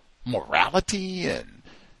morality and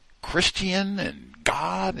Christian and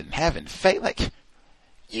God and having faith? Like,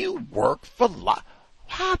 you work for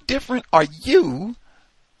How different are you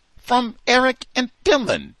from Eric and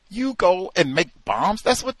Dylan? You go and make bombs.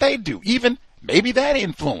 That's what they do. Even maybe that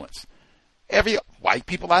influence. Every white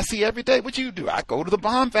people I see every day, what you do? I go to the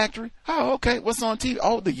bomb factory. Oh, okay. What's on TV?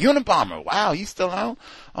 Oh, the Unabomber. Wow, he's still out.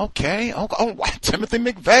 Okay. Oh, Timothy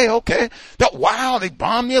McVeigh. Okay. Wow, they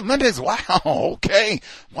bombed the Olympics. Wow. Okay.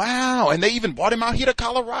 Wow. And they even brought him out here to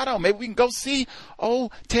Colorado. Maybe we can go see,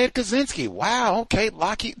 Ted Kaczynski. Wow. Okay.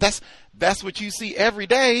 Lockheed. That's what you see every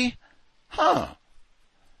day. Huh.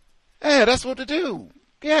 Yeah, that's what to do.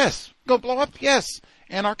 Yes. Go blow up. Yes.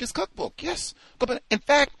 Anarchist Cookbook. Yes. In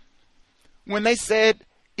fact, when they said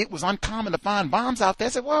it was uncommon to find bombs out there, I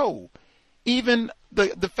said, whoa. Even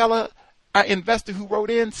the fella, our investor who wrote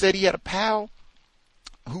in, said he had a pal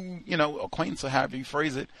who, acquaintance or however you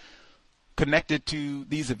phrase it, connected to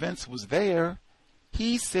these events was there.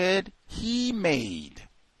 He said he made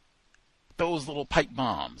those little pipe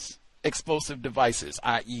bombs, explosive devices,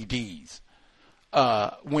 IEDs,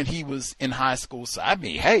 when he was in high school. So, I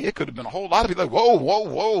mean, hey, it could have been a whole lot of people like,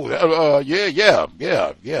 whoa, yeah,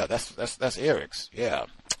 that's Eric's. Yeah,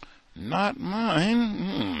 not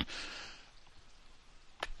mine.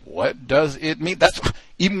 What does it mean? That's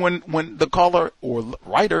even when the caller or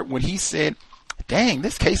writer, when he said, dang,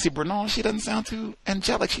 this Casey Bernal, she doesn't sound too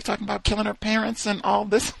angelic. She's talking about killing her parents and all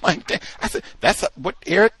this. Like, dang. I said, that's what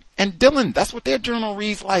Eric and Dylan, that's what their journal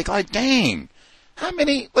reads like. Like, dang, how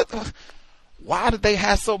many... Why did they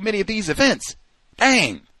have so many of these events?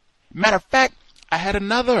 Dang. Matter of fact, I had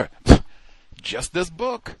another. Just this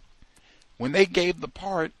book. When they gave the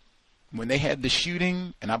part, when they had the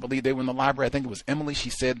shooting, and I believe they were in the library, I think it was Emily,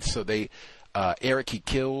 she said, so they Eric, he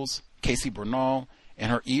kills Casey Bernal,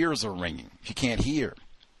 and her ears are ringing. She can't hear.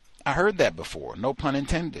 I heard that before, no pun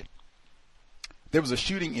intended. There was a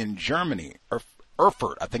shooting in Germany,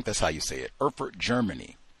 Erfurt, I think that's how you say it, Erfurt,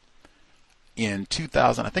 Germany, in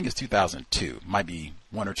 2000, I think it's 2002, might be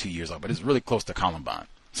 1 or 2 years old, but it's really close to Columbine.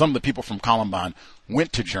 Some of the people from Columbine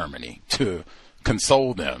went to Germany to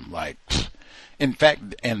console them. Like, in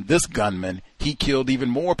fact, and this gunman, he killed even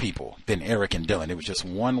more people than Eric and Dylan. It was just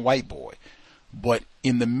one white boy. But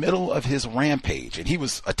in the middle of his rampage, and he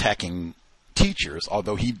was attacking teachers,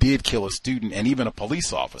 although he did kill a student and even a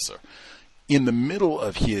police officer. In the middle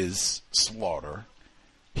of his slaughter,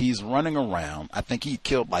 he's running around. I think he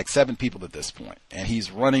killed like 7 people at this point. And he's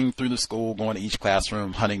running through the school, going to each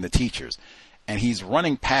classroom, hunting the teachers. And he's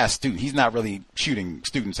running past students. He's not really shooting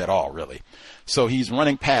students at all, really. So he's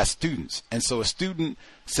running past students. And so a student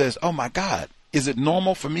says, "Oh, my God, is it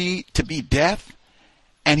normal for me to be deaf?"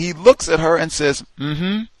 And he looks at her and says,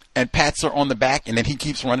 "Mm-hmm," and pats her on the back. And then he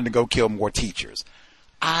keeps running to go kill more teachers.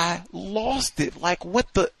 I lost it. Like,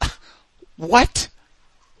 what the... What?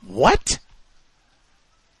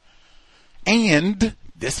 And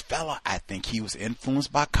this fella, I think he was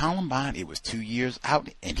influenced by Columbine. It was 2 years out,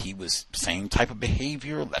 and he was same type of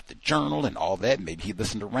behavior, left the journal and all that. Maybe he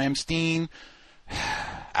listened to Ramstein.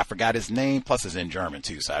 I forgot his name, plus it's in German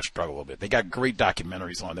too, so I struggle a little bit. They got great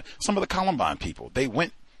documentaries on it. Some of the Columbine people, they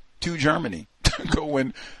went to Germany to go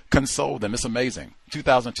and console them. It's amazing.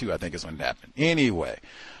 2002, I think, is when it happened. Anyway,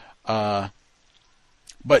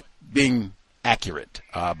 but being accurate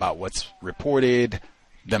about what's reported,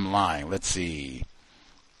 them lying. Let's see.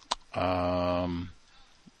 The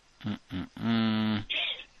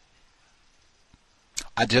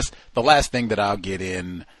last thing that I'll get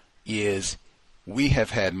in is we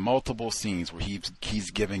have had multiple scenes where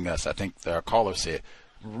he's giving us, I think our caller said,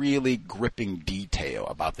 really gripping detail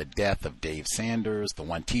about the death of Dave Sanders, the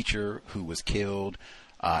one teacher who was killed,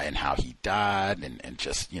 and how he died, and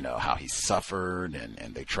just, how he suffered,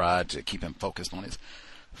 and they tried to keep him focused on his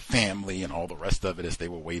family and all the rest of it as they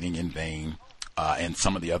were waiting in vain. And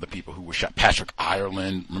some of the other people who were shot, Patrick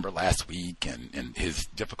Ireland, remember last week, and his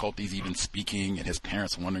difficulties even speaking, and his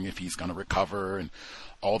parents wondering if he's going to recover, and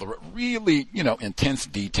all the really, intense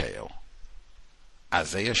detail.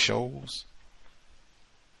 Isaiah Shoals.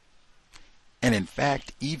 And in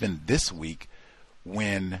fact, even this week,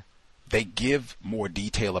 when they give more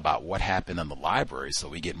detail about what happened in the library, so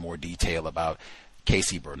we get more detail about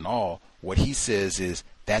Casey Bernal, what he says is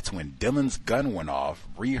that's when Dylan's gun went off.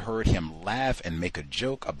 Bree heard him laugh and make a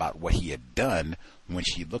joke about what he had done. When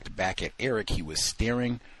she looked back at Eric, he was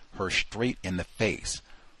staring her straight in the face.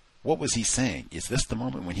 What was he saying? Is this the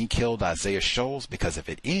moment when he killed Isaiah Shoals? Because if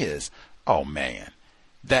it is, oh man,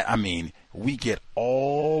 we get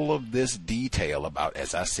all of this detail about,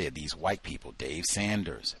 as I said, these white people, Dave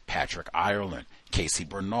Sanders, Patrick Ireland, Casey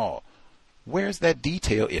Bernal. Where's that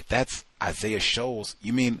detail if that's Isaiah Shoals?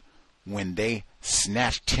 You mean when they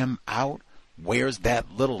snatched him out, where's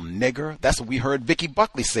that little nigger? That's what we heard Vicky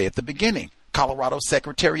Buckley say at the beginning. Colorado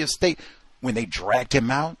Secretary of State, when they dragged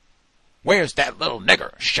him out, where's that little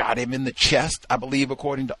nigger? Shot him in the chest, I believe,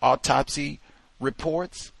 according to autopsy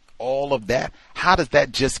reports. All of that. How does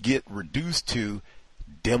that just get reduced to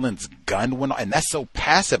Dylan's gun went off? And that's so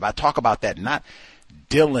passive. I talk about that. Not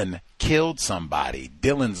Dylan killed somebody.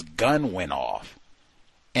 Dylan's gun went off.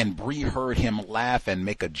 And Bree heard him laugh and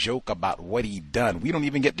make a joke about what he'd done. We don't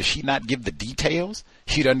even get, does she not give the details?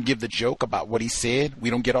 She doesn't give the joke about what he said.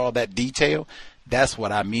 We don't get all that detail. That's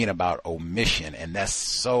what I mean about omission. And that's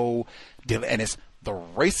so, and it's the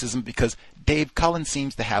racism, because Dave Cullen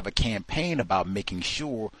seems to have a campaign about making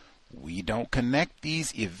sure we don't connect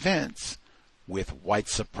these events with white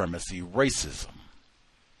supremacy racism.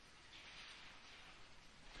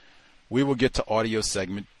 We will get to audio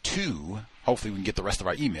segment 2. Hopefully we can get the rest of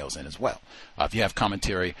our emails in as well. If you have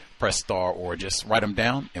commentary, press star or just write them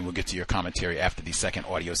down, and we'll get to your commentary after the second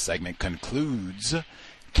audio segment concludes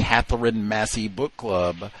Catherine Massey Book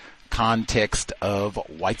Club, Context of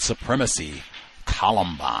White Supremacy,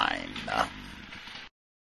 Columbine.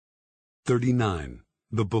 39.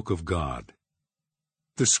 The Book of God.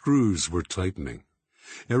 The screws were tightening.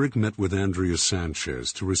 Eric met with Andrea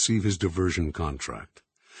Sanchez to receive his diversion contract.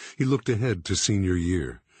 He looked ahead to senior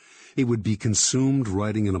year. He would be consumed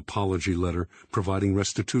writing an apology letter, providing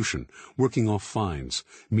restitution, working off fines,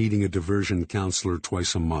 meeting a diversion counselor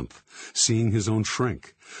twice a month, seeing his own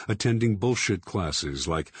shrink, attending bullshit classes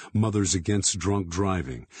like Mothers Against Drunk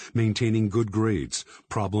Driving, maintaining good grades,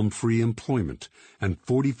 problem-free employment, and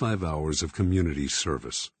 45 hours of community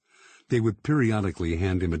service. They would periodically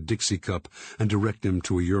hand him a Dixie cup and direct him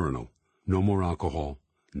to a urinal. No more alcohol,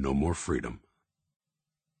 no more freedom.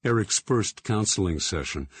 Eric's first counseling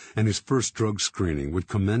session and his first drug screening would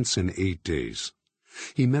commence in 8 days.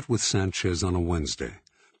 He met with Sanchez on a Wednesday.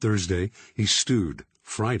 Thursday, he stewed.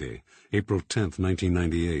 Friday, April 10th,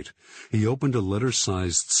 1998, he opened a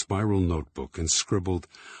letter-sized spiral notebook and scribbled,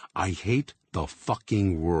 "I hate the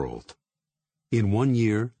fucking world." In 1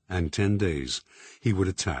 year and 10 days, he would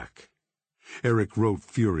attack. Eric wrote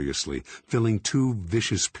furiously, filling 2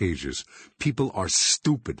 vicious pages. "People are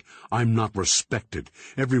stupid. I'm not respected.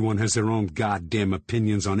 Everyone has their own goddamn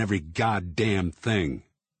opinions on every goddamn thing."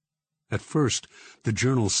 At first, the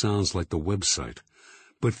journal sounds like the website,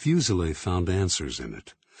 but Fuselier found answers in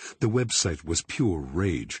it. The website was pure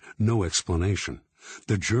rage, no explanation.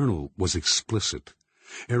 The journal was explicit.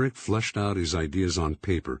 Eric fleshed out his ideas on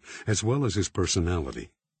paper, as well as his personality.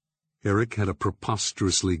 Eric had a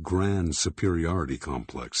preposterously grand superiority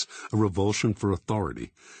complex, a revulsion for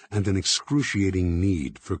authority, and an excruciating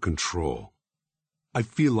need for control. "I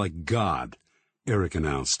feel like God," Eric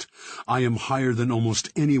announced. "I am higher than almost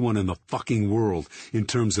anyone in the fucking world in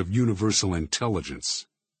terms of universal intelligence."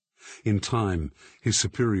 In time, his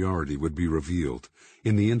superiority would be revealed.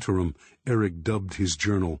 In the interim, Eric dubbed his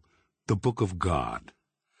journal The Book of God.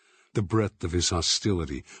 The breadth of his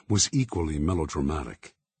hostility was equally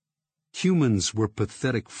melodramatic. Humans were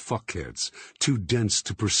pathetic fuckheads, too dense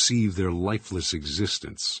to perceive their lifeless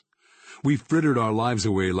existence. We frittered our lives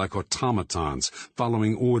away like automatons,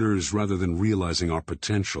 following orders rather than realizing our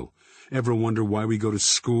potential. "Ever wonder why we go to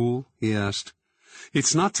school?" he asked.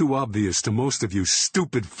 "It's not too obvious to most of you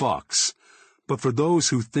stupid fucks. But for those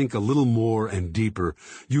who think a little more and deeper,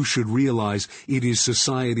 you should realize it is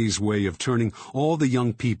society's way of turning all the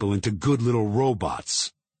young people into good little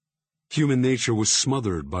robots." Human nature was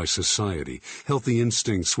smothered by society. Healthy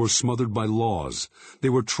instincts were smothered by laws. They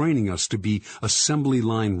were training us to be assembly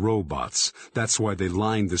line robots. That's why they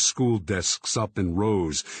lined the school desks up in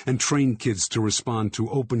rows and trained kids to respond to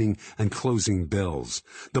opening and closing bells.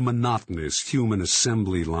 The monotonous human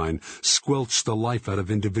assembly line squelched the life out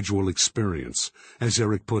of individual experience. As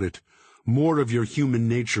Eric put it, "More of your human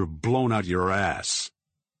nature blown out your ass."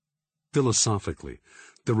 Philosophically,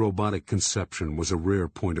 the robotic conception was a rare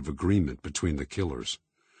point of agreement between the killers.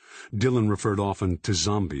 Dillon referred often to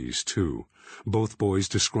zombies, too. Both boys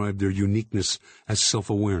described their uniqueness as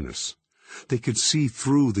self-awareness. They could see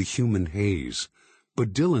through the human haze,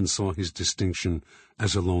 but Dillon saw his distinction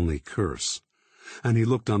as a lonely curse, and he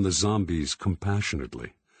looked on the zombies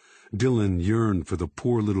compassionately. Dillon yearned for the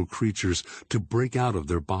poor little creatures to break out of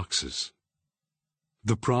their boxes.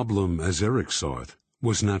 The problem, as Eric saw it,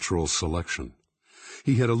 was natural selection.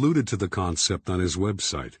 He had alluded to the concept on his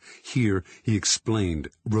website. Here he explained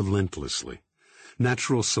relentlessly.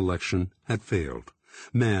 Natural selection had failed.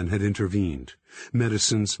 Man had intervened.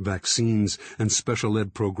 Medicines, vaccines, and special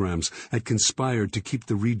ed programs had conspired to keep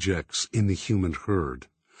the rejects in the human herd.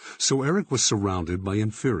 So Eric was surrounded by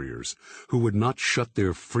inferiors who would not shut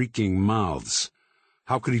their freaking mouths.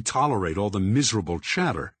 How could he tolerate all the miserable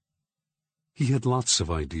chatter? He had lots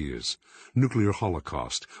of ideas. Nuclear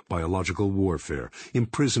holocaust, biological warfare,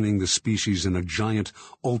 imprisoning the species in a giant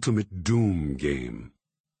ultimate doom game.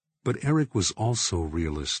 But Eric was also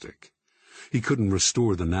realistic. He couldn't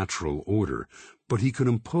restore the natural order, but he could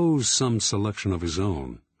impose some selection of his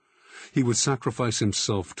own. He would sacrifice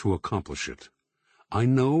himself to accomplish it. "I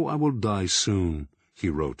know I will die soon," he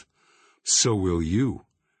wrote. "So will you,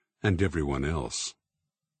 and everyone else."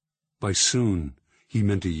 By soon, he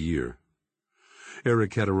meant a year.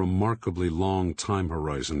 Eric had a remarkably long time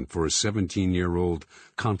horizon for a 17-year-old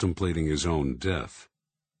contemplating his own death.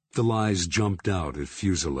 The lies jumped out at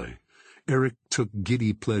Fuselier. Eric took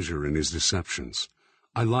giddy pleasure in his deceptions.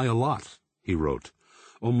 "I lie a lot," he wrote,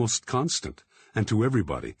 "almost constant, and to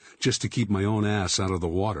everybody, just to keep my own ass out of the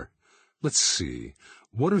water. Let's see,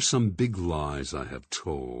 what are some big lies I have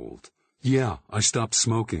told? Yeah, I stopped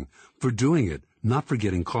smoking. For doing it, not for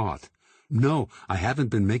getting caught. No, I haven't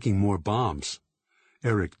been making more bombs."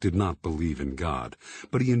 Eric did not believe in God,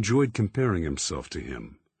 but he enjoyed comparing himself to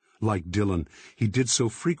him. Like Dillon, he did so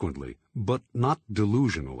frequently, but not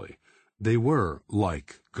delusionally. They were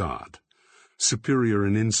like God, superior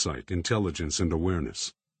in insight, intelligence, and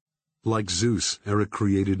awareness. Like Zeus, Eric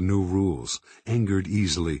created new rules, angered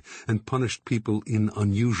easily, and punished people in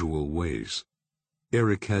unusual ways.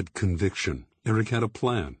 Eric had conviction. Eric had a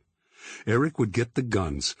plan. Eric would get the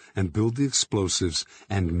guns and build the explosives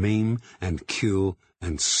and maim and kill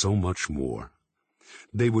and so much more.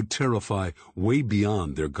 They would terrify way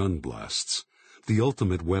beyond their gun blasts. The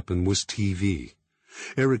ultimate weapon was TV.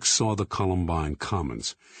 Eric saw the Columbine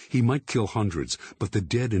Commons. He might kill hundreds, but the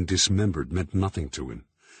dead and dismembered meant nothing to him.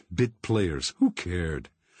 Bit players, who cared?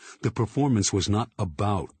 The performance was not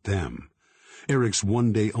about them. Eric's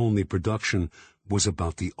one-day-only production was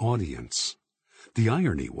about the audience. The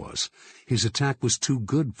irony was, his attack was too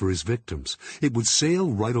good for his victims. It would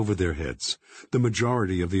sail right over their heads. The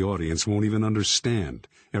majority of the audience won't even understand,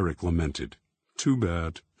 Eric lamented. Too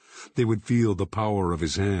bad. They would feel the power of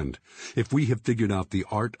his hand. If we have figured out the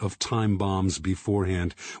art of time bombs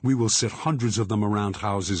beforehand, we will set hundreds of them around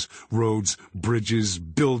houses, roads, bridges,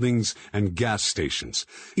 buildings, and gas stations.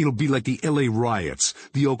 It'll be like the L.A. riots,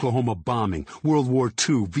 the Oklahoma bombing, World War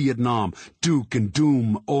II, Vietnam, Duke and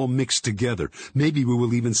Doom all mixed together. Maybe we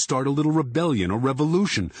will even start a little rebellion or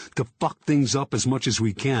revolution to fuck things up as much as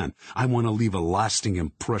we can. I want to leave a lasting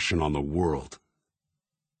impression on the world.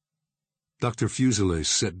 Dr. Fuselier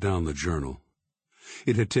set down the journal.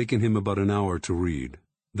 It had taken him about an hour to read,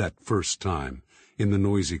 that first time, in the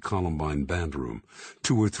noisy Columbine band room,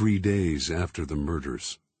 2 or 3 days after the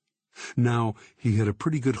murders. Now he had a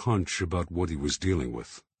pretty good hunch about what he was dealing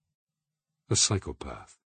with. A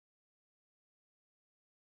psychopath.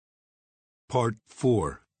 Part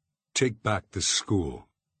 4. Take Back the School.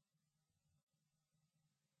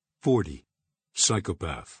 40.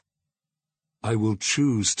 Psychopath. I will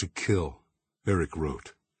choose to kill, Eric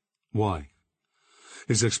wrote. Why?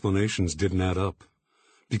 His explanations didn't add up.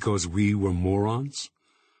 Because we were morons?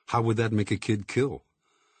 How would that make a kid kill?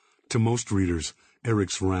 To most readers,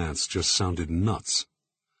 Eric's rants just sounded nuts.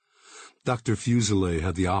 Dr. Fuselier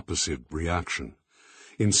had the opposite reaction.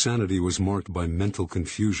 Insanity was marked by mental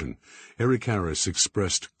confusion. Eric Harris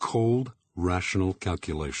expressed cold, rational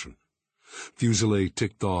calculation. Fuselier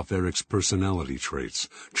ticked off Eric's personality traits: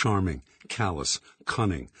 charming, callous,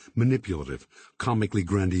 cunning, manipulative, comically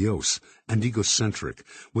grandiose, and egocentric,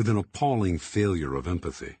 with an appalling failure of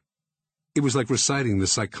empathy. It was like reciting the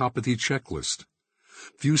psychopathy checklist.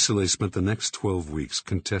 Fuselier spent the next 12 weeks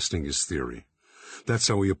contesting his theory. That's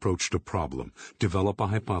how he approached a problem: develop a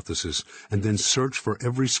hypothesis, and then search for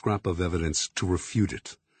every scrap of evidence to refute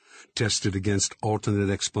it. Test it against alternate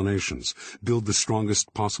explanations, build the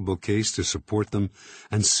strongest possible case to support them,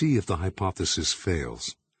 and see if the hypothesis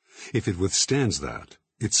fails. If it withstands that,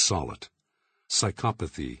 it's solid.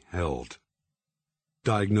 Psychopathy held.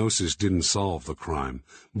 Diagnosis didn't solve the crime,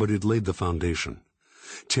 but it laid the foundation.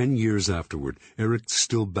 10 years afterward, Eric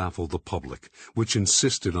still baffled the public, which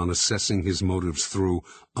insisted on assessing his motives through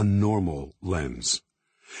a normal lens.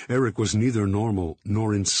 Eric was neither normal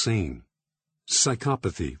nor insane.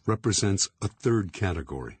 Psychopathy represents a third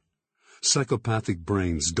category. Psychopathic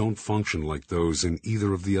brains don't function like those in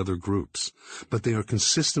either of the other groups, but they are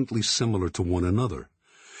consistently similar to one another.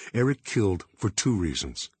 Eric killed for 2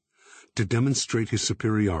 reasons: to demonstrate his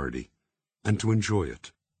superiority and to enjoy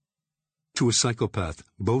it. To a psychopath,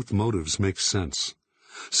 both motives make sense.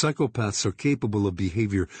 Psychopaths are capable of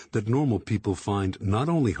behavior that normal people find not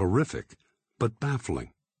only horrific, but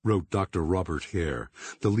baffling, wrote Dr. Robert Hare,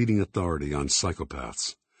 the leading authority on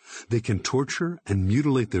psychopaths. They can torture and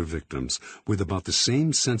mutilate their victims with about the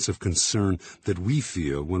same sense of concern that we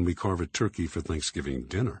feel when we carve a turkey for Thanksgiving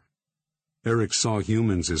dinner. Eric saw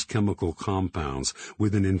humans as chemical compounds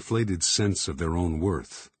with an inflated sense of their own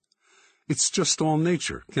worth. It's just all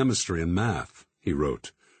nature, chemistry and math, he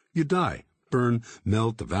wrote. You die, burn,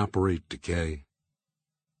 melt, evaporate, decay.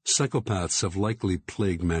 Psychopaths have likely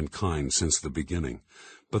plagued mankind since the beginning,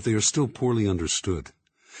 but they are still poorly understood.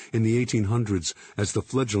 In the 1800s, as the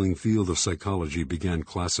fledgling field of psychology began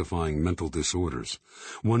classifying mental disorders,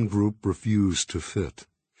 one group refused to fit.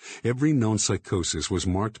 Every known psychosis was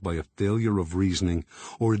marked by a failure of reasoning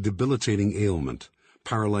or a debilitating ailment,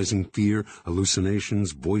 paralyzing fear,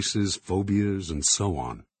 hallucinations, voices, phobias, and so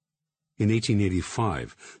on. In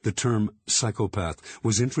 1885, the term psychopath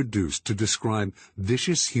was introduced to describe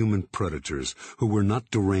vicious human predators who were not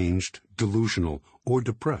deranged, delusional, or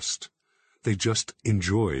depressed. They just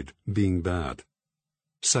enjoyed being bad.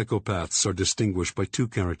 Psychopaths are distinguished by 2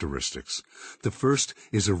 characteristics. The first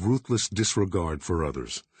is a ruthless disregard for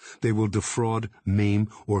others. They will defraud, maim,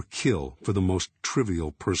 or kill for the most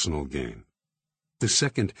trivial personal gain. The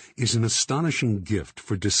second is an astonishing gift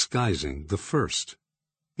for disguising the first.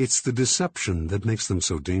 It's the deception that makes them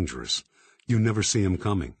so dangerous. You never see him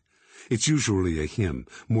coming. It's usually a him.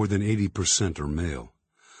 More than 80% are male.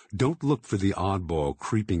 Don't look for the oddball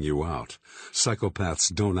creeping you out.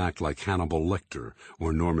 Psychopaths don't act like Hannibal Lecter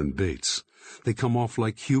or Norman Bates. They come off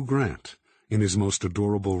like Hugh Grant in his most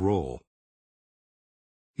adorable role.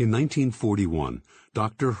 In 1941,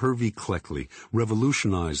 Dr. Hervey Cleckley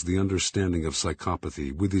revolutionized the understanding of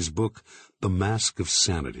psychopathy with his book, The Mask of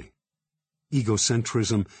Sanity.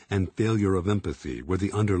 Egocentrism and failure of empathy were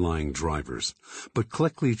the underlying drivers, but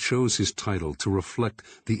Cleckley chose his title to reflect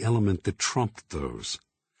the element that trumped those.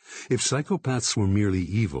 If psychopaths were merely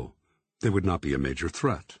evil, they would not be a major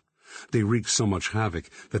threat. They wreak so much havoc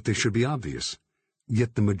that they should be obvious.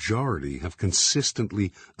 Yet the majority have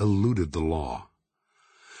consistently eluded the law.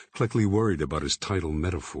 Cleckley worried about his title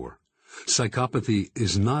metaphor. Psychopathy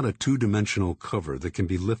is not a two-dimensional cover that can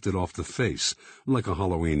be lifted off the face like a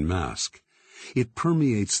Halloween mask. It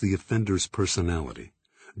permeates the offender's personality.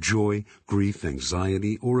 Joy, grief,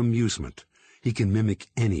 anxiety, or amusement. He can mimic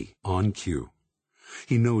any on cue.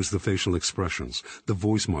 He knows the facial expressions, the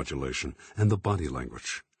voice modulation, and the body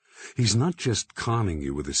language. He's not just conning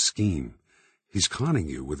you with his scheme. He's conning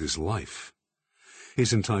you with his life.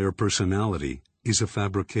 His entire personality is a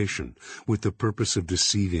fabrication with the purpose of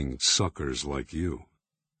deceiving suckers like you.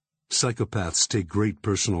 Psychopaths take great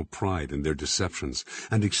personal pride in their deceptions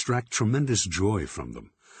and extract tremendous joy from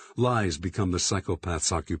them. Lies become the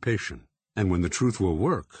psychopath's occupation, and when the truth will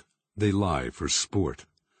work, they lie for sport.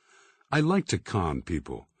 I like to con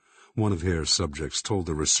people, one of Hare's subjects told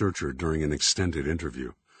the researcher during an extended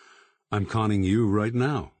interview. I'm conning you right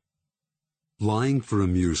now. Lying for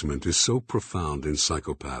amusement is so profound in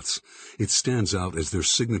psychopaths, it stands out as their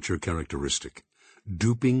signature characteristic.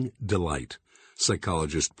 Duping delight,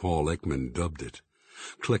 psychologist Paul Ekman dubbed it.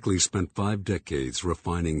 Cleckley spent 5 decades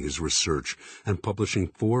refining his research and publishing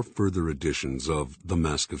 4 further editions of The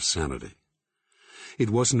Mask of Sanity. It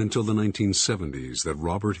wasn't until the 1970s that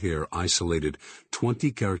Robert Hare isolated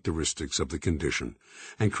 20 characteristics of the condition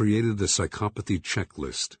and created the psychopathy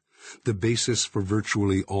checklist, the basis for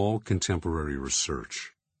virtually all contemporary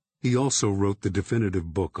research. He also wrote the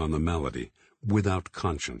definitive book on the malady, Without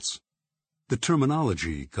Conscience. The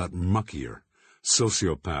terminology got muckier.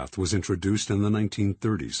 Sociopath was introduced in the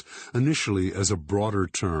 1930s, initially as a broader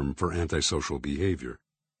term for antisocial behavior.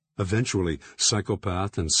 Eventually,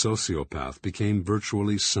 psychopath and sociopath became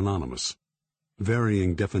virtually synonymous.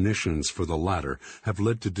 Varying definitions for the latter have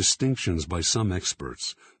led to distinctions by some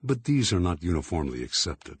experts, but these are not uniformly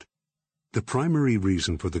accepted. The primary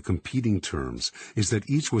reason for the competing terms is that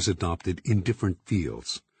each was adopted in different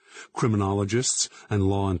fields. Criminologists and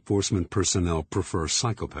law enforcement personnel prefer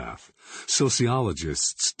psychopath.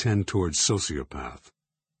 Sociologists tend towards sociopath.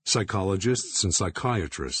 Psychologists and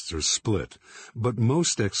psychiatrists are split, but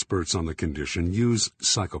most experts on the condition use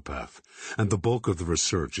psychopath, and the bulk of the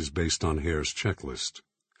research is based on Hare's checklist.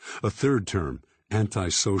 A third term,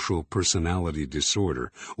 antisocial personality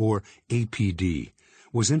disorder, or APD,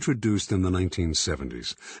 was introduced in the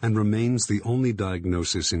 1970s and remains the only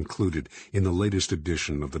diagnosis included in the latest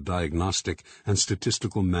edition of the Diagnostic and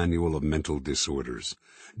Statistical Manual of Mental Disorders,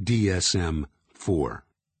 DSM-4.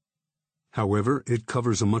 However, it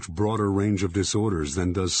covers a much broader range of disorders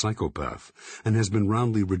than does psychopath and has been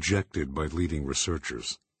roundly rejected by leading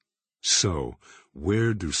researchers. So,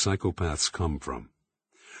 where do psychopaths come from?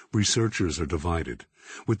 Researchers are divided,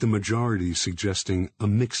 with the majority suggesting a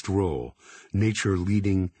mixed role, nature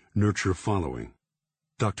leading, nurture following.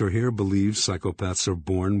 Dr. Hare believes psychopaths are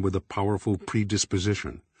born with a powerful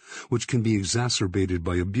predisposition, which can be exacerbated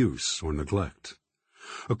by abuse or neglect.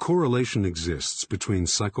 A correlation exists between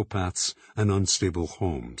psychopaths and unstable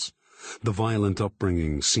homes. The violent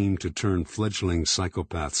upbringing seemed to turn fledgling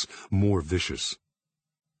psychopaths more vicious.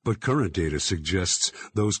 But current data suggests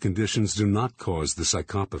those conditions do not cause the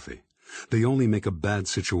psychopathy. They only make a bad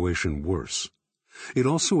situation worse. It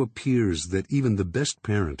also appears that even the best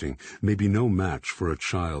parenting may be no match for a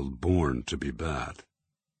child born to be bad.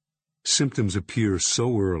 Symptoms appear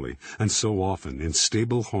so early and so often in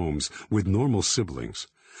stable homes with normal siblings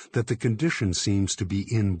that the condition seems to be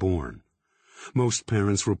inborn. Most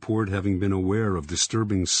parents report having been aware of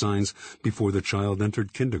disturbing signs before the child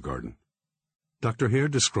entered kindergarten. Dr. Hare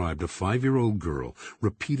described a 5-year-old girl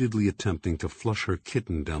repeatedly attempting to flush her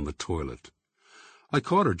kitten down the toilet. I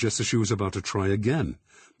caught her just as she was about to try again,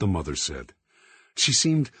 the mother said. She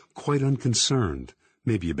seemed quite unconcerned,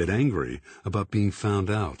 maybe a bit angry, about being found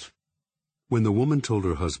out. When the woman told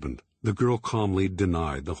her husband, the girl calmly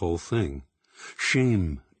denied the whole thing.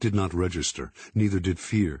 Shame did not register, neither did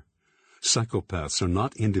fear. Psychopaths are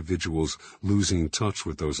not individuals losing touch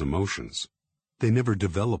with those emotions. They never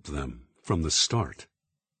develop them from the start.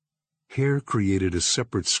 Hare created a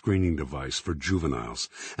separate screening device for juveniles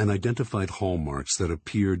and identified hallmarks that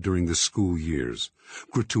appeared during the school years: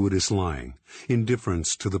 gratuitous lying,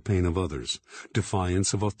 indifference to the pain of others,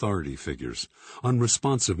 defiance of authority figures,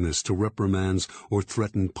 unresponsiveness to reprimands or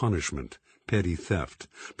threatened punishment, petty theft,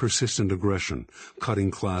 persistent aggression,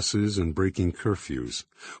 cutting classes and breaking curfews,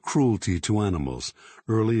 cruelty to animals,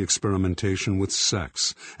 early experimentation with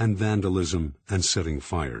sex, and vandalism and setting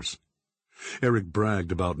fires. Eric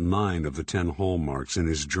bragged about 9 of the 10 hallmarks in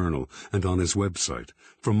his journal and on his website,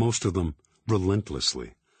 for most of them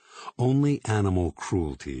relentlessly. Only animal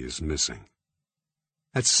cruelty is missing.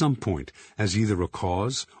 At some point, as either a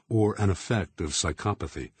cause or an effect of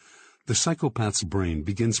psychopathy, the psychopath's brain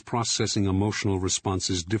begins processing emotional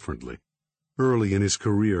responses differently. Early in his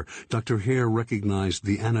career, Dr. Hare recognized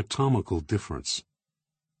the anatomical difference.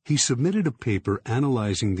 He submitted a paper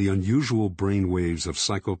analyzing the unusual brain waves of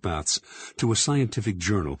psychopaths to a scientific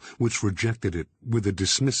journal, which rejected it with a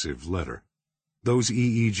dismissive letter. "Those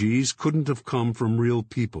EEGs couldn't have come from real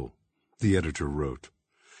people," the editor wrote.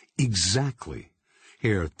 Exactly,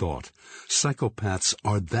 Hare thought. Psychopaths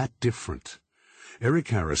are that different. Eric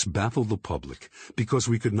Harris baffled the public because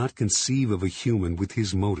we could not conceive of a human with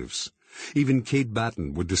his motives. Even Kate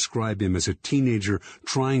Batten would describe him as a teenager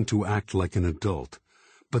trying to act like an adult.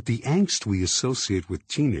 But the angst we associate with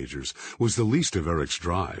teenagers was the least of Eric's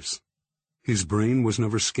drives. His brain was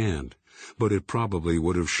never scanned, but it probably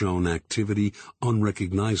would have shown activity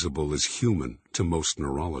unrecognizable as human to most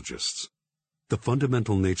neurologists. The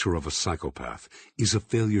fundamental nature of a psychopath is a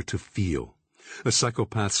failure to feel. A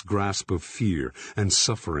psychopath's grasp of fear and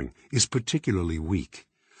suffering is particularly weak.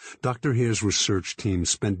 Dr. Hare's research team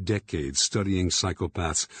spent decades studying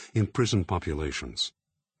psychopaths in prison populations.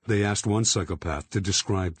 They asked one psychopath to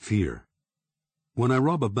describe fear. "When I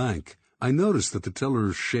rob a bank, I notice that the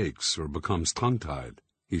teller shakes or becomes tongue-tied,"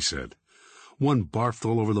 he said. "One barfed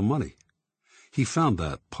all over the money." He found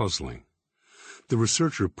that puzzling. The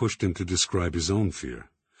researcher pushed him to describe his own fear.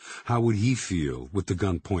 How would he feel with the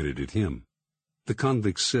gun pointed at him? The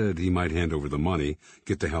convict said he might hand over the money,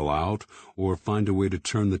 get the hell out, or find a way to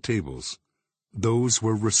turn the tables. Those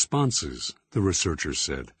were responses, the researcher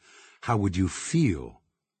said. How would you feel?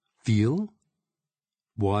 Feel?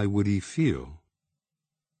 Why would he feel?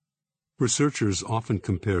 Researchers often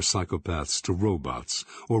compare psychopaths to robots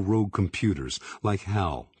or rogue computers like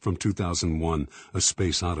HAL from 2001, A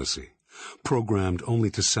Space Odyssey, programmed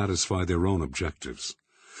only to satisfy their own objectives.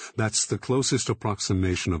 That's the closest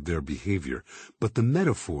approximation of their behavior, but the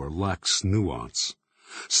metaphor lacks nuance.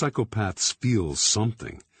 Psychopaths feel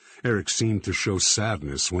something. Eric seemed to show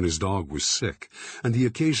sadness when his dog was sick, and he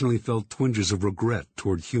occasionally felt twinges of regret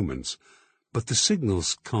toward humans, but the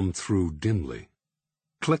signals come through dimly.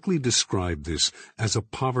 Cleckley described this as a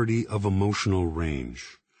poverty of emotional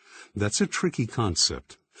range. That's a tricky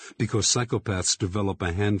concept, because psychopaths develop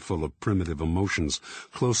a handful of primitive emotions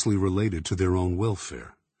closely related to their own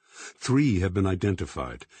welfare. 3 have been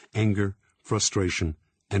identified: anger, frustration,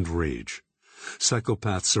 and rage.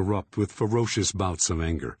 Psychopaths erupt with ferocious bouts of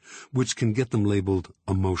anger, which can get them labeled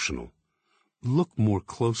emotional. Look more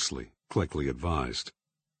closely, Cleckley advised.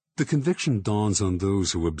 The conviction dawns on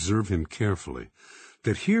those who observe him carefully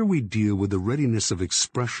that here we deal with a readiness of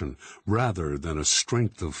expression rather than a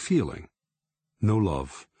strength of feeling. No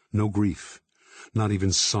love, no grief, not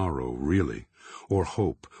even sorrow, really, or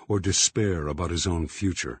hope or despair about his own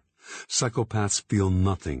future. Psychopaths feel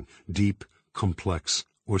nothing deep, complex,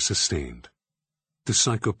 or sustained. The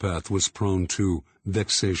psychopath was prone to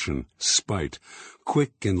vexation, spite,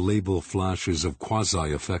 quick and label flashes of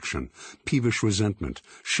quasi-affection, peevish resentment,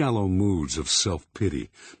 shallow moods of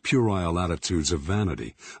self-pity, puerile attitudes of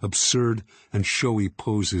vanity, absurd and showy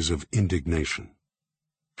poses of indignation.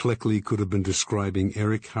 Cleckley could have been describing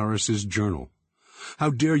Eric Harris's journal.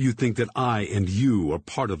 How dare you think that I and you are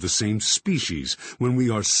part of the same species when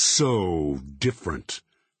we are so different,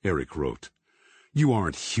 Eric wrote. You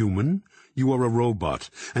aren't human. You are a robot,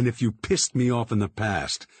 and if you pissed me off in the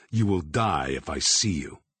past, you will die if I see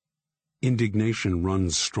you. Indignation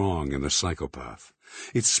runs strong in the psychopath.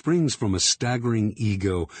 It springs from a staggering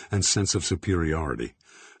ego and sense of superiority.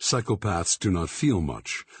 Psychopaths do not feel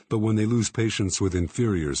much, but when they lose patience with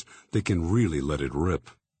inferiors, they can really let it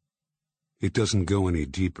rip. It doesn't go any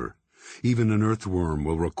deeper. Even an earthworm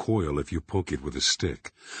will recoil if you poke it with a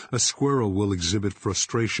stick. A squirrel will exhibit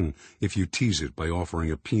frustration if you tease it by offering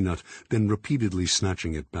a peanut, then repeatedly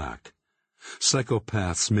snatching it back.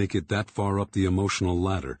 Psychopaths make it that far up the emotional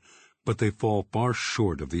ladder, but they fall far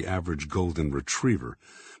short of the average golden retriever,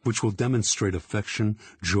 which will demonstrate affection,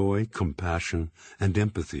 joy, compassion, and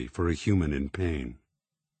empathy for a human in pain.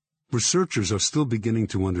 Researchers are still beginning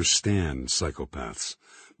to understand psychopaths,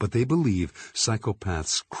 but they believe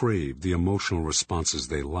psychopaths crave the emotional responses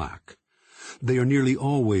they lack. They are nearly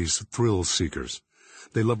always thrill seekers.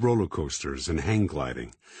 They love roller coasters and hang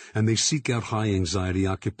gliding, and they seek out high-anxiety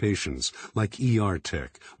occupations like ER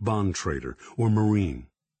tech, bond trader, or Marine.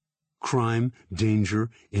 Crime, danger,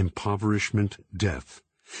 impoverishment, death.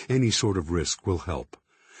 Any sort of risk will help.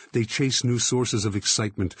 They chase new sources of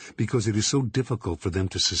excitement because it is so difficult for them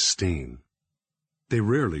to sustain. They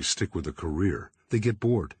rarely stick with a career. They get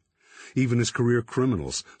bored. Even as career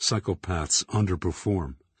criminals, psychopaths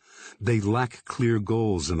underperform. They lack clear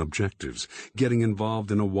goals and objectives, getting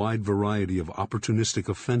involved in a wide variety of opportunistic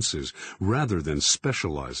offenses rather than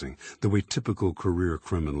specializing the way typical career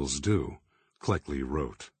criminals do, Cleckley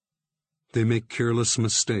wrote. They make careless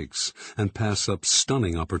mistakes and pass up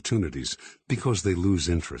stunning opportunities because they lose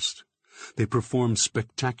interest. They perform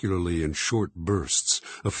spectacularly in short bursts,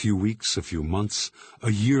 a few weeks, a few months,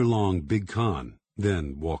 a year-long big con,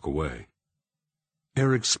 then walk away.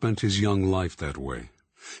 Eric spent his young life that way.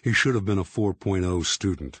 He should have been a 4.0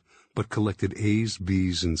 student, but collected A's,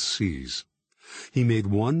 B's, and C's. He made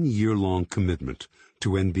 1 year-long commitment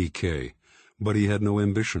to NBK, but he had no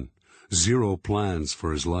ambition, 0 plans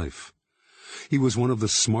for his life. He was one of the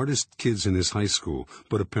smartest kids in his high school,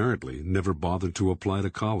 but apparently never bothered to apply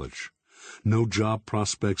to college. No job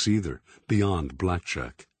prospects either, beyond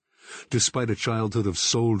blackjack. Despite a childhood of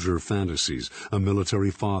soldier fantasies, a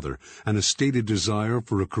military father, and a stated desire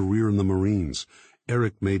for a career in the Marines,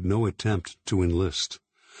 Eric made no attempt to enlist.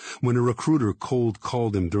 When a recruiter cold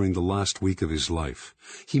called him during the last week of his life,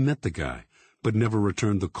 he met the guy, but never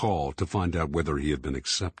returned the call to find out whether he had been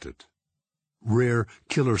accepted. Rare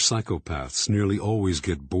killer psychopaths nearly always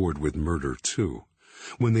get bored with murder, too.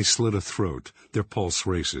 When they slit a throat, their pulse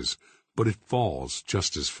races, but it falls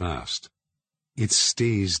just as fast. It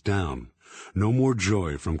stays down. No more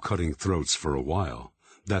joy from cutting throats for a while.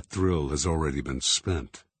 That thrill has already been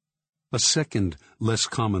spent. A second, less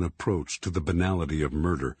common approach to the banality of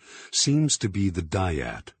murder seems to be the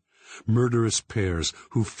dyad, murderous pairs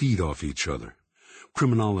who feed off each other.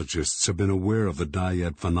 Criminologists have been aware of the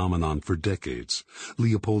dyad phenomenon for decades.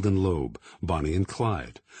 Leopold and Loeb, Bonnie and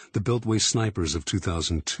Clyde, the Beltway snipers of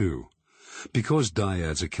 2002. Because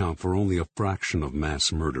dyads account for only a fraction of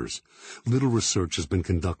mass murders, little research has been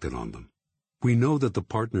conducted on them. We know that the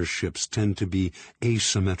partnerships tend to be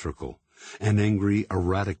asymmetrical. An angry,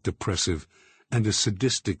 erratic depressive, and a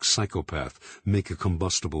sadistic psychopath make a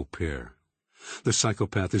combustible pair. The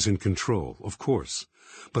psychopath is in control, of course,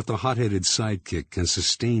 but the hot-headed sidekick can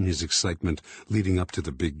sustain his excitement leading up to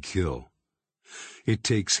the big kill. It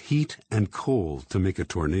takes heat and cold to make a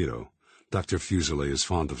tornado, Dr. Fuselier is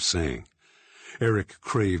fond of saying. Eric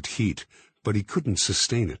craved heat, but he couldn't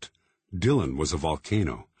sustain it. Dylan was a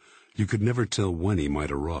volcano. You could never tell when he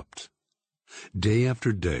might erupt. Day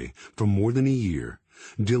after day, for more than a year,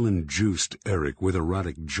 Dylan juiced Eric with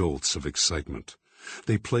erratic jolts of excitement.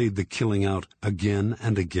 They played the killing out again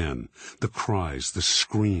and again, the cries, the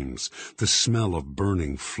screams, the smell of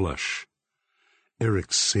burning flesh.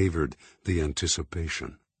 Eric savored the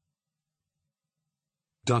anticipation.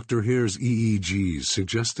 Dr. Hare's EEGs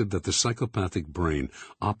suggested that the psychopathic brain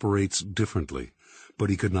operates differently,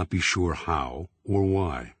 but he could not be sure how or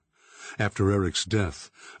why. After Eric's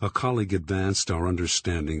death, a colleague advanced our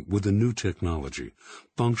understanding with a new technology,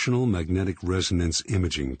 functional magnetic resonance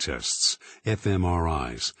imaging tests,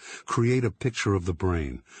 fMRIs, create a picture of the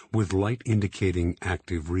brain with light indicating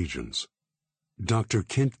active regions. Dr.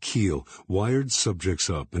 Kent Keel wired subjects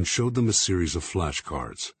up and showed them a series of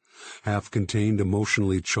flashcards. Half contained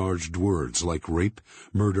emotionally charged words like rape,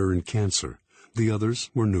 murder, and cancer. The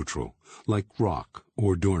others were neutral, like rock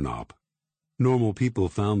or doorknob. Normal people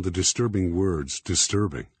found the disturbing words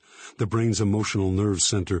disturbing. The brain's emotional nerve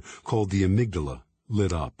center, called the amygdala,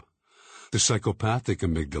 lit up. The psychopathic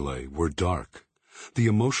amygdalae were dark. The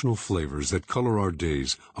emotional flavors that color our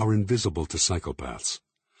days are invisible to psychopaths.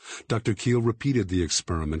 Dr. Keel repeated the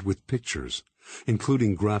experiment with pictures,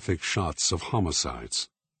 including graphic shots of homicides.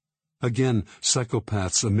 Again,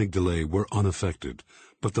 psychopaths' amygdalae were unaffected,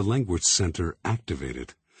 but the language center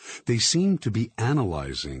activated. They seem to be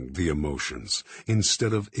analyzing the emotions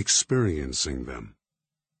instead of experiencing them.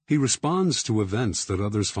 He responds to events that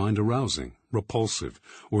others find arousing, repulsive,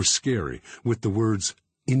 or scary with the words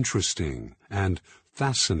interesting and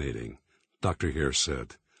fascinating, Dr. Hare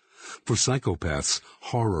said. For psychopaths,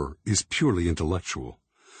 horror is purely intellectual.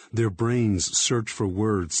 Their brains search for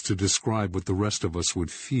words to describe what the rest of us would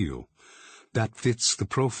feel. That fits the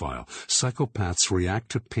profile. Psychopaths react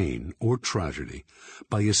to pain or tragedy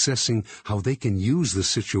by assessing how they can use the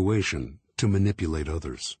situation to manipulate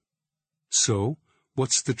others. So,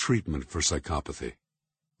 what's the treatment for psychopathy?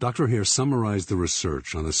 Dr. Hare summarized the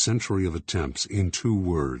research on a century of attempts in 2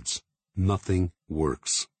 words: nothing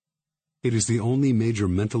works. It is the only major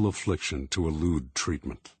mental affliction to elude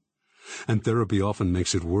treatment, and therapy often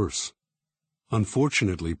makes it worse.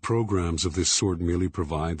 Unfortunately, programs of this sort merely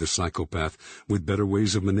provide the psychopath with better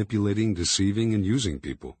ways of manipulating, deceiving, and using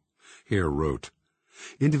people. Hare wrote,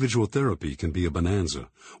 individual therapy can be a bonanza,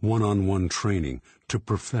 one-on-one training to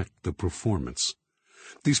perfect the performance.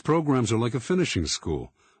 These programs are like a finishing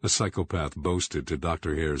school, a psychopath boasted to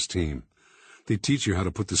Dr. Hare's team. They teach you how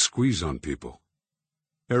to put the squeeze on people.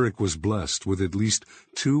 Eric was blessed with at least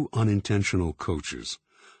 2 unintentional coaches,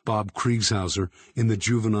 Bob Kriegshauser in the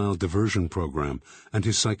juvenile diversion program and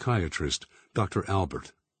his psychiatrist, Dr.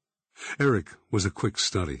 Albert. Eric was a quick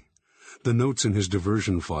study. The notes in his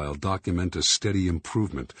diversion file document a steady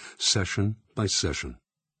improvement, session by session.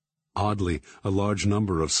 Oddly, a large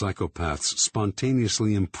number of psychopaths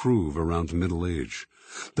spontaneously improve around middle age.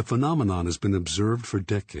 The phenomenon has been observed for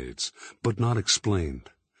decades, but not explained.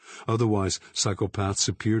 Otherwise, psychopaths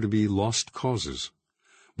appear to be lost causes.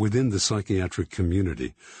 Within the psychiatric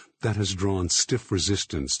community, that has drawn stiff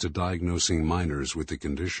resistance to diagnosing minors with the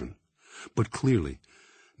condition. But clearly,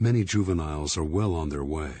 many juveniles are well on their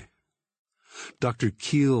way. Dr.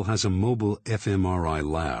 Keel has a mobile fMRI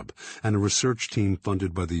lab and a research team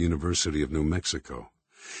funded by the University of New Mexico.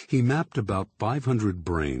 He mapped about 500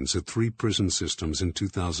 brains at 3 prison systems in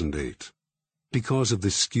 2008. Because of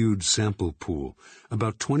the skewed sample pool,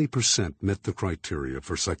 about 20% met the criteria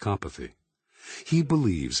for psychopathy. He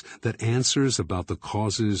believes that answers about the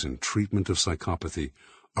causes and treatment of psychopathy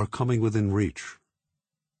are coming within reach.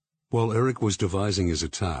 While Eric was devising his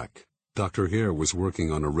attack, Dr. Hare was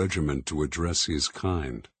working on a regimen to address his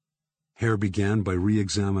kind. Hare began by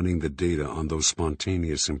re-examining the data on those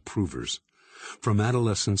spontaneous improvers. From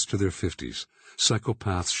adolescence to their 50s,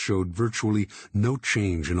 psychopaths showed virtually no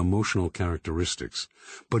change in emotional characteristics,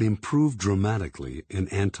 but improved dramatically in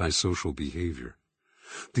antisocial behavior.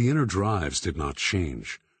 The inner drives did not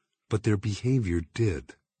change, but their behavior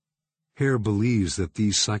did. Hare believes that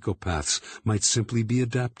these psychopaths might simply be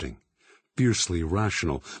adapting. Fiercely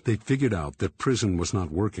rational, they'd figured out that prison was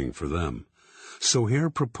not working for them. So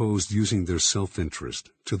Hare proposed using their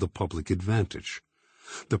self-interest to the public advantage.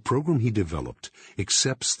 The program he developed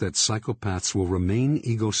accepts that psychopaths will remain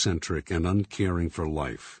egocentric and uncaring for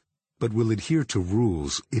life, but will adhere to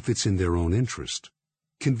rules if it's in their own interest.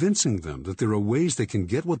 Convincing them that there are ways they can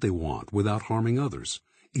get what they want without harming others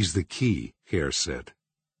is the key, Hare said.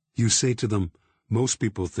 You say to them, most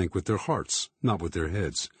people think with their hearts, not with their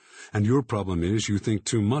heads. And your problem is you think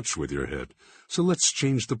too much with your head, so let's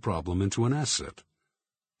change the problem into an asset.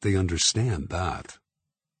 They understand that.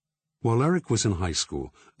 While Eric was in high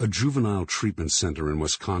school, a juvenile treatment center in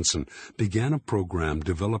Wisconsin began a program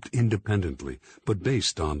developed independently, but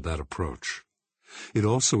based on that approach. It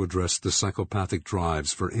also addressed the psychopathic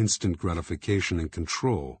drives for instant gratification and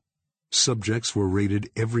control. Subjects were rated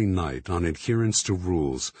every night on adherence to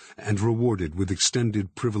rules and rewarded with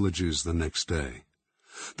extended privileges the next day.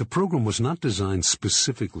 The program was not designed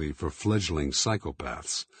specifically for fledgling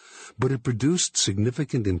psychopaths, but it produced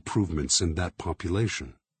significant improvements in that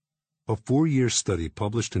population. A 4-year study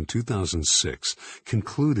published in 2006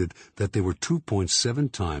 concluded that they were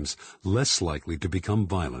 2.7 times less likely to become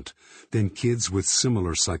violent than kids with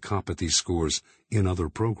similar psychopathy scores in other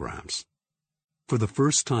programs. For the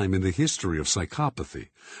first time in the history of psychopathy,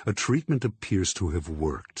 a treatment appears to have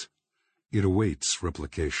worked. It awaits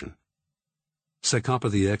replication.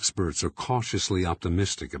 Psychopathy experts are cautiously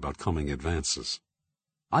optimistic about coming advances.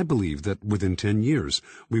 I believe that within 10 years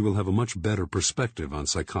we will have a much better perspective on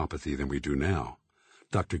psychopathy than we do now,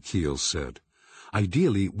 Dr. Keel said.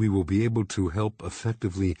 Ideally, we will be able to help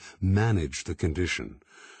effectively manage the condition.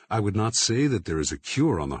 I would not say that there is a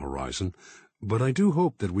cure on the horizon, but I do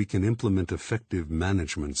hope that we can implement effective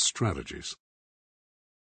management strategies.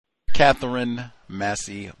 Catherine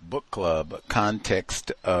Massey Book Club,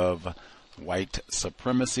 Context of White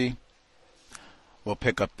Supremacy. We'll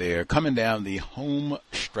pick up there. Coming down the home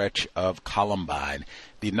stretch of Columbine,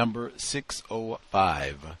 the number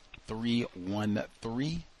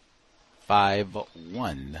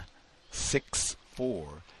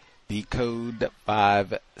 605-313-5164, the code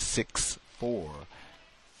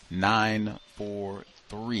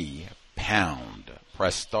 564-943 pound.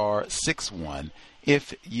 Press star 61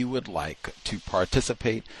 if you would like to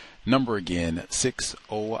participate. Number again,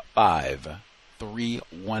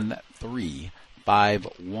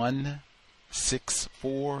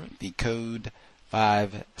 605-313-5164, the code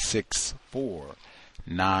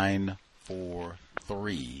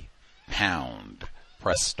 564-943 pound.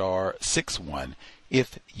 Press star 61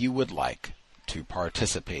 if you would like to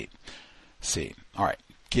participate. See. All right.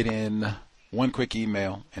 Get in one quick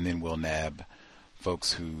email and then we'll nab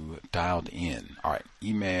folks who dialed in. All right.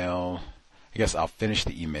 Email. I guess I'll finish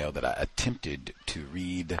the email that I attempted to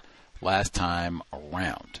read last time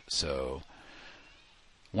around. So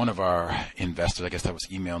one of our investors, I guess that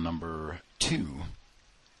was email number 2.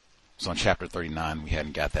 It's on chapter 39. We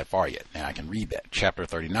hadn't got that far yet. Now I can read that. Chapter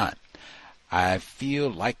 39. I feel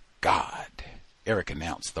like God Eric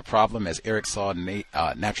announced. The problem, as Eric saw,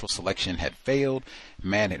 natural selection had failed.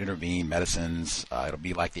 Man had intervened. Medicines, it'll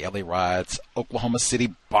be like the LA riots, Oklahoma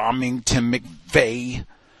City bombing, Tim McVeigh,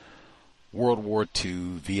 World War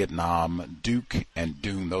II, Vietnam, Duke, and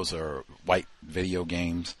Doom. Those are white video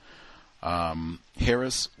games.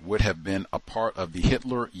 Harris would have been a part of the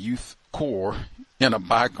Hitler Youth Corps in a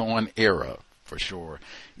bygone era, for sure,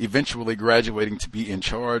 eventually graduating to be in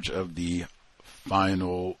charge of the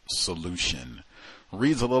final solution.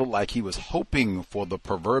 Reads a little like he was hoping for the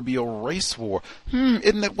proverbial race war.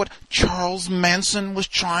 Isn't that what Charles Manson was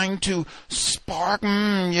trying to spark?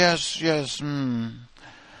 Yes.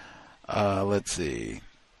 Let's see.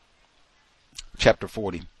 Chapter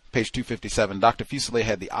 40. Page 257. Dr. Fuselier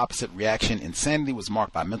had the opposite reaction. Insanity was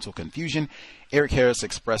marked by mental confusion. Eric Harris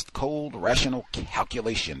expressed cold, rational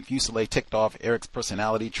calculation. Fuselier ticked off Eric's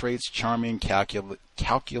personality traits: charming,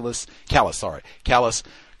 callous,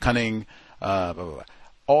 cunning,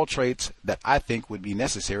 all traits that I think would be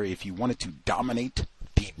necessary if you wanted to dominate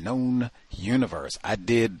the known universe. I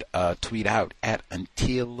did tweet out at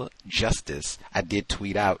Until Justice. I did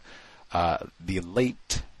tweet out the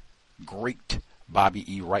late, great Bobby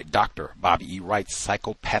E. Wright, Dr. Bobby E. Wright's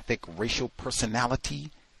Psychopathic Racial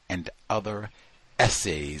Personality and Other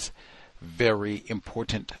Essays. Very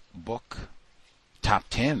important book. Top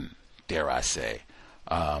 10, dare I say.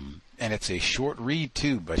 And it's a short read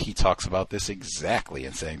too, but he talks about this exactly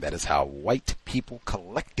and saying that is how white people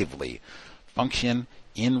collectively function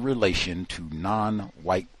in relation to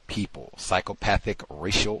non-white people. Psychopathic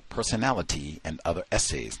Racial Personality and Other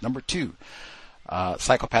Essays. Number 2.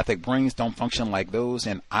 Psychopathic brains don't function like those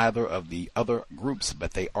in either of the other groups,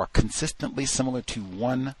 but they are consistently similar to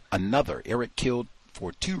one another. Eric killed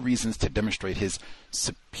for 2 reasons: to demonstrate his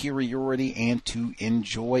superiority and to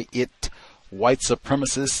enjoy it. White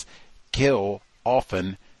supremacists kill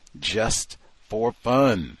often just for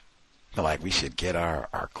fun. Like, we should get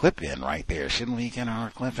our clip in right there. Shouldn't we get our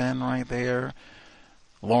clip in right there?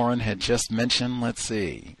 Lauren had just mentioned, let's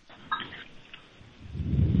see.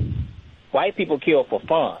 White people kill for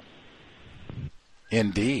fun.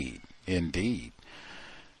 Indeed. Page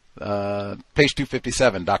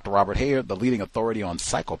 257, Dr. Robert Hare, the leading authority on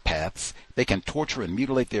psychopaths. They can torture and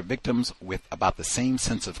mutilate their victims with about the same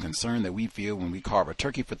sense of concern that we feel when we carve a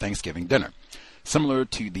turkey for Thanksgiving dinner. Similar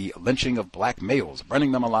to the lynching of black males,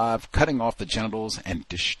 burning them alive, cutting off the genitals, and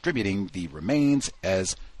distributing the remains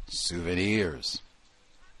as souvenirs.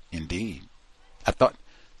 Indeed. I thought,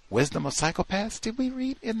 Wisdom of Psychopaths, did we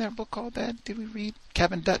read in their book called that? Did we read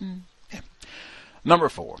Kevin Dutton? Yeah. Number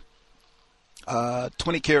 4.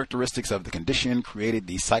 20 characteristics of the condition, created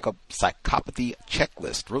the psychopathy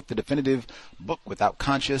checklist, wrote the definitive book without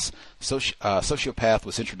conscious. Sociopath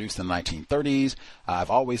was introduced in the 1930s.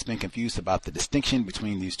 I've always been confused about the distinction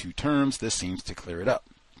between these 2 terms. This seems to clear it up.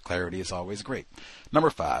 Clarity is always great. Number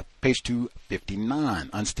 5, page 259,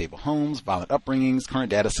 unstable homes, violent upbringings. Current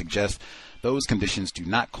data suggests those conditions do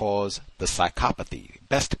not cause the psychopathy.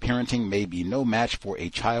 Best parenting may be no match for a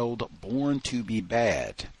child born to be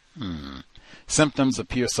bad. Symptoms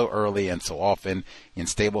appear so early and so often in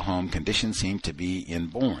stable home. Conditions seem to be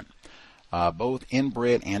inborn. Both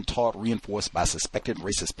inbred and taught, reinforced by suspected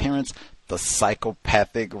racist parents. The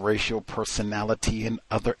Psychopathic Racial Personality and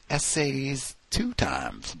Other Essays. 2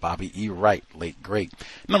 times. Bobby E. Wright, late great.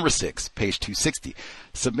 Number 6, page 260.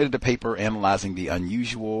 Submitted a paper analyzing the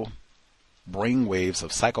unusual brainwaves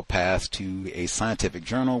of psychopaths to a scientific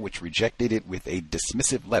journal, which rejected it with a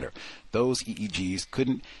dismissive letter. Those EEGs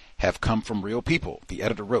couldn't have come from real people. The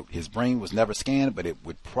editor wrote, his brain was never scanned, but it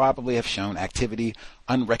would probably have shown activity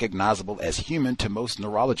unrecognizable as human to most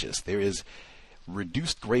neurologists. There is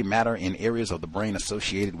reduced gray matter in areas of the brain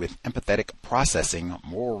associated with empathetic processing,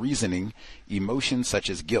 moral reasoning, emotions such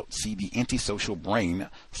as guilt. See the Antisocial Brain,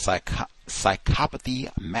 Psychopathy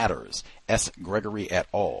Matters. S. Gregory et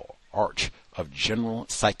al. Arch of General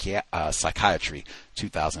Psychiatry,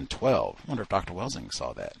 2012. I wonder if Dr. Welsing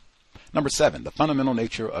saw that. Number 7, the fundamental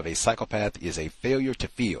nature of a psychopath is a failure to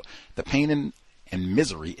feel. The pain and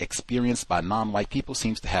misery experienced by non-white people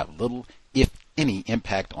seems to have little, if any,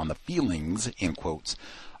 impact on the feelings, in quotes,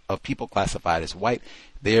 of people classified as white.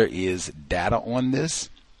 There is data on this.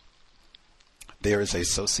 There is a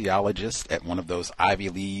sociologist at one of those Ivy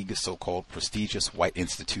League so-called prestigious white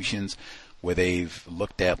institutions where they've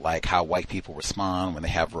looked at like how white people respond when they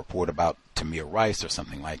have a report about Tamir Rice or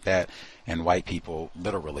something like that, and white people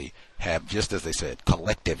literally have, just as they said,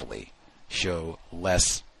 collectively show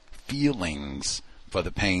less feelings for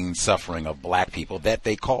the pain, suffering of black people that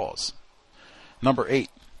they cause. Number 8,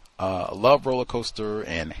 love roller coaster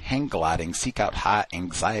and hang gliding, seek out high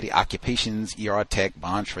anxiety occupations, ER tech,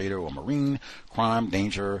 bond trader, or marine, crime,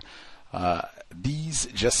 danger. These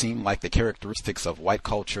just seem like the characteristics of white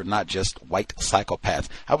culture, not just white psychopaths.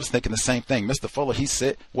 I was thinking the same thing. Mr. Fuller, he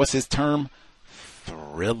said, what's his term?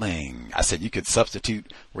 Thrilling. I said you could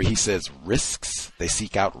substitute where he says risks. They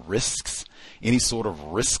seek out risks. Any sort of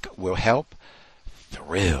risk will help.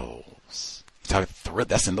 Thrills.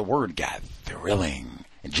 That's in the word guide. Thrilling.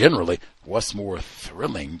 And generally, what's more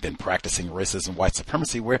thrilling than practicing racism, white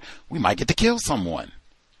supremacy, where we might get to kill someone?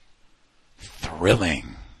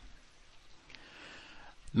 Thrilling.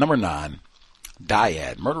 Number 9,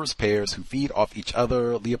 dyad, murderous pairs who feed off each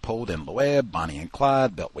other. Leopold and Loeb, Bonnie and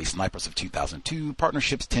Clyde, Beltway snipers of 2002.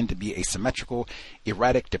 Partnerships tend to be asymmetrical,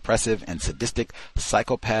 erratic, depressive, and sadistic.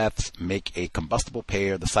 Psychopaths make a combustible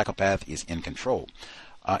pair. The psychopath is in control.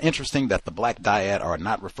 Interesting that the black dyad are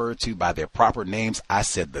not referred to by their proper names. I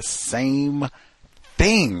said the same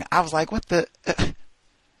thing. I was like, what the?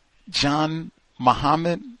 John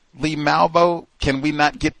Muhammad Lee Malvo? Can we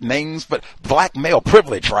not get names? But black male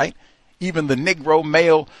privilege, right? Even the Negro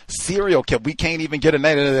male serial killer, we can't even get a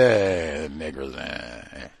name.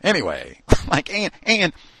 Niggers. Anyway, like,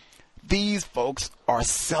 and these folks are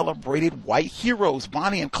celebrated white heroes.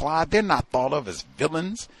 Bonnie and Clyde, they're not thought of as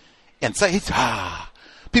villains. And say,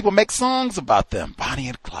 people make songs about them. Bonnie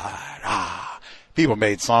and Clyde. People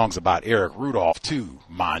made songs about Eric Rudolph too,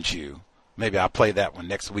 mind you. Maybe I'll play that one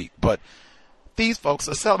next week. But these folks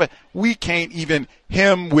are celebrating. We can't even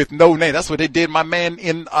him with no name. That's what they did, my man,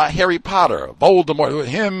 in Harry Potter. Voldemort,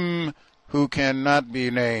 him who cannot be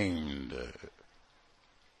named.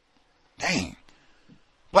 Dang.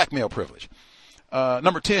 Black male privilege.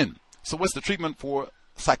 Number 10. So what's the treatment for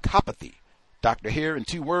psychopathy? Dr. Here, in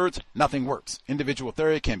 2 words, nothing works. Individual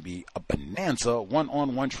therapy can be a bonanza,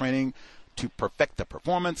 one-on-one training to perfect the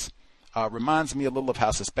performance. Reminds me a little of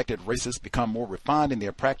how suspected racists become more refined in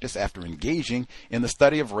their practice after engaging in the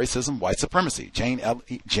study of racism, white supremacy. Jane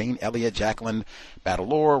Elliott, Jacqueline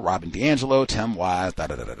Badalore, Robin DiAngelo, Tim Wise,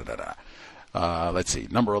 let's see.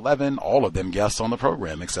 Number 11, all of them guests on the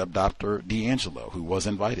program except Dr. DiAngelo, who was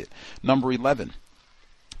invited. Number 11,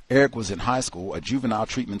 Eric was in high school. A juvenile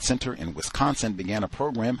treatment center in Wisconsin began a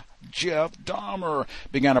program. Jeff Dahmer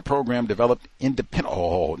began a program developed independent.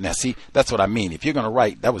 Oh, now see, that's what I mean. If you're going to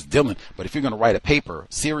write, that was Dylan, but if you're going to write a paper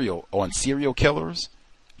on serial killers,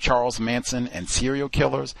 Charles Manson and serial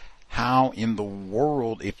killers, how in the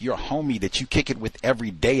world, if your homie that you kick it with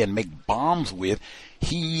every day and make bombs with,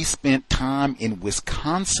 he spent time in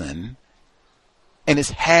Wisconsin and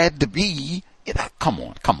it's had to be, come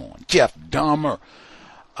on, Jeff Dahmer.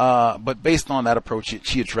 But based on that approach,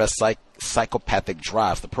 she addressed psychopathic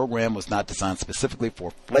drives. The program was not designed specifically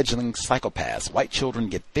for fledgling psychopaths. White children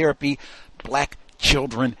get therapy. Black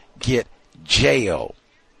children get jail.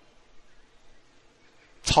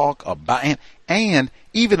 Talk about, and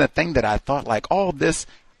even the thing that I thought, like all this,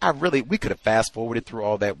 we could have fast forwarded through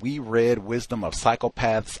all that. We read Wisdom of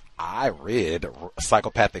Psychopaths. I read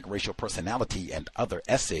Psychopathic Racial Personality and other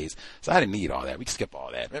essays. So I didn't need all that. We can skip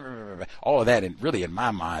all that. All of that, and really in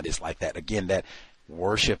my mind, is like that, again, that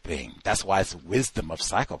worshiping. That's why it's Wisdom of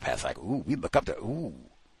Psychopaths. Like, ooh, we look up to,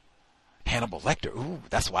 Hannibal Lecter. Ooh,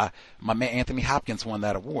 that's why my man Anthony Hopkins won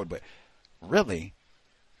that award. But really,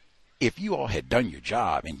 if you all had done your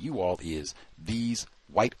job, and you all is these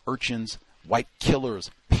white urchins, white killers'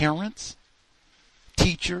 parents,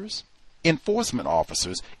 teachers, enforcement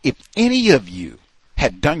officers, if any of you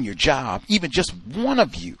had done your job, even just one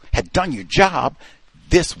of you had done your job,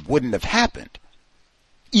 this wouldn't have happened.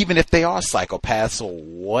 Even if they are psychopaths or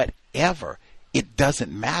whatever, it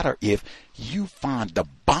doesn't matter if you find the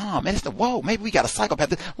bomb and it's whoa, maybe we got a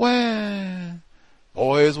psychopath. Well,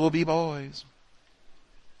 boys will be boys.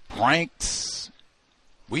 Pranks.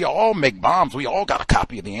 We all make bombs. We all got a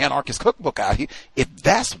copy of the Anarchist Cookbook out here. If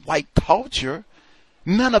that's white culture,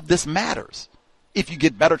 none of this matters. If you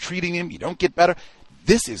get better treating him, you don't get better.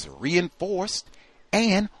 This is reinforced,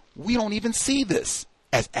 and we don't even see this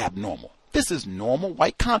as abnormal. This is normal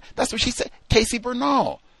white That's what she said. Casey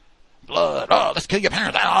Bernal. Blood. Oh, let's kill your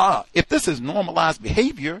parents. If this is normalized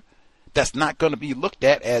behavior that's not going to be looked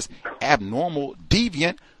at as abnormal,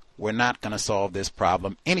 deviant, we're not going to solve this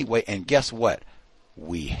problem anyway. And guess what?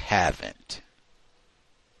 We haven't.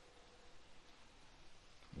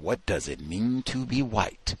 What does it mean to be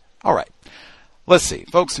white? All right. Let's see.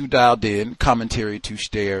 Folks who dialed in, commentary to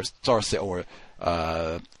share, or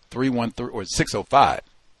 313 or 605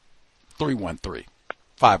 313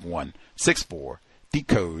 5164,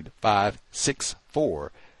 decode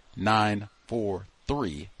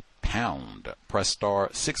 564943 pound. Press star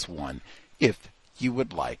 61 if you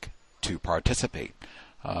would like to participate.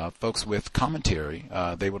 Folks with commentary,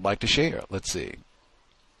 they would like to share. Let's see.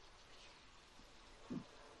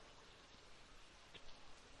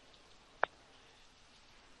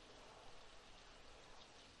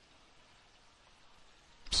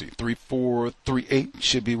 See, 3438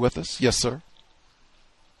 should be with us. Yes, sir.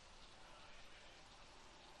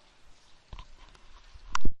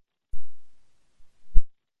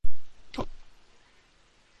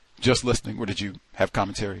 Just listening, or did you have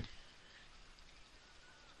commentary?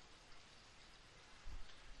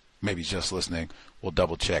 Maybe just listening. We'll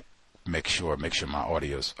double check, make sure my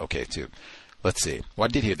audio's okay too. Let's see. Well, I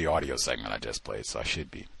did hear the audio segment I just played, so I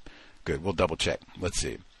should be good. We'll double check. Let's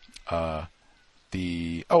see. I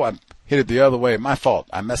hit it the other way. My fault.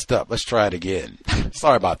 I messed up. Let's try it again.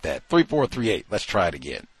 Sorry about that. 3438. Let's try it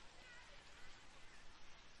again.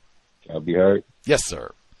 Can I be heard? Yes,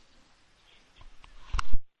 sir.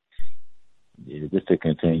 Yeah, just to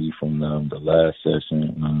continue from the last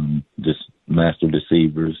session, just master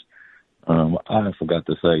deceivers. I forgot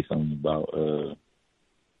to say something about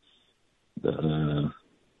the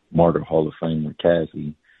Martyr Hall of Famer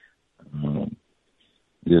Cassie.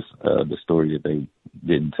 The story that they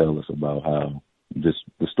didn't tell us about how the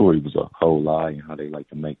story was a whole lie and how they like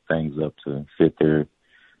to make things up to fit their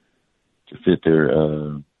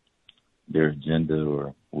agenda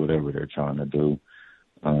or whatever they're trying to do.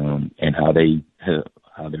 And how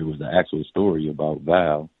there was an actual story about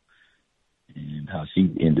Val and how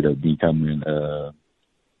she ended up becoming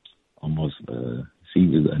she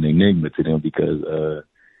was an enigma to them because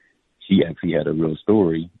she actually had a real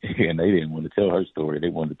story and they didn't want to tell her story. They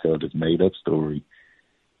wanted to tell this made up story.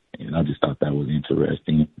 And I just thought that was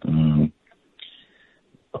interesting.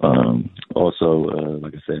 Also,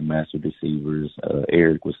 like I said, master deceivers.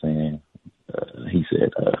 Eric was saying, he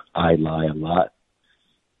said, I lie a lot.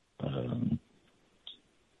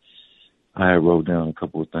 I wrote down a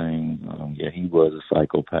couple of things. He was a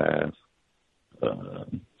psychopath.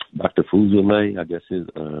 Dr. Fuzile, I guess his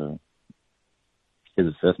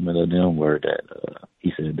assessment of them were that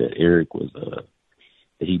he said that Eric was that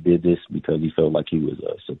he did this because he felt like he was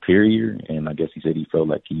superior, and I guess he said he felt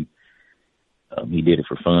like he did it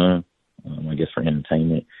for fun, I guess for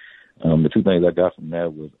entertainment. The two things I got from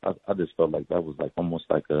that was I just felt like that was like almost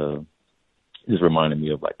like just reminded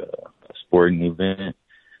me of like a sporting event,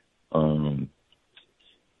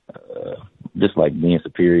 just like being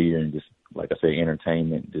superior and just like I say,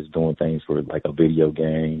 entertainment, just doing things for like a video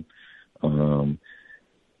game.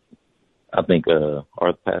 I think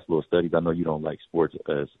our past little studies, I know you don't like sports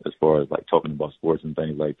as far as like talking about sports and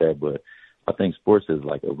things like that, but I think sports is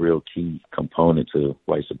like a real key component to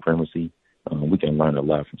white supremacy. We can learn a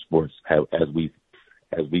lot from sports as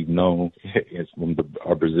we've known from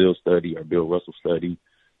our Brazil study, our Bill Russell study,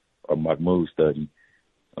 our Mahmoud study.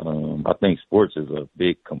 I think sports is a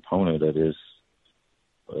big component of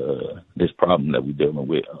this problem that we're dealing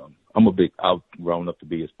with. I've grown up to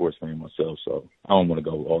be a sports fan myself, so I don't want to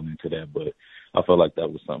go all into that, but I felt like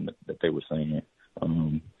that was something that they were saying.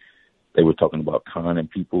 They were talking about conning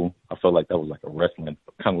people. I felt like that was like a wrestling,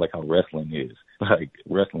 kind of like how wrestling is. Like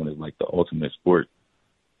wrestling is like the ultimate sport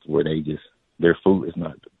where their food is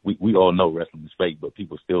not, we all know wrestling is fake, but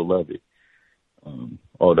people still love it.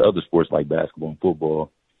 All the other sports like basketball and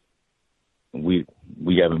football, we're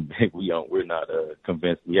not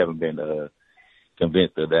convinced. We haven't been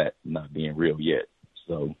convinced of that not being real yet.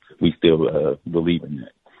 So we still believe in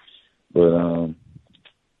that. But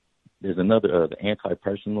there's another, the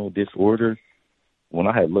anti-personal disorder. When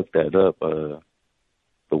I had looked that up,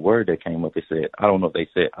 the word that came up, it said, I don't know if they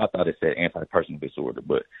said, I thought it said anti-personal disorder,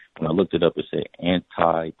 but when I looked it up, it said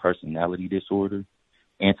anti-personality disorder,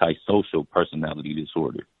 antisocial personality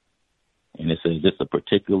disorder. And it says it's a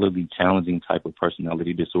particularly challenging type of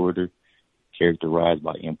personality disorder characterized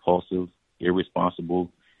by impulsive, irresponsible,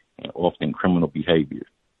 and often criminal behavior.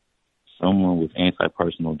 Someone with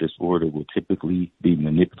anti-personal disorder will typically be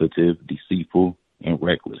manipulative, deceitful, and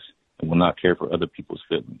reckless, and will not care for other people's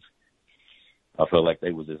feelings. I felt like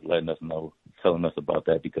they was just letting us know, telling us about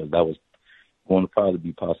that, because that was going to probably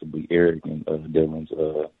be possibly Eric and Dylan's.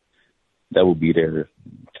 That would be their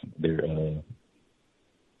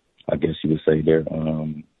I guess you would say their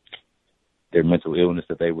mental illness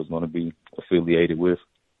that they was going to be affiliated with.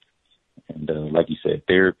 And like you said,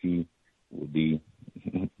 therapy would be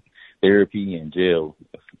therapy and jail.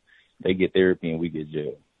 They get therapy and we get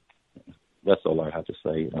jail. That's all I have to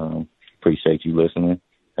say. Appreciate you listening.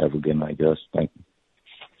 Have a good night, Gus. Thank you.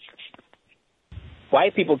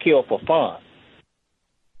 White people kill for fun.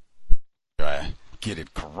 I get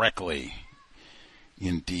it correctly.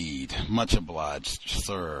 Indeed. Much obliged,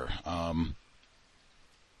 sir.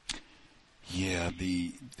 Yeah,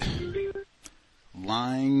 the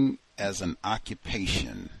lying as an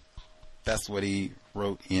occupation. That's what he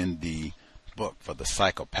wrote in the book for the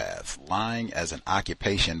psychopaths. Lying as an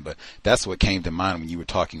occupation, but that's what came to mind when you were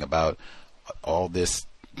talking about all this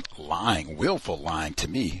lying, willful lying to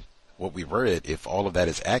me. What we read, if all of that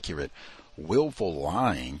is accurate, willful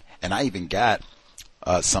lying. And I even got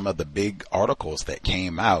some of the big articles that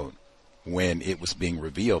came out when it was being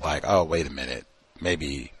revealed, like, oh, wait a minute,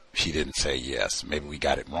 maybe she didn't say yes, maybe we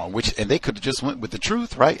got it wrong, and they could have just went with the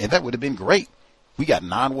truth, right? And that would have been great. We got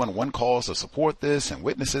 911 calls to support this and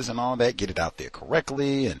witnesses and all that, get it out there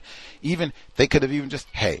correctly. And even they could have even just,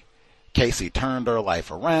 hey, Casey turned her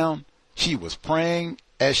life around. She was praying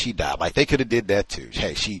as she died. Like, they could have did that too.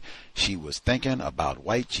 Hey, she was thinking about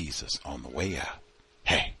white Jesus on the way out.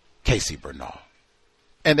 Hey, Casey Bernal.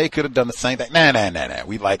 And they could have done the same thing. Nah.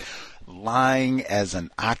 We like lying as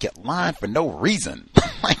an lying for no reason.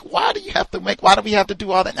 Like, why do we have to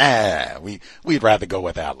do all that? Nah, we'd rather go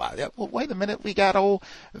without lying. Yeah, well, wait a minute. We got old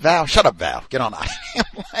Val. Shut up, Val. Get on.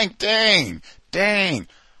 Like, dang.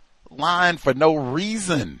 Lying for no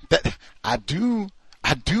reason. That I do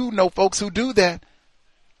know folks who do that.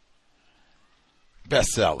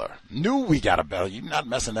 Bestseller. Knew we got a better. You're not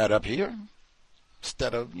messing that up here.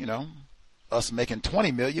 Instead of, us making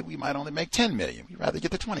 20 million, we might only make 10 million. We'd rather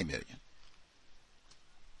get the 20 million.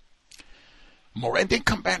 And then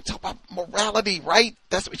come back and talk about morality, right?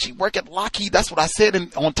 That's what you work at Lockheed. That's what I said.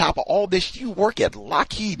 And on top of all this, you work at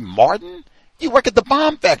Lockheed Martin? You work at the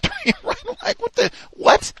bomb factory, right? Like,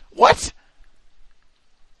 what?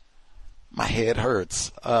 My head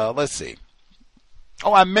hurts. Let's see.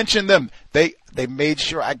 Oh, I mentioned them. They made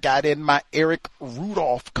sure I got in my Eric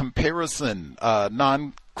Rudolph comparison.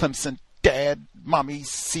 Non-Clemson dad, Mommy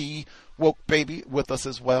C, woke baby with us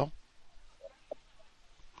as well.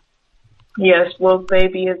 Yes, woke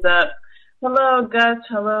baby is up. Hello, Gus.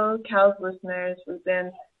 Hello, Cal's listeners. We've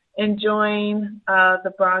been enjoying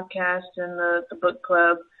the broadcast and the book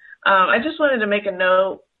club. I just wanted to make a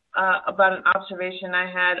note about an observation I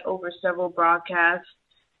had over several broadcasts.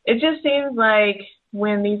 It just seems like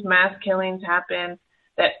when these mass killings happen,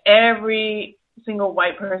 that every single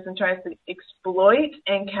white person tries to exploit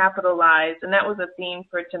and capitalize, and that was a theme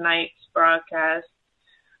for tonight's broadcast.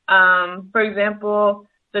 For example,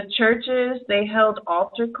 the churches, they held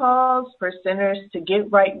altar calls for sinners to get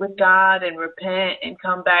right with God and repent and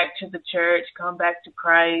come back to the church, come back to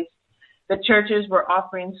Christ. The churches were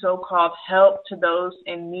offering so-called help to those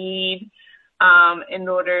in need in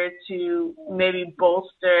order to maybe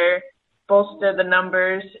bolster the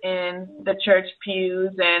numbers in the church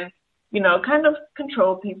pews and, kind of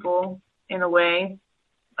control people in a way.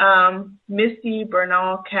 Misty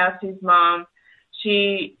Bernal, Cassie's mom,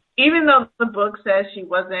 even though the book says she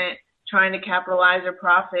wasn't trying to capitalize or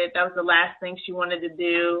profit, that was the last thing she wanted to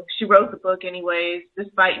do. She wrote the book anyways,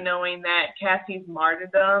 despite knowing that Cassie's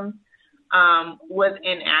martyrdom was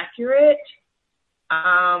inaccurate.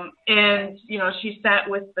 And, she sat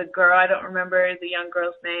with the girl, I don't remember the young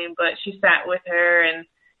girl's name, but she sat with her and,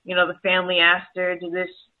 the family asked her,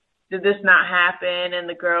 did this not happen? And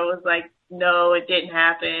the girl was like, no, it didn't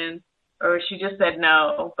happen. Or she just said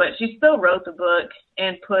no, but she still wrote the book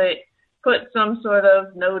and put some sort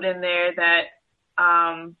of note in there that,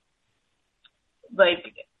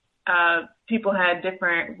 people had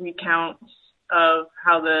different recounts of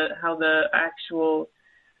how the actual,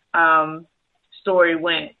 story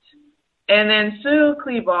went. And then Sue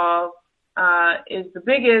Kleball, is the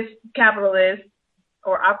biggest capitalist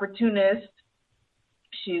or opportunist.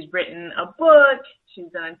 She's written a book. She's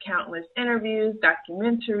done countless interviews,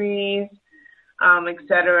 documentaries,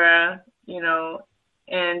 etc.,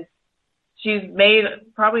 and she's made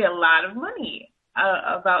probably a lot of money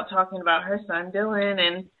about talking about her son, Dylan,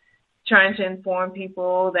 and trying to inform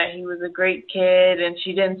people that he was a great kid and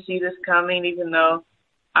she didn't see this coming, even though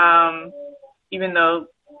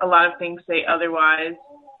a lot of things say otherwise.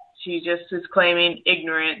 She just is claiming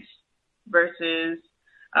ignorance versus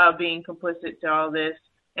being complicit to all this.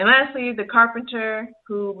 And lastly, the carpenter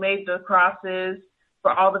who made the crosses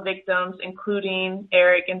for all the victims, including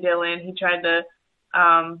Eric and Dylan, he tried to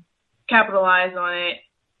capitalize on it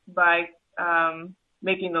by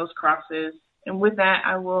making those crosses. And with that,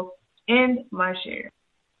 I will end my share.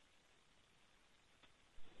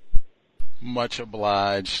 Much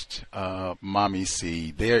obliged, Mommy C.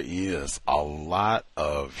 There is a lot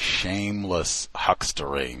of shameless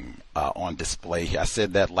huckstering on display here. I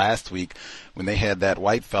said that last week when they had that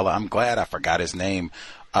white fella, I'm glad I forgot his name,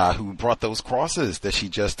 who brought those crosses that she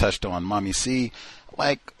just touched on, Mommy C.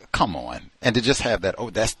 Like, come on. And to just have that,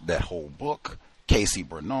 that's that whole book. Casey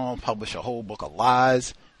Bernal published a whole book of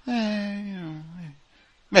lies.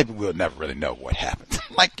 Maybe we'll never really know what happened.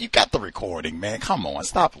 Like, you got the recording, man. Come on,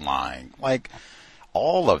 stop lying. Like,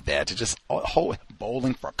 all of that to just whole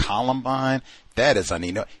bowling for Columbine, that is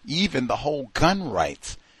even the whole gun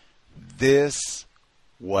rights. This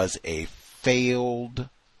was a failed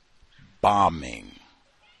bombing.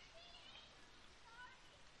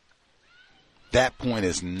 That point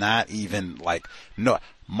is not even like, no,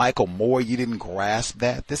 Michael Moore, you didn't grasp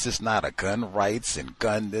that. This is not a gun rights and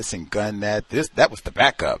gun this and gun that. That was the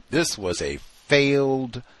backup. This was a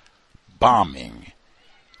failed bombing.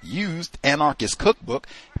 Used Anarchist Cookbook.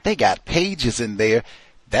 They got pages in there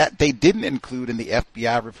that they didn't include in the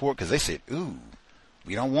FBI report because they said, ooh,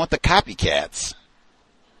 we don't want the copycats.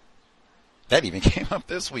 That even came up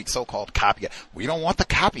this week, so-called copycat. We don't want the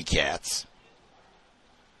copycats.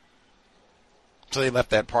 So they left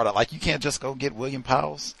that part out. Like, you can't just go get William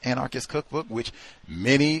Powell's Anarchist Cookbook, which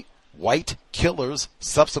many white killers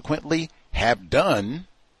subsequently have done,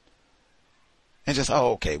 and just,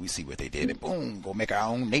 oh, okay, we see what they did, and boom, go make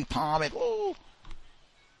our own napalm, and woo.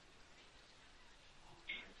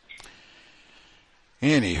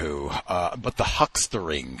 Anywho, but the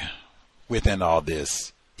huckstering within all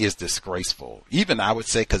this is disgraceful. Even, I would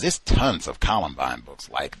say, because there's tons of Columbine books,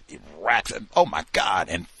 like racks, and, oh my God,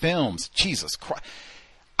 and films. Jesus Christ.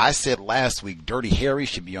 I said last week Dirty Harry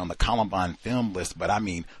should be on the Columbine film list, but I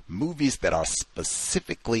mean, movies that are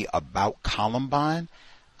specifically about Columbine,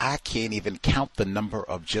 I can't even count the number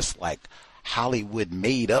of just like Hollywood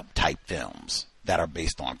made up type films that are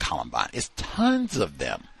based on Columbine. It's tons of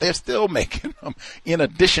them. They're still making them, in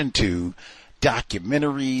addition to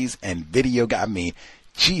documentaries and video. I mean,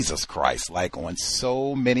 Jesus Christ, like on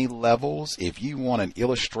so many levels. If you want to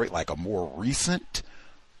illustrate like a more recent,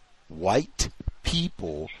 white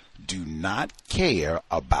people do not care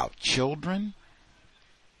about children,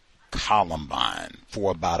 Columbine,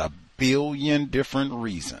 for about 1 billion different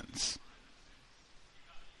reasons.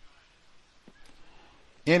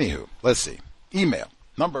 Anywho, let's see. Email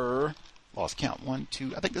number, lost count, 1,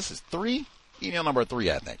 2, I think this is 3. Email number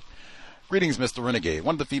 3, I think. Greetings, Mr. Renegade.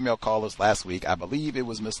 One of the female callers last week, I believe it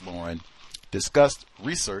was Miss Lauren, discussed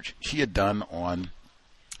research she had done on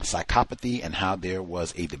psychopathy and how there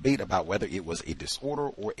was a debate about whether it was a disorder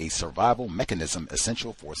or a survival mechanism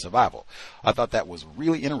essential for survival. I thought that was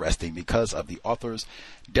really interesting because of the author's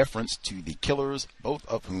deference to the killers, both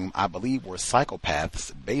of whom I believe were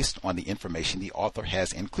psychopaths based on the information the author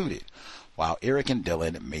has included. While Eric and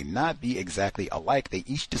Dylan may not be exactly alike, they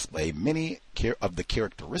each display many of the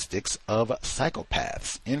characteristics of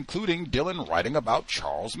psychopaths, including Dylan writing about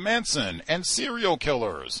Charles Manson and serial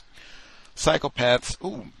killers. Psychopaths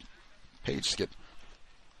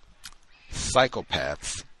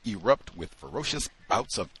erupt with ferocious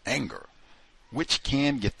bouts of anger, which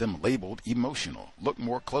can get them labeled emotional. Look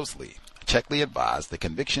more closely. Checkley advised the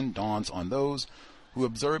conviction dawns on those who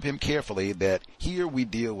observe him carefully that here we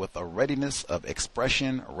deal with a readiness of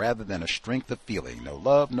expression rather than a strength of feeling. No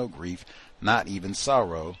love, no grief, not even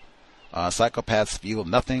sorrow. Psychopaths feel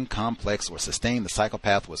nothing complex or sustained. The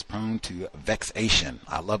psychopath was prone to vexation.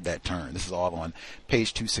 I love that term. This is all on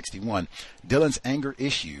page 261. Dylan's anger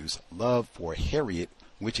issues, love for Harriet,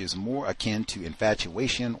 which is more akin to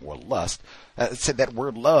infatuation or lust. Said that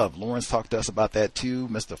word love. Lawrence talked to us about that too,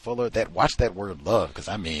 Mr. Fuller. Watch that word love, because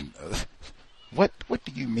I mean, what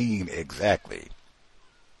do you mean exactly?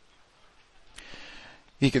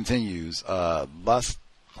 He continues, lust,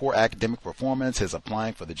 poor academic performance, his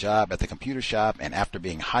applying for the job at the computer shop, and after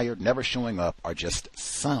being hired, never showing up are just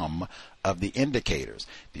some of the indicators.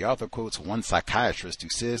 The author quotes one psychiatrist who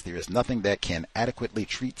says there is nothing that can adequately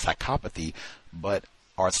treat psychopathy, but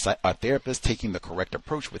are therapists taking the correct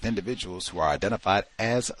approach with individuals who are identified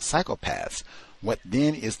as psychopaths? What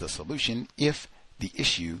then is the solution if the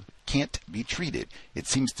issue can't be treated? It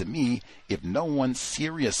seems to me if no one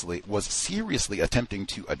was seriously attempting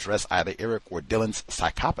to address either Eric or Dylan's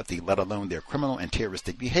psychopathy, let alone their criminal and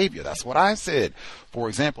terroristic behavior. That's what I said. For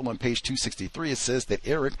example, on page 263, it says that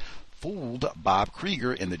Eric fooled Bob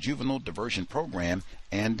Krieger in the juvenile diversion program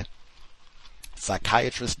and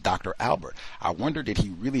psychiatrist Dr. Albert. I wonder, did he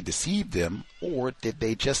really deceive them, or did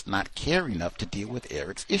they just not care enough to deal with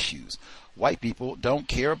Eric's issues? White people don't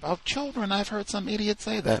care about children. I've heard some idiots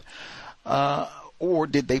say that. Or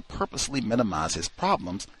did they purposely minimize his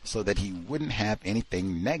problems so that he wouldn't have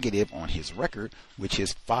anything negative on his record, which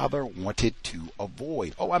his father wanted to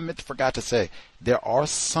avoid? Oh, forgot to say, there are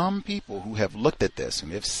some people who have looked at this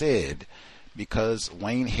and have said, because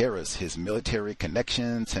Wayne Harris, his military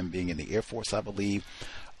connections, him being in the Air Force, I believe,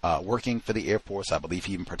 working for the Air Force, I believe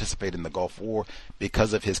he even participated in the Gulf War,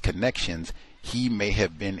 because of his connections, he may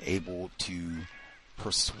have been able to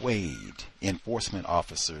persuade enforcement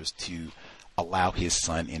officers to allow his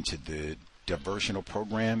son into the diversional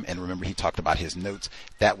program. And remember, he talked about his notes.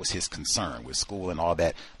 That was his concern with school and all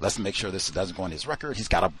that. Let's make sure this doesn't go on his record. He's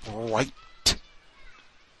got a bright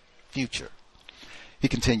future. He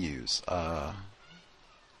continues,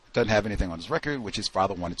 doesn't have anything on his record which his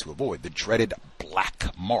father wanted to avoid, the dreaded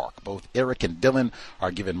black mark. Both Eric and Dylan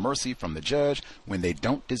are given mercy from the judge when they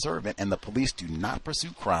don't deserve it, and the police do not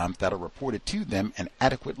pursue crimes that are reported to them and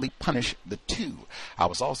adequately punish the two. I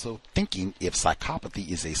was also thinking, if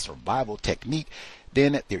psychopathy is a survival technique,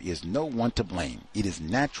 then there is no one to blame. It is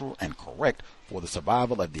natural and correct for the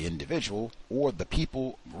survival of the individual or the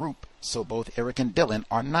people group, so both Eric and Dylan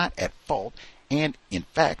are not at fault and, in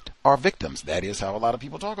fact, are victims. That is how a lot of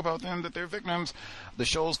people talk about them, that they're victims. The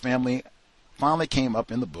Scholes family finally came up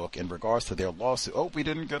in the book in regards to their lawsuit. Oh, we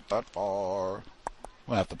didn't get that far.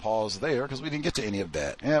 We'll have to pause there because we didn't get to any of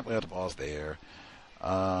that. Yeah, we'll have to pause there.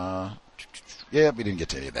 Yeah, we didn't get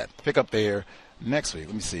to any of that. Pick up there next week.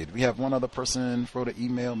 Let me see. Do we have one other person wrote an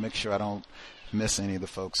email? Make sure I don't miss any of the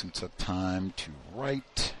folks who took time to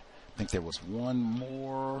write. I think there was one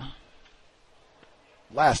more.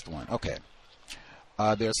 Last one. Okay.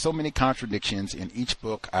 There are so many contradictions in each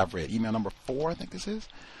book I've read. Email number 4, I think this is.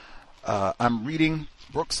 I'm reading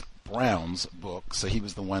Brooks Brown's book. So he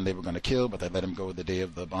was the one they were going to kill, but they let him go the day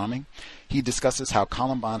of the bombing. He discusses how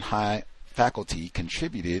Columbine High faculty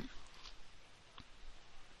contributed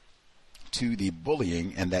to the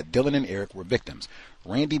bullying and that Dylan and Eric were victims.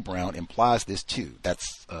 Randy Brown implies this too.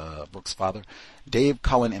 That's Brooks' father. Dave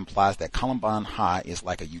Cullen implies that Columbine High is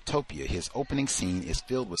like a utopia. His opening scene is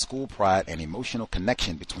filled with school pride and emotional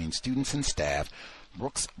connection between students and staff.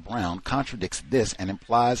 Brooks Brown contradicts this and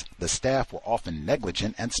implies the staff were often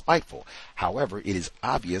negligent and spiteful. However, it is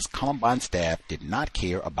obvious Columbine staff did not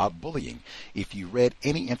care about bullying. If you read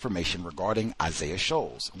any information regarding Isaiah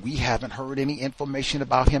Scholes, we haven't heard any information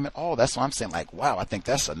about him at all. That's why I'm saying, like, wow, I think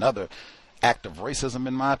that's another act of racism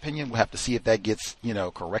in my opinion. We'll have to see if that gets,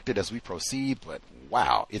 corrected as we proceed. But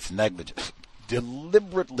wow, it's negligent,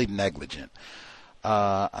 deliberately negligent.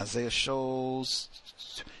 Isaiah Scholes,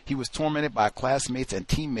 he was tormented by classmates and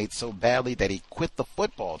teammates so badly that he quit the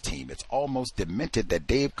football team. It's almost demented that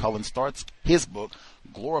Dave Cullen starts his book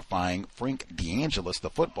glorifying Frank DeAngelis, the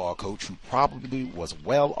football coach, who probably was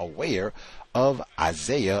well aware of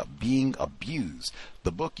Isaiah being abused.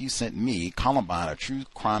 The book you sent me, Columbine, A True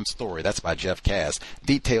Crime Story, that's by Jeff Cass,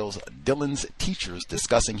 details Dylan's teachers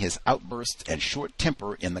discussing his outbursts and short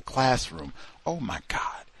temper in the classroom. Oh my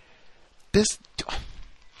God.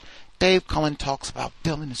 Dave Cullen talks about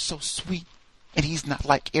Dylan is so sweet and he's not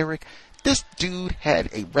like Eric. This dude had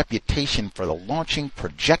a reputation for launching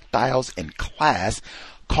projectiles in class,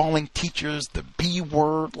 calling teachers the B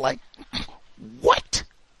word. Like, what?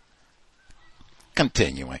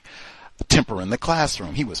 Continuing. Temper in the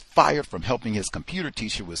classroom. He was fired from helping his computer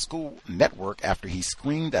teacher with school network after he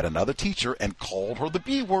screamed at another teacher and called her the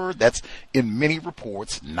B word. That's in many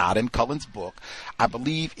reports, not in Cullen's book. I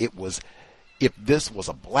believe if this was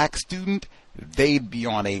a black student, they'd be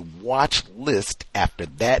on a watch list after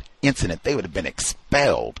that incident. They would have been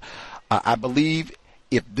expelled. I believe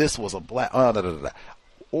if this was a black,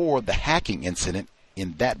 or the hacking incident.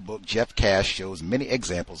 In that book, Jeff Cash shows many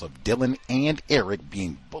examples of Dylan and Eric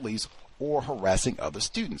being bullies or harassing other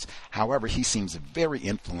students. However, he seems very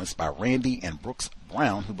influenced by Randy and Brooks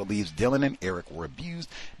Brown, who believes Dylan and Eric were abused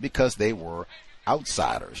because they were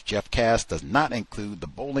outsiders. Jeff Cass does not include the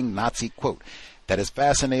bowling Nazi quote. That is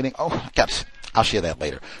fascinating. I'll share that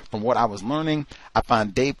later. From what I was learning, I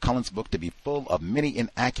find Dave Cullen's book to be full of many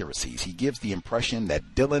inaccuracies. He gives the impression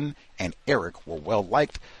that Dylan and Eric were well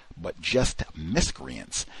liked, but just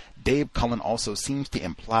miscreants. Dave Cullen also seems to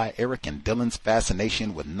imply Eric and Dylan's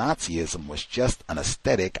fascination with Nazism was just an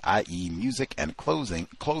aesthetic, i.e. music and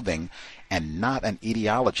clothing, and not an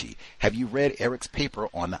ideology. Have you read Eric's paper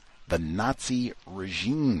on the Nazi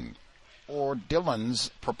regime? Or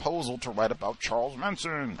Dylan's proposal to write about Charles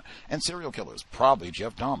Manson and serial killers? Probably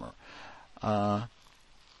Jeff Dahmer.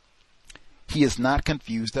 He is not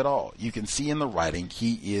confused at all. You can see in the writing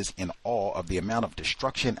he is in awe of the amount of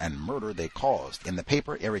destruction and murder they caused. In the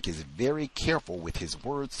paper, Eric is very careful with his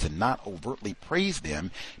words to not overtly praise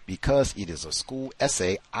them because it is a school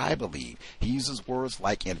essay, I believe. He uses words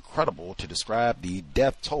like incredible to describe the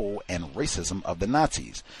death toll and racism of the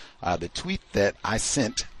Nazis. The tweet that I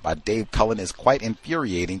sent by Dave Cullen is quite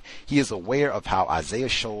infuriating. He is aware of how Isaiah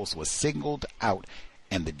Scholes was singled out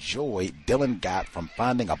and the joy Dylan got from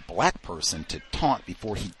finding a black person to taunt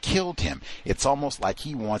before he killed him. It's almost like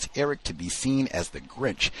he wants Eric to be seen as the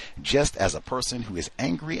Grinch, just as a person who is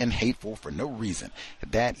angry and hateful for no reason.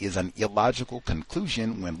 That is an illogical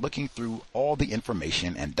conclusion when looking through all the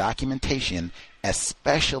information and documentation,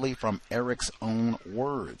 especially from Eric's own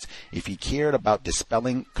words. If he cared about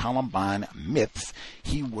dispelling Columbine myths,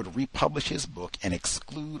 he would republish his book and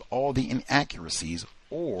exclude all the inaccuracies,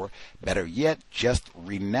 or better yet, just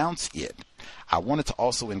renounce it. I wanted to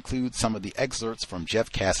also include some of the excerpts from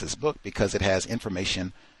Jeff Cass's book because it has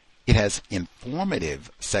informative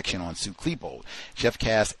section on Sue Klebold. Jeff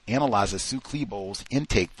Cass analyzes Sue Klebold's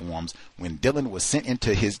intake forms when Dylan was sent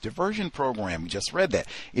into his diversion program. We just read that.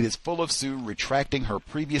 It is full of Sue retracting her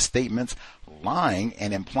previous statements, lying,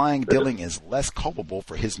 and implying Dylan is less culpable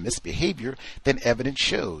for his misbehavior than evidence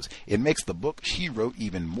shows. It makes the book she wrote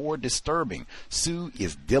even more disturbing. Sue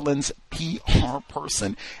is Dylan's PR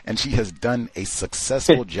person, and she has done a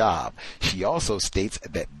successful job. She also states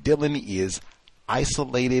that Dylan is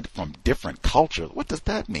isolated from different cultures. What does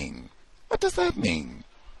that mean? What does that mean?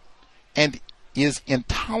 And is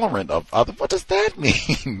intolerant of others. What does that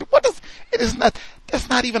mean? There's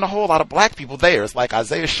not even a whole lot of black people there. It's like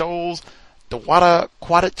Isaiah Shoals, Dewada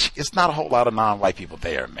Quadich. It's not a whole lot of non-white people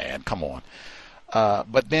there, man. Come on.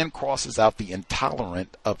 But then crosses out the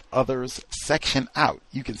intolerant of others section out.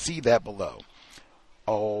 You can see that below.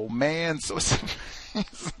 Oh man, so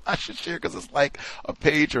I should share because it's like a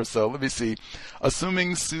page or so. Let me see.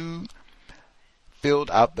 Assuming Sue filled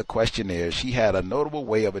out the questionnaire, she had a notable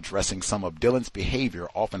way of addressing some of Dylan's behavior,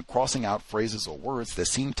 often crossing out phrases or words that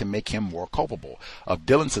seemed to make him more culpable. Of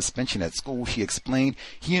Dylan's suspension at school, she explained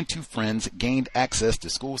he and two friends gained access to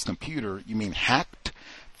school's computer. You mean hacked?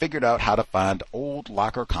 Figured out how to find old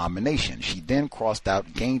locker combination. She then crossed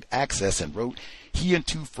out gained access and wrote he and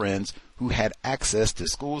two friends who had access to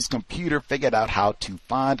school's computer figured out how to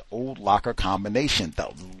find old locker combination.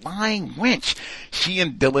 The lying wench. She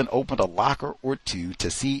and Dylan opened a locker or two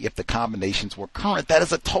to see if the combinations were current. That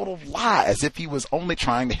is a total lie, as if he was only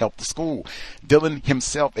trying to help the school. Dylan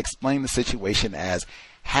himself explained the situation as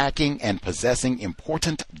hacking and possessing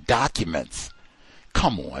important documents.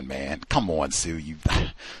 Come on, man. Come on, Sue.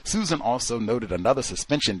 Susan also noted another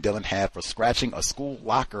suspension Dylan had for scratching a school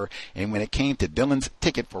locker, and when it came to Dylan's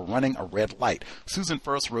ticket for running a red light. Susan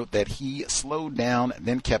first wrote that he slowed down,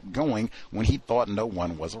 then kept going when he thought no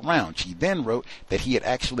one was around. She then wrote that he had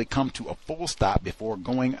actually come to a full stop before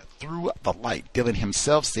going through the light. Dylan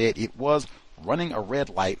himself said it was running a red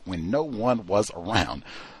light when no one was around.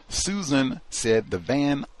 Susan said the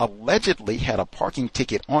van allegedly had a parking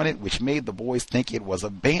ticket on it, which made the boys think it was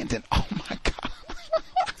abandoned. Oh my God.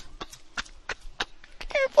 I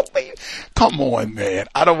can't believe it. Come on, man.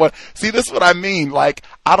 See, this is what I mean. Like,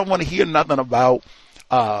 I don't want to hear nothing about,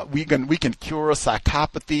 we can cure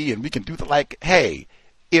psychopathy and we can do hey,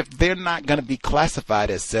 if they're not going to be classified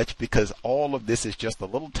as such because all of this is just a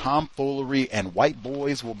little tomfoolery and white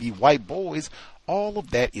boys will be white boys, all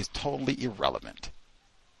of that is totally irrelevant.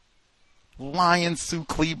 Lying Sue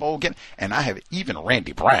Klebold, and I have even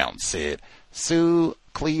Randy Brown said Sue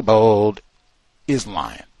Klebold is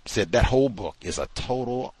lying. Said that whole book is a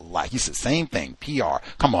total lie. He said same thing. PR.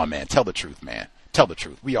 Come on, man. Tell the truth, man. Tell the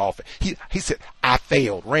truth. We all. He said I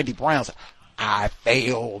failed. Randy Brown said I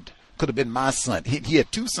failed. Could have been my son. He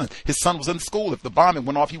had two sons. His son was in school. If the bombing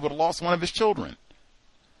went off, he would have lost one of his children.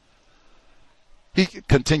 He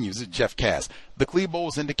continues, Jeff Cass. The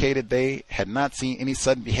Klebolds indicated they had not seen any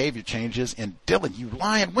sudden behavior changes in Dylan, you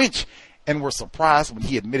lying wench, and were surprised when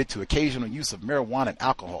he admitted to occasional use of marijuana and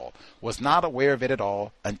alcohol. Was not aware of it at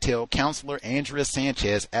all until Counselor Andrea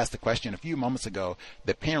Sanchez asked the question a few moments ago.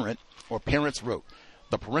 The parents wrote,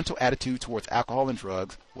 the parental attitude towards alcohol and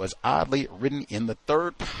drugs was oddly written in the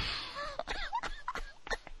third.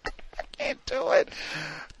 I can't do it.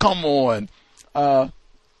 Come on.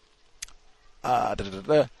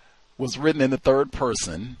 Was written in the third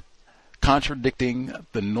person, contradicting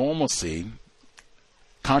the normalcy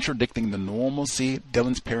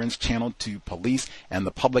Dylan's parents channeled to police and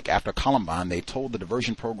the public after Columbine. They told the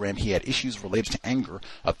diversion program he had issues related to anger,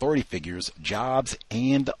 authority figures, jobs,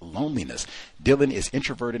 and loneliness. Dylan is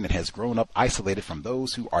introverted and has grown up isolated from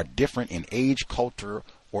those who are different in age, culture,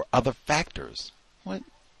 or other factors. What?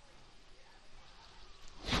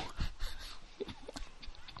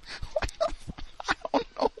 I don't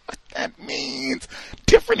know what that means.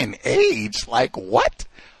 Different in age? Like what?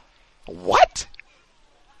 What?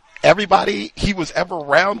 Everybody he was ever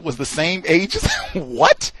around was the same age?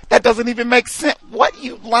 What? That doesn't even make sense. What,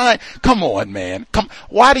 you lying? Come on, man.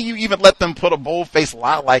 Why do you even let them put a bold-faced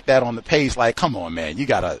lie like that on the page? Like, come on, man.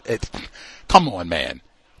 Come on, man.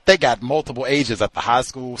 They got multiple ages at the high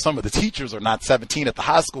school. Some of the teachers are not 17 at the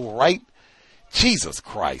high school, right? Jesus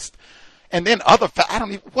Christ. And then I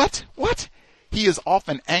don't even, what? He is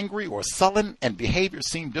often angry or sullen, and behaviors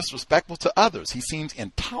seem disrespectful to others. He seems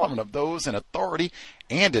intolerant of those in authority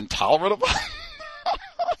and intolerant of others.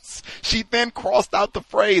 She then crossed out the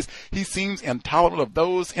phrase, he seems intolerant of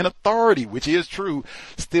those in authority, which is true.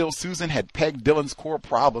 Still, Susan had pegged Dylan's core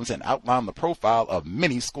problems and outlined the profile of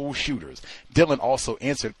many school shooters. Dylan also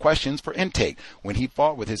answered questions for intake. When he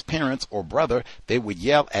fought with his parents or brother, they would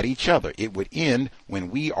yell at each other. It would end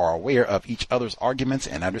when we are aware of each other's arguments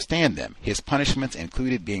and understand them. His punishments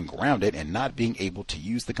included being grounded and not being able to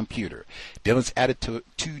use the computer. Dylan's attitude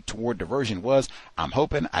toward diversion was, I'm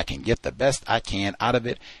hoping I can get the best I can out of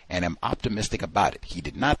it and am optimistic about it. He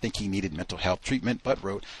did not think he needed mental health treatment, but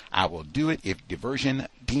wrote, I will do it if diversion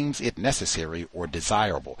deems it necessary or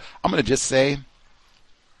desirable. I'm going to just say,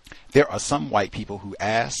 there are some white people who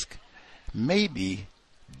ask, maybe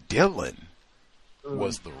Dylan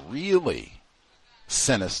was the really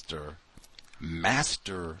sinister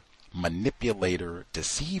master manipulator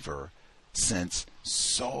deceiver, since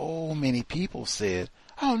so many people said,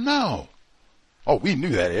 oh no. Oh, we knew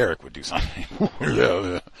that Eric would do something.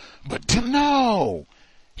 yeah. But no,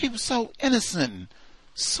 he was so innocent, and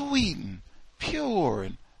sweet, and pure,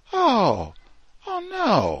 and oh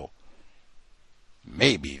no.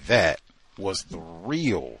 Maybe that was the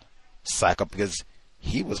real psycho, because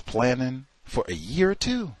he was planning for a year or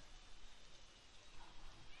two.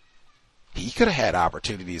 He could have had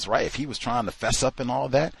opportunities, right? If he was trying to fess up and all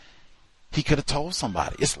that, he could have told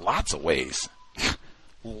somebody. It's lots of ways.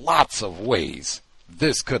 Lots of ways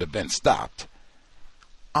this could have been stopped.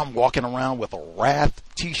 I'm walking around with a Wrath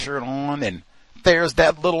t-shirt on, and there's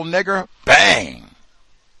that little nigger. Bang!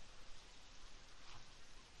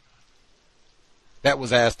 That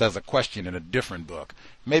was asked as a question in a different book.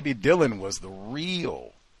 Maybe Dylan was the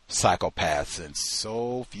real psychopath, since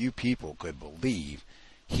so few people could believe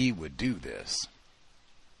he would do this.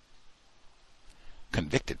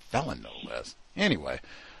 Convicted felon, no less. Anyway,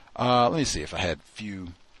 let me see if I had a few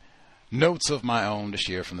notes of my own to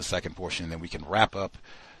share from the second portion, and then we can wrap up.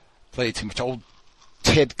 Play too much old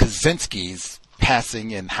Ted Kaczynski's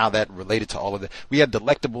passing and how that related to all of that. We had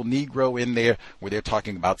Delectable Negro in there where they're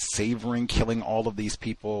talking about savoring killing all of these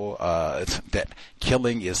people, that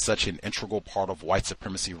killing is such an integral part of white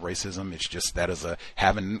supremacy racism. It's just that as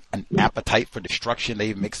having an appetite for destruction.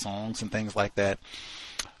 They make songs and things like that.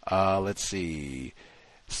 Let's see.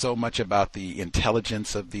 So much about the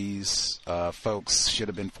intelligence of these folks should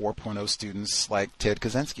have been 4.0 students like Ted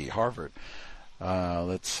Kaczynski, Harvard.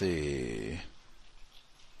 Let's see.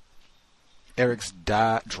 Eric's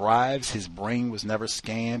drives, his brain was never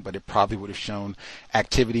scanned, but it probably would have shown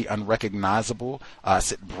activity unrecognizable.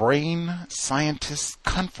 Said Brain Scientists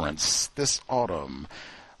Conference this autumn.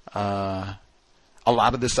 A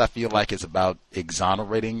lot of this I feel like is about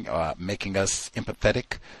exonerating, making us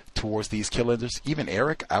empathetic towards these killers. Even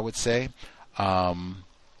Eric, I would say.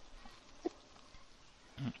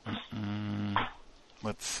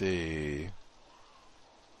 Let's see.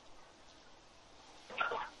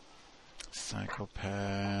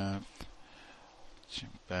 Psychopath.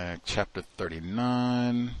 Back, chapter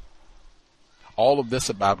 39. All of this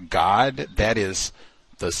about God, that is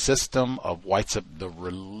the system of the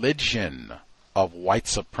religion of white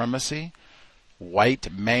supremacy.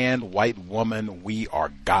 White man, white woman, we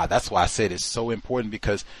are God. That's why I said it's so important,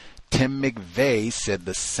 because Tim McVeigh said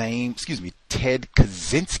the same, Ted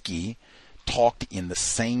Kaczynski talked in the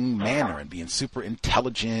same manner and being super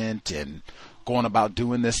intelligent and going about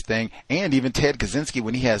doing this thing. And even Ted Kaczynski,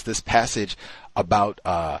 when he has this passage about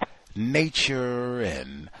nature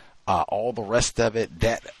and all the rest of it,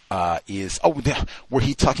 that is where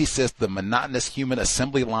he says the monotonous human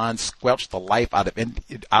assembly line squelched the life out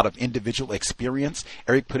of individual experience.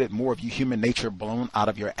 Eric put it, more of you human nature blown out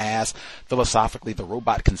of your ass. Philosophically, the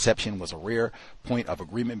robot conception was a rare point of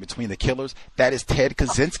agreement between the killers. That is Ted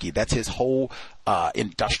Kaczynski. That's his whole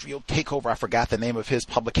industrial takeover. I forgot the name of his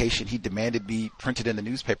publication. He demanded be printed in the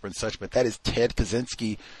newspaper and such, but that is Ted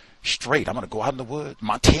Kaczynski. Straight. I'm going to go out in the woods,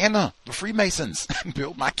 Montana, the Freemasons,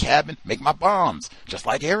 build my cabin, make my bombs, just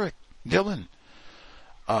like Eric, Dylan.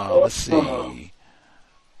 Let's see.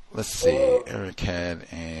 Eric had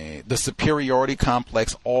the superiority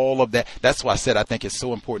complex, all of that. That's why I said I think it's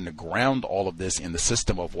so important to ground all of this in the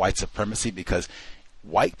system of white supremacy, because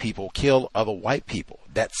white people kill other white people.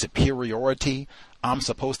 That superiority, I'm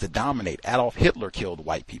supposed to dominate. Adolf Hitler killed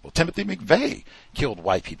white people. Timothy McVeigh killed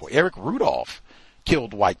white people. Eric Rudolph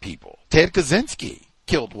killed white people. Ted Kaczynski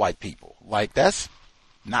killed white people. Like, that's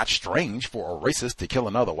not strange for a racist to kill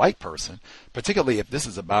another white person, particularly if this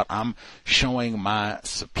is about I'm showing my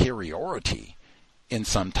superiority in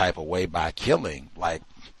some type of way by killing. Like,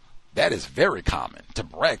 that is very common to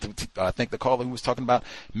brag. I think the caller who was talking about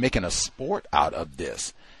making a sport out of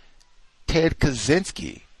this. Ted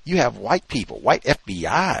Kaczynski, you have white people, white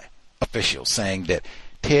FBI officials saying that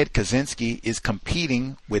Ted Kaczynski is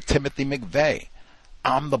competing with Timothy McVeigh.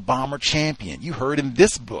 I'm the bomber champion. You heard in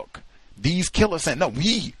this book, these killers saying, no,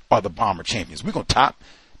 we are the bomber champions. We're going to top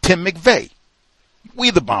Tim McVeigh. We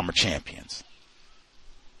the bomber champions.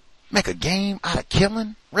 Make a game out of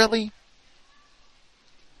killing? Really?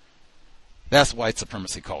 That's white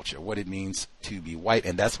supremacy culture, what it means to be white.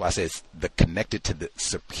 And that's why I say it's connected to the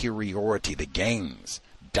superiority, the games,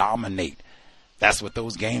 dominate. That's what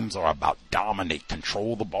those games are about. Dominate,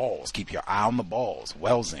 control the balls, keep your eye on the balls.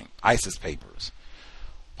 Welsing, ISIS papers.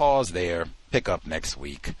 Pause there, pick up next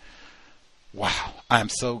week. Wow, I'm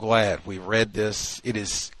so glad we read this. It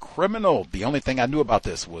is criminal. The only thing I knew about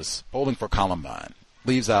this was Bowling for Columbine.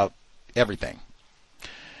 Leaves out everything.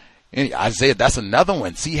 Isaiah, that's another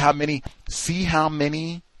one. See how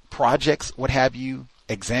many projects would have you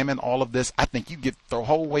examine all of this? I think you get the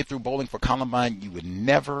whole way through Bowling for Columbine, you would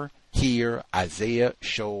never hear Isaiah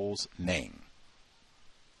Shoal's name.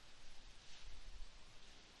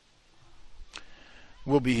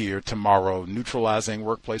 We'll be here tomorrow, neutralizing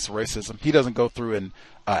workplace racism. He doesn't go through and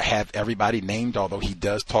have everybody named, although he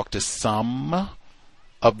does talk to some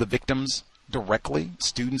of the victims directly,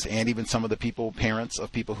 students and even some of the people, parents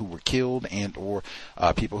of people who were killed and or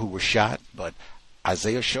people who were shot. But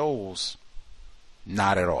Isaiah Shoal's,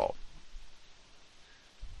 not at all.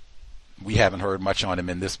 We haven't heard much on him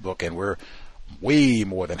in this book, and we're way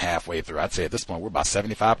more than halfway through. I'd say at this point we're about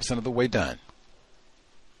 75% of the way done.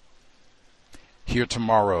 Here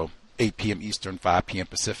tomorrow, 8 p.m. Eastern, 5 p.m.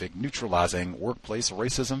 Pacific, neutralizing workplace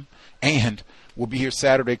racism. And we'll be here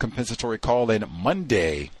Saturday, compensatory call-in.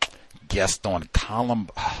 Monday, guest on Columbine.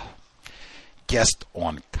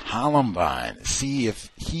 See if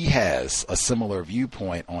he has a similar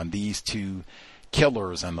viewpoint on these two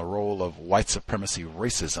killers and the role of white supremacy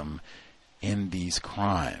racism in these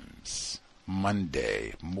crimes.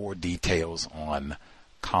 Monday, more details on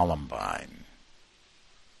Columbine.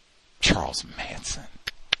 Charles Manson.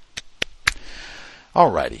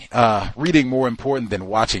 Alrighty. Reading more important than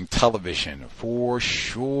watching television, for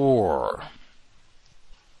sure.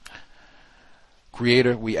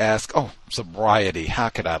 Creator, we ask, sobriety. How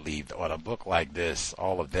could I leave on a book like this?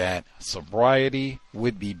 All of that. Sobriety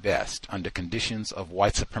would be best. Under conditions of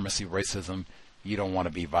white supremacy racism, you don't want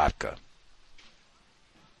to be vodka.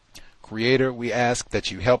 Creator, we ask that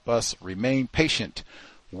you help us remain patient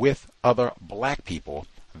with other black people,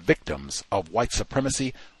 victims of white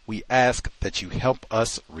supremacy. We ask that you help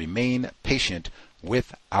us remain patient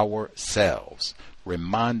with ourselves.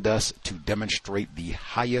 Remind us to demonstrate the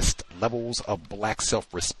highest levels of black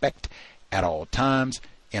self-respect at all times,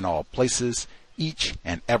 in all places, each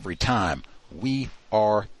and every time we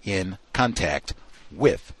are in contact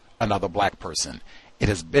with another black person. It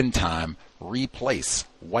has been time. Replace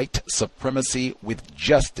white supremacy with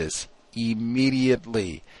justice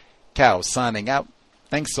immediately. Cow signing out.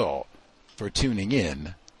 Thanks all for tuning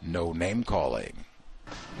in. No name calling.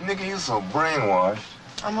 Nigga, you so brainwashed.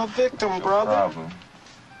 I'm a victim, brother. Problem.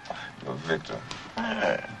 You're a victim.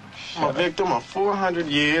 I'm a victim of 400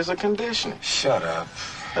 years of conditioning. Shut up.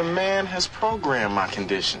 The man has programmed my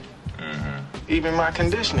conditioning. Mm-hmm. Even my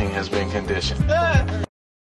conditioning has been conditioned.